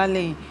fẹ́ sọ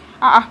lálẹ́ yìí.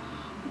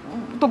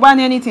 Tó bá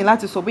ní anything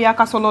láti sọ bóyá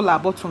ká sọ lọ́la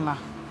àbọ̀túnla.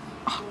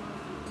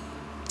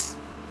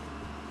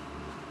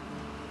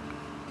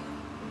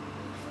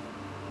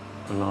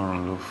 Ọlọ́run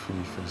ló fi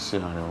ìfẹ́ sí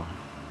àárín wa.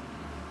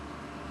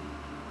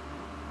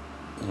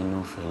 Nínú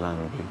ìfẹ́ là ń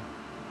gbé.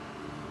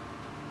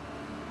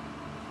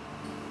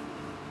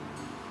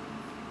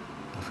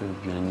 Mo fẹ́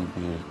bi ẹ́ ní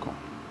ìbéèrè kan.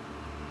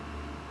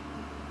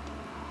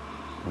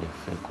 Mo lè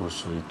fẹ́ kó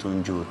sọ èyí tó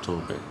ń jó tó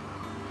bẹ́ẹ̀.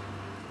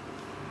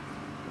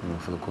 Mo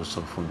fẹ́ kó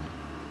sọ fún mi.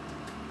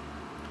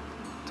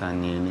 Ta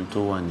ni ẹni tó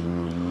wà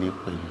nínú ilé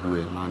pẹ̀lú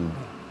ẹ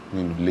lánàá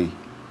nínú ilé?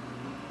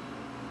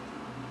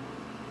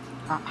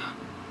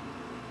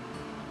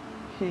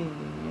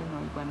 Ẹ̀rọ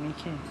ìgbà mi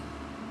kẹ́.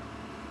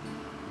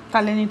 Ta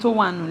lẹni tó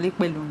wà nù lé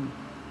pẹ̀lú mi?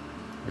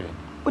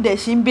 Ó dẹ̀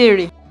ṣì ń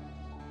béèrè.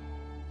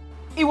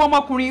 Ìwọ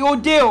ọmọkùnrin ó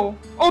dé o,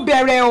 ó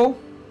bẹ̀rẹ̀ o.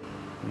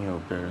 Mi ò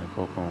bẹ̀rẹ̀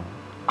kankan.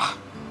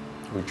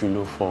 Ojú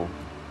ló fọ́ o.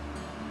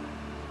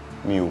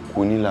 Mi ò kú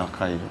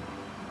nílàákàyè.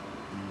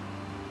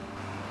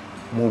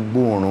 Mo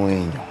gbóòórùn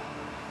èèyàn.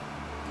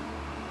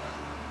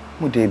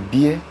 Mo dẹ̀ bí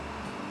ẹ́,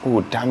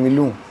 o dá mi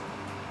lóhùn.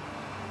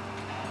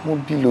 Mo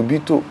bí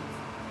lòbítò,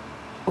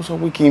 ó sọ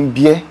pé kí n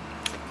bí ẹ́.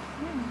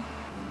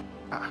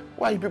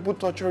 Why are you people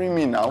torturing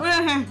me now?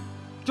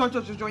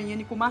 Jọjọ ìyẹn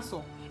ni kò má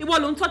sọ. Ìwọ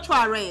ló ń torture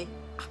ara ẹ̀.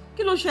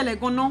 Kí ló ṣẹlẹ̀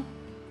gan-an?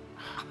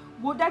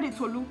 Wo Daddy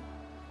Tolu,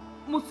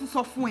 mo ti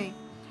sọ fún ẹ.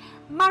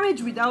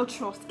 Marriage without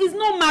trust is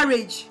no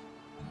marriage.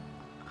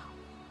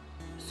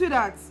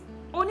 Sweetheart,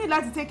 o ní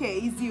láti take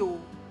it easy o.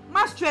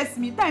 Má stress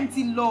me, time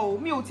ti lọ o.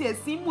 Mi ò tiẹ̀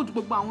sí mood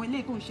gbogbo àwọn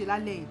eléyìí tó ń ṣe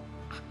lálẹ́ yìí.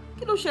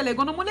 Kí ló ṣẹlẹ̀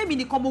gan-an? Mo lémi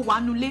nìkan mo wà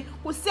nulẹ̀.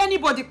 Kò sí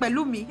anybody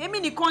pẹ̀lú mi. Èmi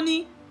nìkan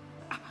ni.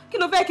 Kí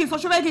ló fẹ́ kí n sọ?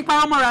 Ṣó fẹ́ kí n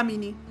parọ́ mọ́ra mi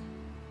ni?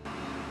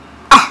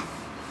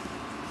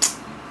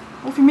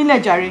 Ó fi mí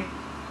lẹ̀ jàre.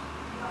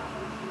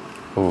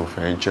 O ò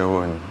fẹ́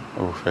jẹ́wọ́ ni,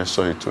 o ò fẹ́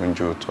sọ ètò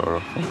oúnjẹ òtọrọ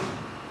fún.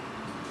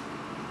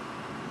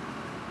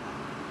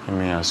 Let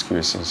me ask you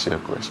a sincere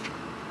question.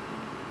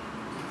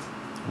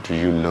 Do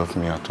you love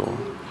me at all?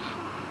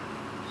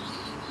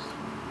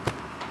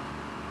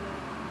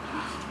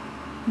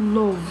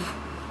 Love.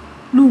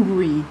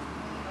 Lóru yìí.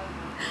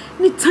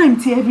 Ní time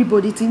tí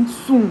everybody ti ń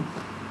sùn.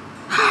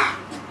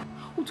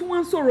 O tún wá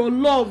ń sọ̀rọ̀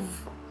love.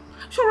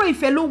 Ṣọ́rọ̀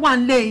ìfẹ́ ló wà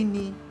nílẹ̀ yìí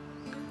ni.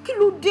 Kí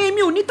ló dé?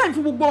 Mi ò ní time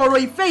fún gbogbo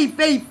ọ̀rọ̀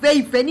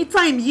ìfẹ́ ní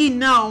time yìí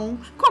now.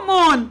 Come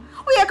on.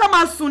 Ó yẹ ká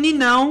máa sùn ní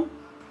now.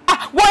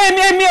 Wọ́n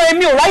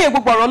èmi ò ráyè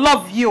gbogbo ọ̀rọ̀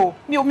love yìí o.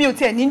 Mi ò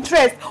tiẹ̀ ní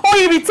interest. Ó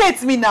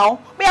irritate me now.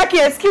 Bóyá kí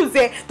excuse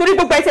ẹ torí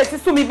gbogbo ẹ̀ṣẹ̀ ti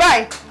sú mi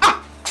báyìí.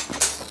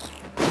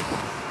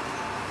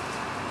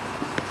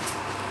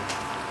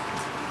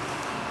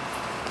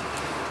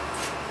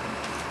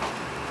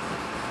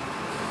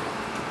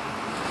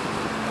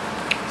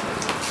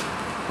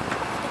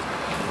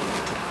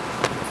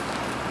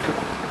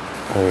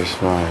 Where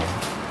is mine?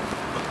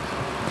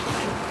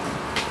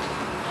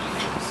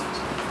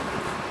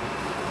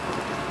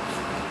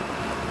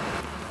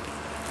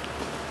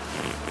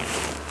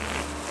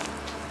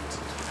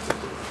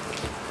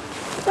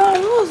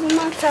 Dad, what's the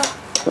matter?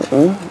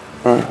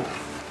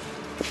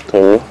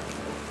 Tolu?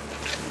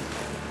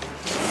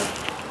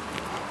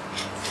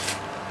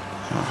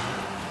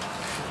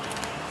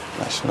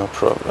 That's no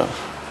problem.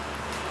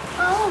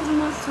 What's the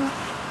matter?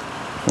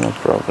 No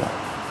problem.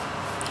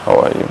 How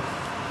are you?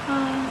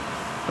 Fine.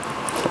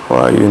 Why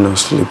are you not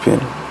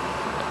sleeping?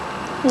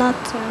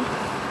 Nothing.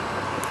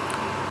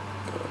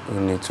 You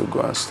need to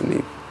go and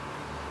sleep.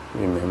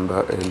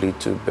 Remember, early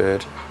to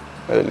bed,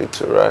 early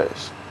to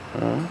rise.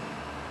 Hmm?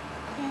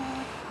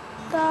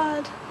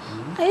 Dad,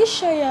 are you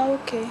sure you're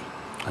okay?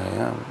 I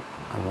am.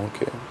 I'm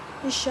okay.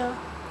 You sure?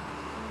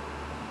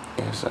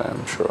 Yes, I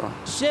am sure.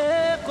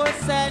 Ṣé kò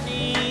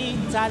sẹ́ni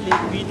tá lè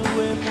bínú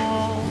wé mọ́?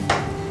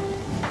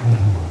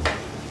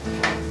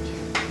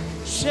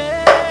 Ṣé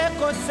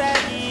kò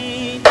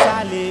sẹ́ni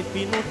tá lè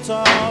bínú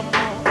tọ́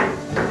mọ́?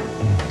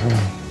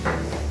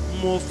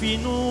 Mo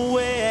finú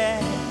wé ẹ,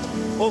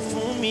 ó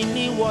fún mi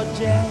níwọ̀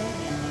jẹ.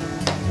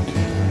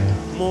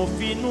 Mo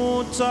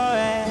finú tọ́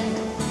ẹ,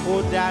 ó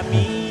dà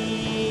mí.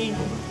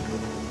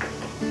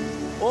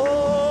 Ó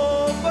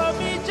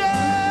bomi jẹ́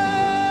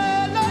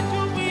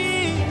lójú mi.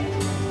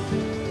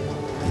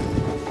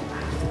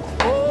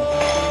 Ó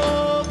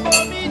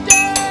bomi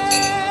jẹ́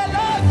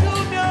lójú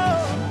mi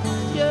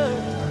o.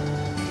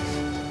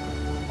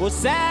 Kò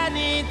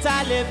sẹ́ni tá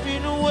lè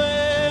finú wé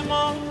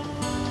mọ́.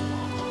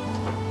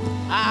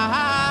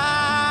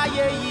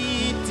 Ayé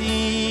yìí ti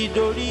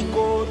dorí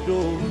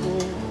kodò.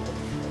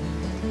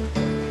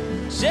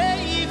 Ṣé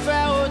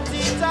ìfẹ́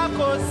òtítọ́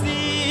kò sí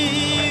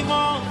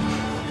mọ́?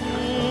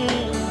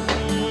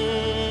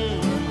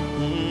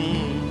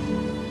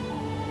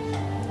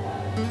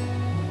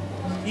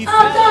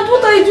 Dad,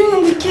 what are you doing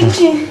in the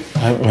kitchen?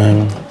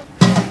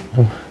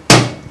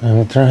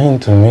 I'm trying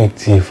to make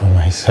tea for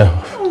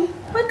myself. Oh,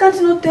 why can't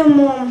you not tell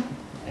Mom?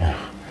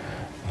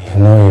 You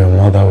know your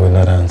mother will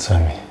not answer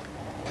me.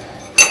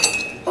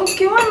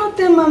 Okay, why not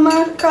tell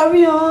Mama?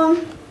 Carry on.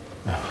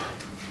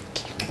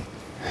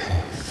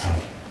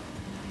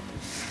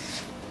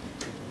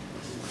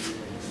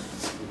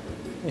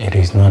 It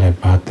is not a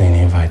bad thing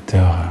if I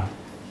tell her.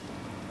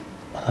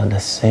 But at the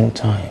same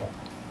time,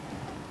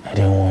 I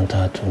don't want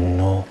her to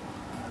know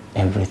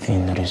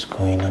everything that is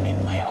going on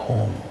in my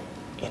home.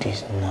 It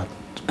is not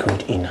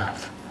good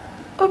enough.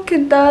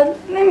 Okay, Dad,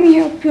 let me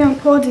help you and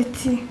pour the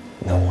tea.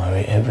 Don't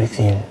worry,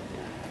 everything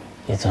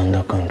is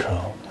under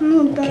control.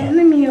 No, Dad, okay?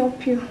 let me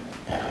help you.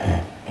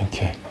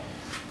 Okay.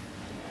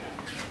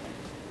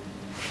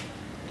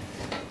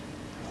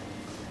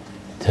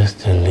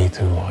 Just a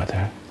little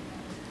water.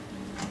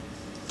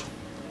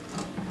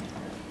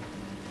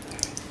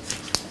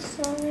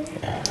 Sorry.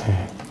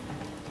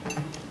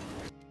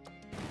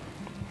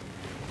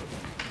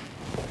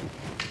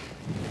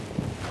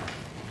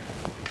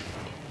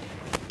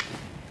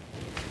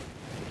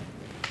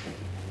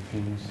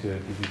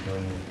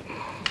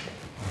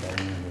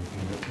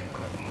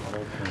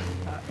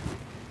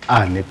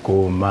 Ní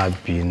kó má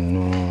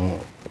bínú.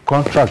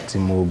 Contract tí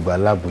mo gbà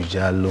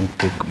l'Abuja don't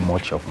take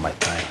much of my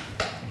time.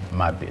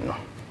 Má bínú.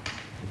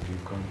 The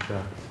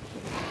contract.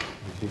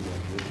 You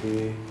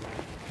see,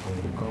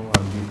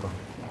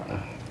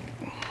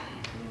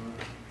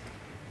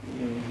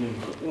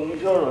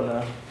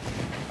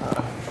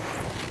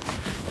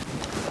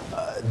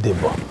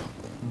 Debo,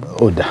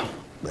 Oda,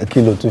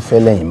 kí ló tún fẹ́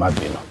lẹ́yìn má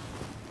bínú.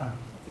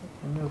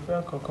 Mi ò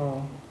fẹ́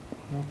kankan,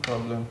 no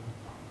problem.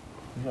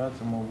 You have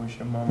to move with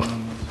your mom,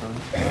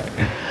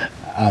 sorry.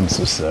 I'm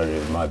so sorry,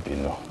 má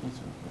bínú.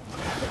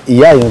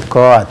 Ìyá yìí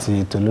ńkọ́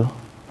àti Tolú?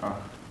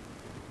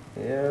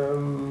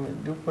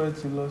 Dúpẹ́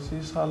ti lọ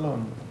sí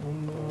salon, ó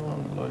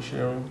lọ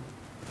ṣerun.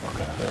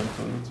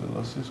 Tolú ti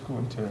lọ sí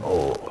school tẹ.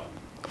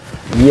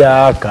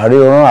 Ìyá Kàrí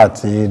Orán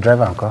àti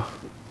driver ńkọ́?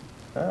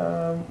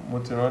 Mo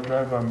ti rán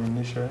driver mi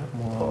níṣẹ́,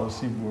 mo lọ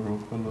sí ìgboro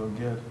kó lọ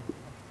get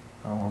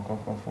àwọn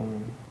kankan fún mi.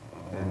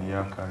 And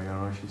ìyá Kàrí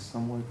Orán, she's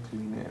somewhere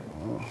cleaner.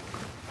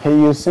 Hey,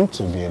 you seem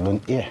to be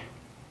alone here.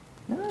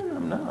 No,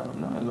 I'm not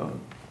alone.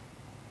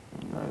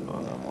 I'm not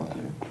alone, I'm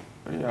okay.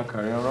 Ìyá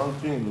Kàrí Orán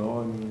clean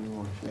lọ́wọ́ ni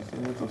wọ́n ṣe sí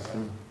nítòsí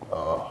mi.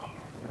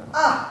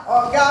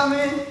 Ọ̀gá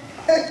mi,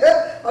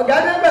 ọ̀gá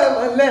débẹ̀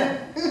mọ́lẹ̀,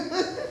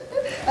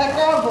 ẹ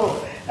káàbọ̀,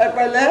 ẹ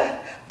pẹ̀lẹ́,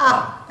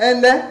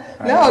 ẹ̀lẹ́,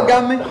 ní ọ̀gá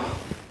mi.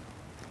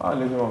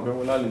 Àlejò wọn pé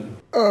mo lálejò.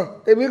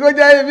 Èmi kò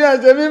jẹ́ ibi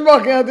ọ̀sẹ̀ mi ń bọ̀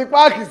kí wọ́n ti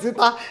páàkì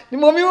síta ni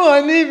mo mí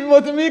wọ̀n ní ibi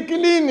mo ti mí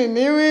kílíìnì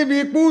ní ibi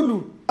púùlù.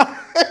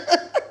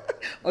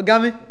 Ọ̀gá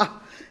mi,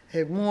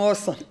 ẹ̀mú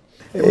ọ̀sán,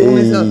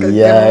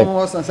 ẹ̀mú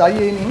ọ̀sán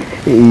sáyé ni.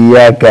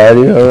 Ìyá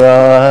Kàrí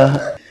Orán.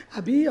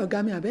 Àbí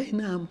ọ̀gá mi àbẹ́yìn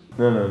náà mu.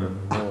 No,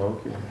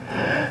 okay.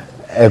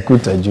 Ẹ kú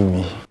tọ́jú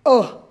mi.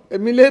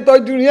 Èmi lè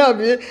tọ́jú ní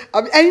àbí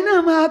ẹ̀yin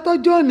náà máa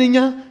tọ́jú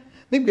ọ̀nìyàn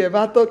nígbà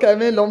bá tó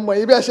kẹ́mi lọ mọ̀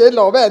ibẹ̀ ṣe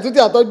lọ bẹ́ẹ̀ tún ti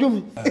àtọ́jú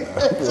mi.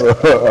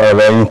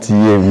 Ọ̀rọ̀ yín ti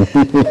yé mi.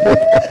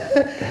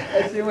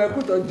 Ẹ ṣeun ẹ kú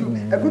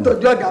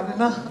tọ́jú ọ̀gá mi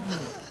náà.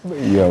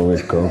 You're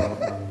welcome.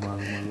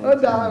 Ó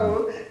dáa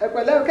o, ẹ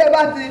pẹ̀lẹ́ kẹ́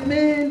bá ti mí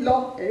lọ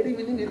èrí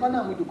mi níbi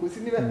kọ́nà mo dùkú sí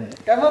níbẹ̀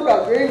kẹ́ mọ́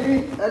gbàgbé mi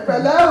ẹ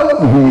pẹ̀lẹ́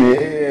o.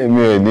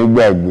 Mi ò ní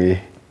gbàgbé.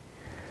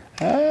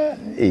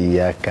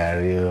 Ìyá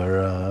Kàrí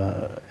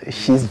Orán,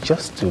 she's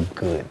just too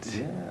good.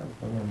 Yeah,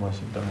 I'm not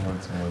done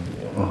what to do.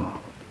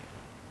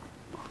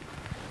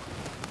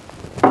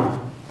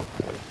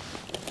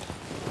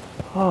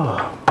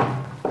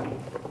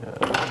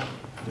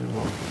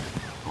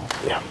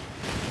 Yeah.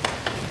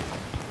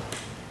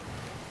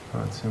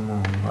 Àti mo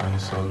ń bá ẹ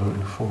sọ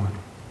lórí fóònù.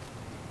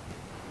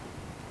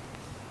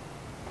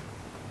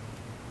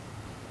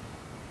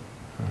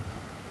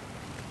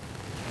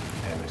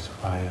 There is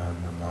fire on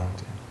the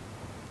mountain.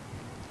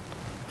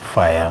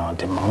 Fire on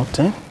the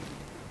mountain?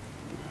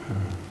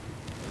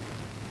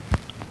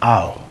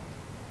 How?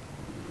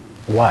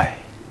 Why?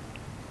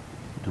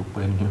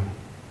 Dúpẹ́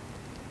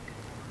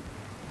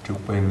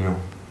ni o.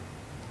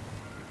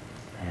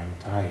 I am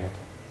tired.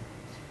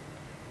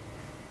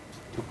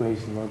 Dúpẹ́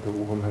is not the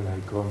woman I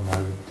got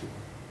married to.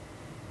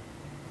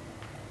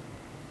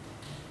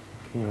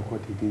 Kíyàn kọ́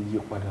dédé yí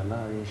padà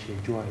láàrin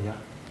ìṣẹ́jú àyá.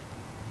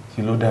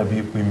 Tí ló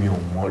dàbí pé mi ò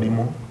mọ̀ rí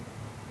mọ́.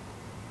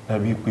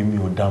 Dàbí pé mi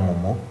ò dámọ̀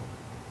mọ́.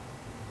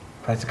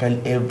 Practically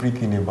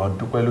everything about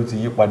Dúpẹ́ ló ti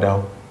yí padà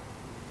o.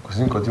 Kò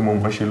sí nǹkan tí mo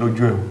mọ̀ ṣe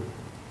lójú ẹ̀ o.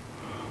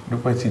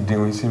 Dúpẹ́ ti di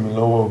orin sí mi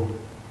lọ́wọ́ o.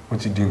 Ó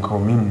ti di nǹkan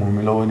míì mọ́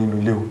mi lọ́wọ́ nínú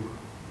ilé o.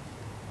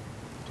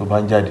 Tó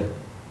bá ń jáde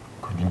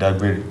kò ní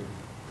dágbére.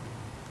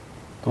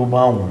 Tó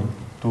bá wùn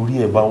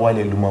torí ẹ̀ bá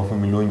wálẹ̀ ló máa fún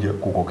mi lóúnjẹ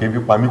kò kọ̀ kébí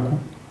pa mí kú.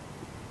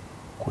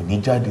 Kò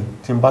ní jáde.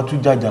 Tí n bá tún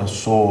jàjà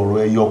sọ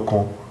ọ̀rọ̀ ẹyọ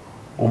kan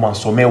ó máa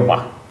sọ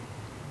mẹ́wàá.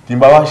 Tí n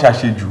bá wá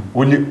ṣàṣejù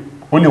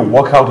ó lè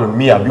work out on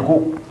me àbí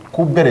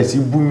kó bẹ̀rẹ̀ sí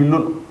bú mi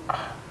ló.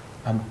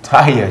 I'm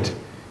tired.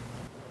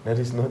 That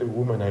is not the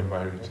woman I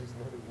married.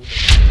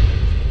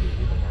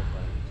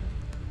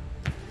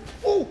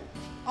 Oh,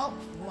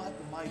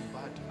 my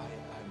bad.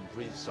 I'm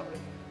really sorry.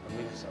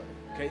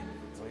 Okay?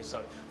 I'm really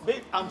sorry.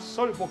 Babe, I'm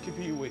sorry for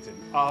keeping you waiting.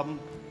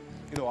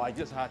 I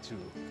just had to.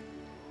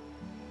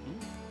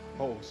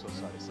 Oh, so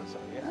sorry,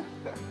 yeah?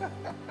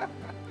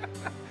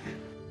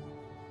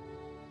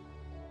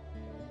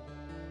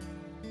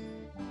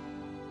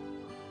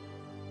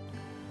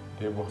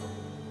 Debo.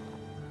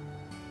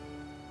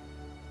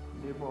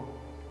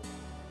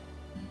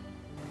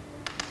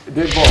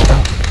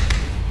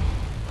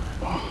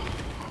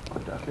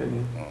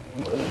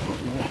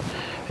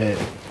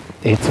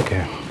 It's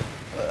okay.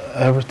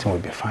 Everything will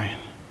be fine.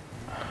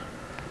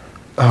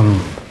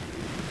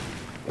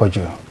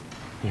 Bojo.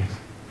 Yes.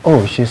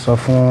 Oh, she sọ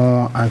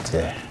fún auntie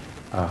ẹ.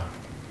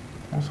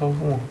 Mo sọ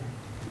fún wọn.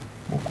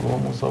 Mo kò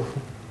wọ́n mo sọ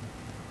fún.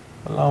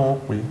 Láwọn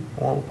pé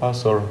wọ́n bá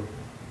sọ̀rọ̀.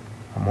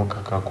 Àmọ́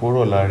kàkà kó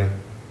rọ̀ lára ẹ̀.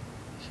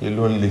 Ṣé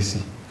ló ń le sí?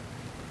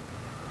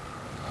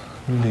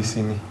 Ń le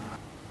sí ni.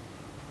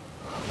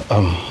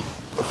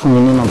 Fún mi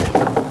ní nọ́mbà.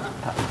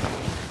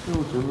 Ṣé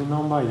o tó ní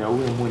nọ́mbà ìyàwó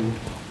ẹ̀ mọ́ ni?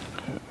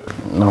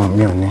 No,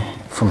 mi ò ní.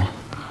 Fún mi.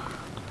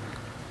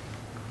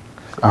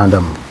 And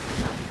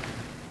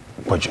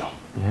Bojo,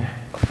 yeah?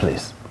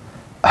 Please,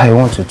 I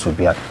want you to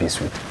be at peace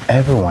with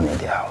everyone in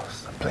the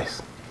house,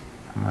 please.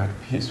 I'm at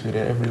peace with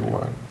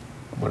everyone,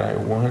 but I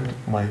want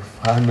my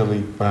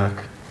family back.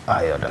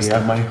 I understand. They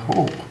are my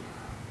hope.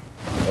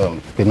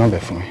 The number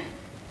for me.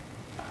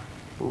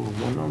 Oh,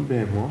 my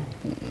number, Mo?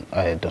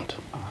 I don't.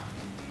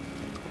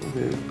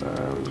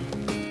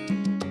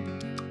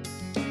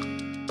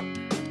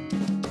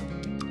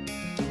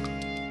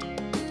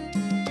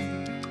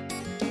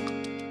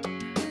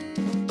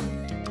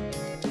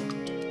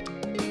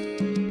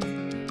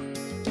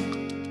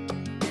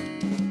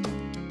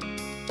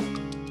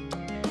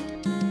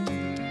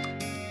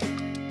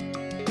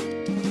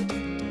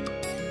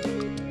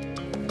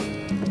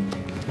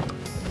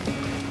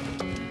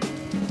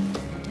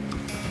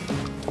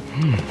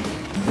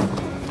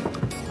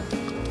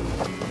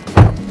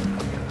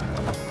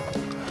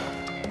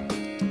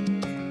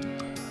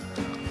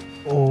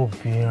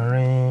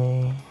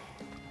 Obìnrin.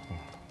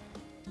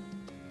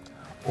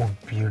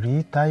 Òbìrí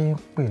táyé ń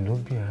pè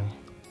lóbìnrin.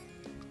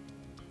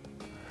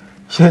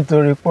 Ṣé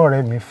torí pọ̀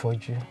rẹ̀ mi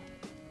fọ́jú?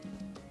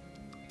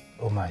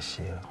 Ó mà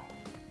ṣe o.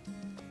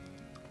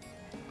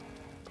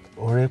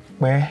 Orí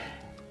pẹ́,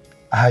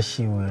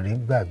 aṣiwèrè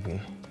gbàgbé.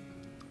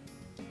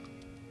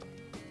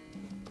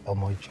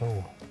 Ọmọ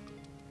jọ̀wọ́.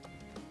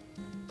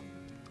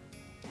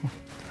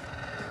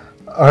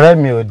 Ọ̀rẹ́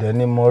mi ò dẹ̀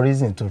ní mọ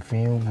reason tó fi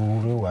ń wu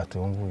irú ìwà tó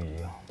ń wù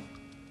yìí o.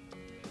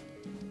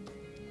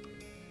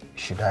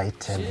 Should I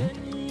tell him?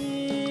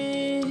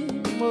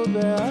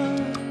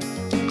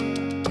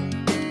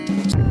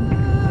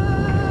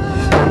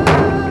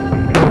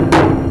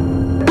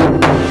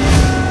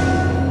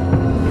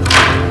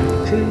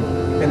 Ṣé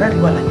Bernard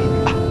wà láyé?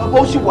 Bàbá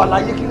ó sì wà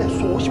láyé kí lè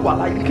sọ ó sì wà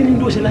láyé kí ni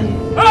ló ṣe láyé?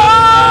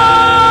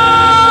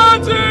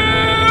 Àti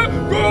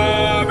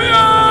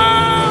gómìnà.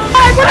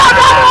 Ìpínlẹ̀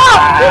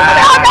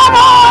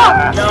Àdámọ̀!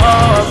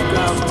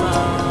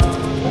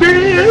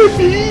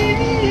 Bíbí!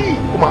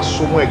 Ó máa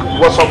so mọ́ ẹ̀kọ́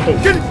wọ́n sọ fún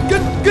un.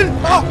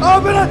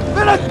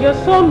 You're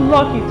so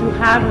lucky to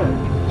have him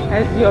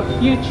as your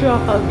future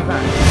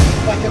husband.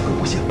 Wá jẹ́ pé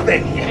bó ṣe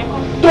bẹ́ẹ̀ nìyẹn.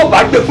 Tó bá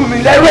gbé fún mi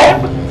lẹ́rọ̀,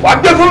 wàá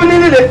gbé fún mi ní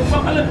líle.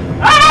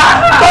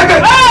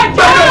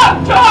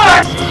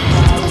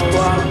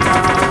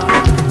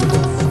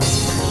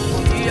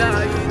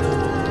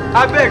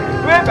 Abeg,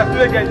 where can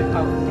we get this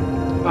house?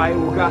 My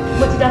Oga.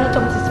 Mo ti dáná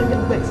tán mo ti sẹ́yìn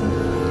ọgbẹ́ tí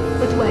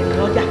ó ti wà ìrìn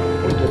ọjà.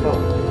 Oúnjẹ báwo?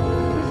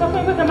 Mo sọ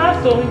fún pé ká má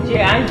sọ oúnjẹ,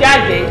 à ń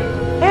jáde.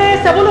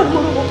 Ṣẹ̀bọ́n ló ń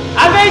gbogbo.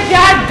 A fẹ́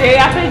jáde.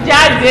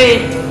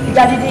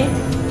 Ìjà dídín.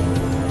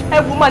 Ẹ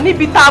wò mà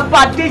níbi tá a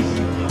bá dé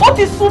yìí. Ó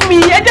ti sú mi,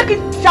 ẹ jẹ́ kí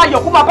Ṣayọ̀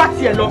kó máa bá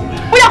tiẹ̀ lọ.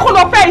 Bóyá kó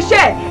lọ fẹ́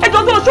iṣẹ́ ẹ̀.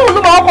 Ẹjọ́ tó ṣóhun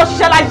ló máa wọ́pọ̀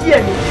ṣiṣẹ́ láyé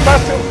ẹ̀ ni.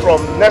 Starting from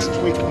next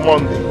week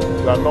Monday,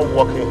 you are not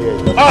working here.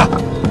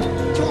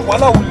 Tí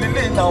wàhálà ò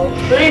lélẹ̀ náà.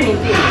 Torí mi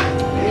dé,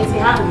 èmi ti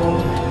hàn mọ́,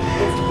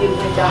 mo ti gbé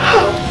mi jà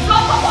mọ́.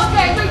 Lọ́pọ̀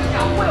ọjọ́ ẹgbẹ́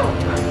ìyàwó ẹ̀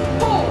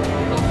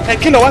ò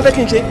Kí ló wá fẹ́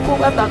kí n ṣe? kó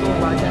bá ta tó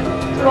wà jáde.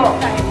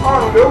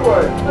 Ọrùn ló wọ̀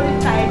ẹ́.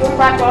 Oríta ẹ̀ ló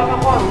bá jọ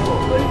ọkọ̀ ọ̀rùn bọ̀.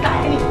 Oríta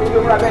ẹ̀ ní ìpínlẹ̀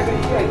òwúrọ̀ abẹ́ tó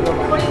iṣẹ́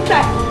ìjọba. Oríta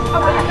ẹ̀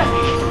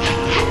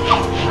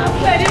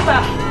ọ̀pẹ̀ nígbà.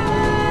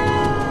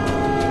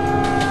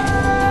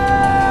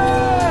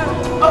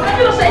 Ọ̀pẹ̀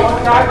kí ló ṣe?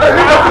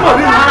 Ẹ̀mí ló túmọ̀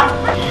nínú.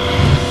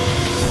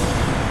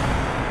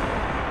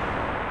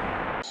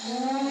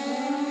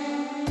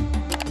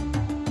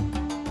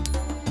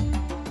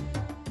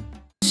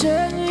 Ṣé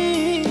ní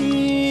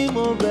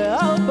mo bẹ̀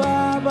ọ́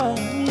bàbá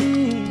mi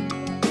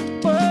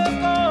pé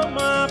kó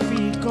máa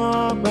fi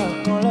kan gbà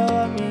kan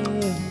lọ́wọ́ mi?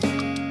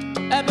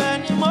 Ẹ̀bẹ̀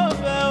ni mo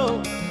bẹ̀ o,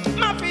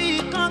 má fi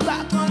kan gbà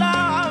kan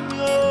lọ́wọ́ mi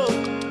o.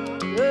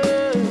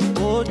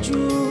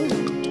 Ojú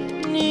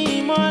ní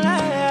ìmọ́lẹ̀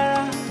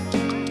ara,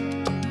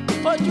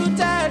 ojú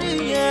tẹ́rì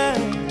yẹn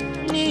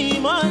ní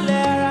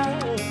ìmọ́lẹ̀ ara.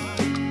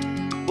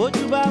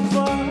 Ojú bá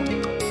fọ́,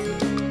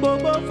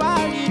 gbogbo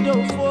fárídò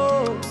fọ́.